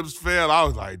 chips fell. I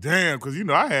was like, damn, because you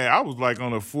know I was like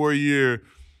on a 4-year,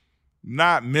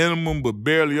 not minimum, but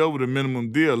barely over the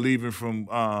minimum deal, leaving from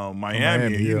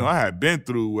Miami. And, you know, I had been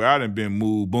through where I done been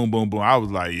moved, boom, boom, boom. I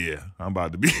was like, yeah, I'm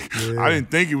about to be. I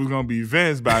didn't think it was gonna be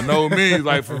Vince by no means.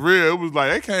 Like for real, it was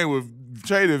like they came with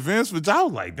traded Vince for. I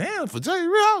was like, damn, for Jay Real.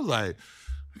 I was like,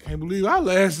 I can't believe I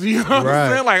lasted. You know what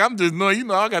I'm saying? Like I'm just knowing, you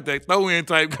know, I got that throw-in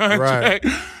type contract.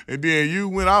 And then you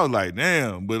went, I was like,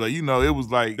 damn. But like, you know, it was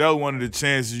like that was one of the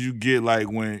chances you get like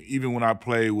even when I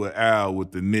played with Al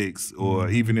with the Knicks or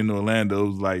even in Orlando, it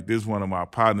was like this one of my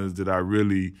partners that I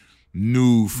really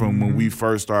knew from when we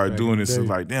first started doing this. So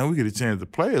like, damn, we get a chance to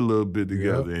play a little bit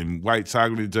together. And White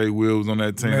Chocolate, Jay Will was on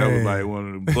that team. That was like one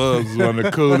of the Bubs, one of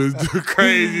the coolest, the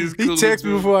craziest. He texted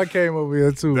me before I came over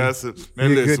here too. That's it.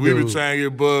 Man, listen, we been trying to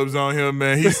get Bubs on here,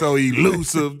 man. He's so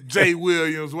elusive. Jay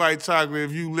Williams, White Chocolate.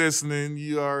 If you listening,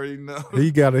 you already know.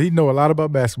 He know a lot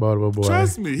about basketball, little boy.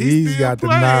 Trust me, he's got the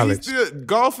knowledge.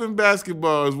 Golf and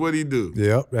basketball is what he do.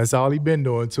 Yep, that's all he been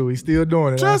doing too. He's still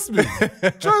doing it. Trust me.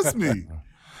 Trust me.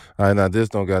 All right, now this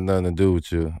don't got nothing to do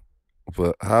with you,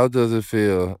 but how does it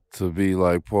feel to be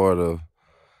like part of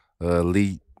an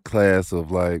elite class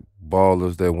of like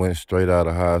ballers that went straight out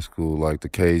of high school, like the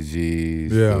KGs,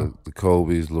 the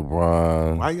Kobe's,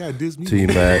 LeBron, why you gotta diss me?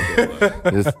 T-Mac?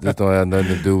 This don't have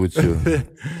nothing to do with you.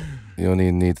 You don't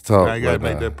even need to talk. I gotta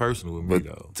make that personal with me,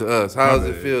 though. To us, how does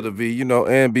it feel to be, you know,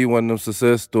 and be one of them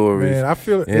success stories? Man, I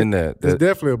feel it's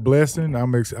definitely a blessing.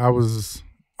 I was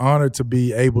honored to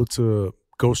be able to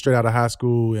go straight out of high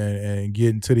school and get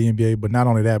into the NBA, but not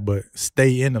only that, but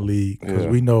stay in the league because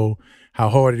we know how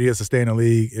hard it is to stay in the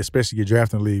league, especially get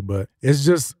drafted in the league. But it's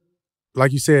just,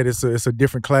 like you said, it's a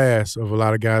different class of a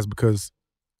lot of guys because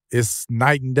it's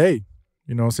night and day.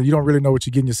 You know, so you don't really know what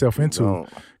you're getting yourself into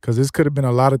because this could have been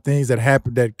a lot of things that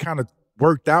happened that kind of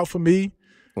worked out for me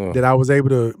that I was able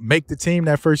to make the team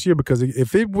that first year because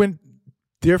if it went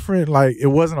different, like it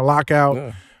wasn't a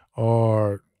lockout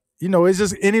or – you know, it's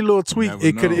just any little tweak.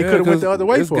 It could have went the other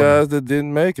way for him. There's guys that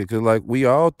didn't make it because, like, we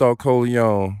all thought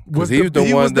Coleon was the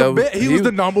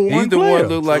number one. He's the one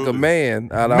looked like a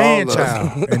man out of all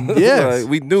child. And like,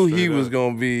 we knew he was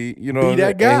gonna be, you know, be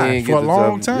that guy for a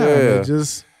long time. Yeah.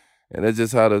 And that's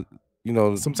just how the, you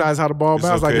know. Sometimes how the ball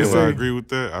bounces, okay like you if say. I agree with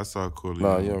that. I saw Corleone.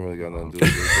 No, you don't really got nothing to do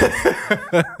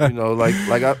with it. You know, like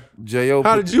J.O.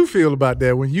 How did you feel about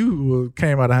that when you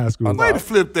came out of high school? Way to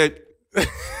flip that.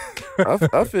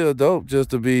 I feel dope just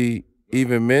to be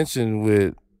even mentioned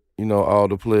with, you know, all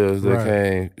the players that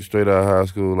came straight out of high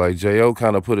school. Like J.O.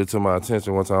 kind of put it to my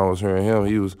attention one time I was hearing him.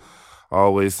 He was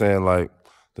always saying like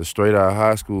the straight out of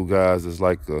high school guys is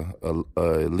like a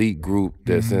elite group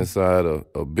that's inside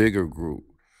a bigger group.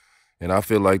 And I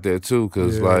feel like that too,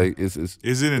 because like it's.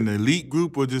 Is it an elite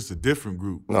group or just a different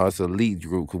group? No, it's an elite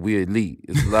group because we elite.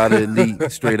 It's a lot of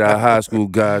elite straight out of high school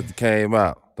guys that came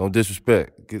out. Don't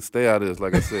disrespect. Stay out of this,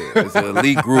 like I said. It's an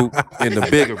elite group in the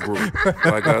bigger group,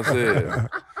 like I said.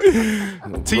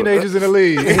 Teenagers in the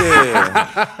league.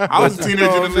 Yeah. I was a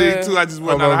teenager in the league too. I just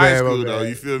wasn't out of high school though.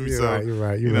 You feel me? You're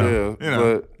right.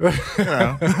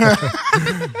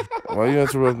 But why you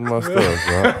interrupting my stuff,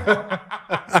 right?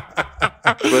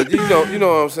 But you know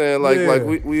what I'm saying? Like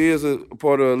we is a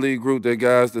part of a elite group that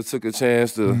guys that took a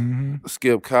chance to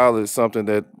skip college, something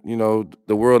that, you know,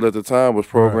 the world at the time was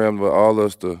programmed for all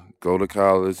us to go to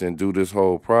college and do this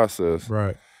whole process.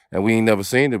 Right. And we ain't never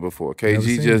seen it before.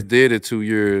 KG just did it 2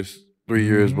 years, 3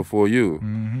 years before you.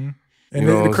 And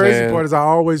the crazy part is I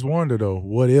always wonder, though,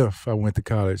 what if I went to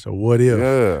college? Or what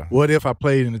if I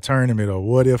played in the tournament? Or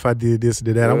what if I did this or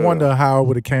did that? I wonder how it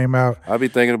would have came out. I be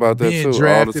thinking about that being too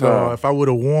drafted, all the time. or if I would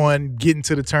have won, getting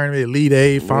to the tournament, Elite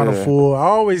Eight, Final Four. I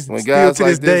always when still guys to like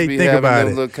this day be think about them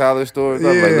it. little college stories,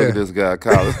 I'm like, look at this guy,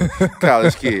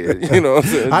 college kid. You know what I'm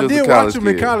saying? I did watch him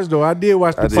in college, though. I did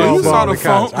watch the football in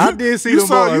college. I did see them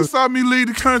boys. You saw me lead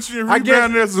the country and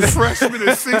rebounded as a freshman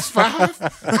at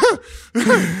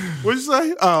 6'5". What'd you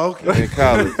say? Oh, okay. In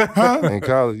college. In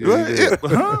college, yeah, you did.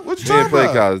 What you Didn't talking play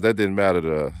about? college. That didn't matter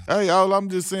to us. Hey, all I'm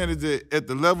just saying is that at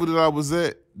the level that I was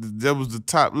at, that was the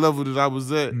top level that I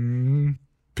was at.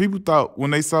 People thought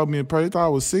when they saw me in play, they thought I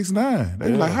was 6'9".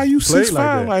 They were like, "How you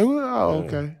 6'5"? Like, well,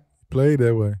 okay. Played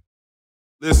that way.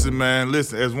 Listen, man,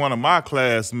 as one of my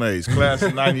classmates, class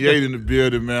of 98 in the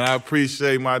building, man, I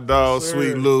appreciate my dog,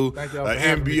 Sweet Lou,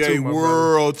 an NBA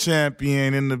world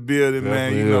champion in the building,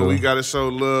 man. You know, we got to show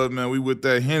love, man. We with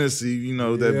that Hennessy, you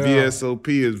know, that VSOP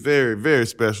is very, very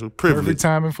special. Privilege. Perfect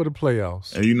timing for the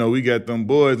playoffs. And, you know, we got them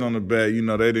boys on the back. You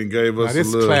know, they didn't gave us this a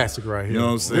little. This is classic right here. You know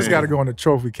what I'm saying? This got to go in the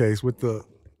trophy case with the...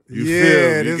 You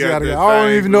this gotta go. I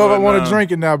don't even know if I want to drink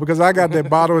it now because I got that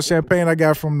bottle of champagne I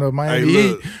got from the Miami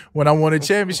Heat when I won the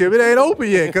championship. It ain't open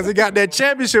yet because it got that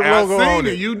championship logo on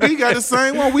it. UD got the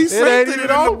same one. We sent it in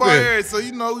the bar. So,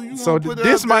 you know, put it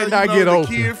this might not get open.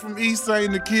 The kid from East St.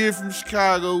 and the kid from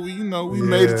Chicago, we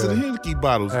made it to the Hennessy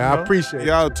bottles. I appreciate it.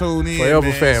 Y'all tune in, Forever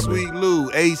man. family. Sweet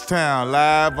Lou, H-Town,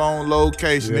 live on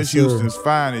location. It's Houston's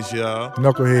finest, y'all.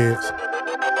 Knuckleheads.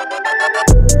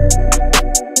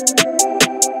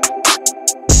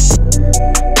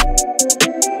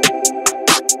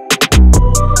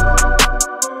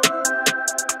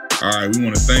 All right, we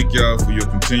want to thank y'all for your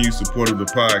continued support of the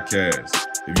podcast.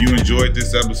 If you enjoyed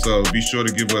this episode, be sure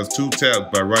to give us 2 taps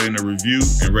by writing a review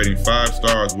and rating 5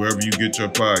 stars wherever you get your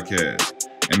podcast.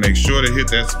 And make sure to hit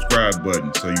that subscribe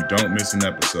button so you don't miss an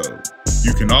episode.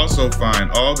 You can also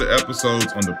find all the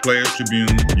episodes on the Players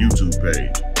Tribune YouTube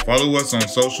page. Follow us on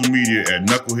social media at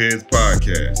Knuckleheads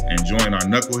Podcast and join our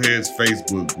Knuckleheads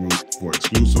Facebook group for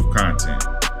exclusive content.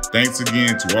 Thanks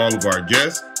again to all of our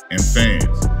guests and fans.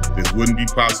 This wouldn't be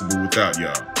possible without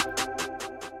y'all.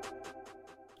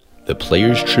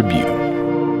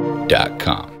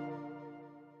 ThePlayersTribune.com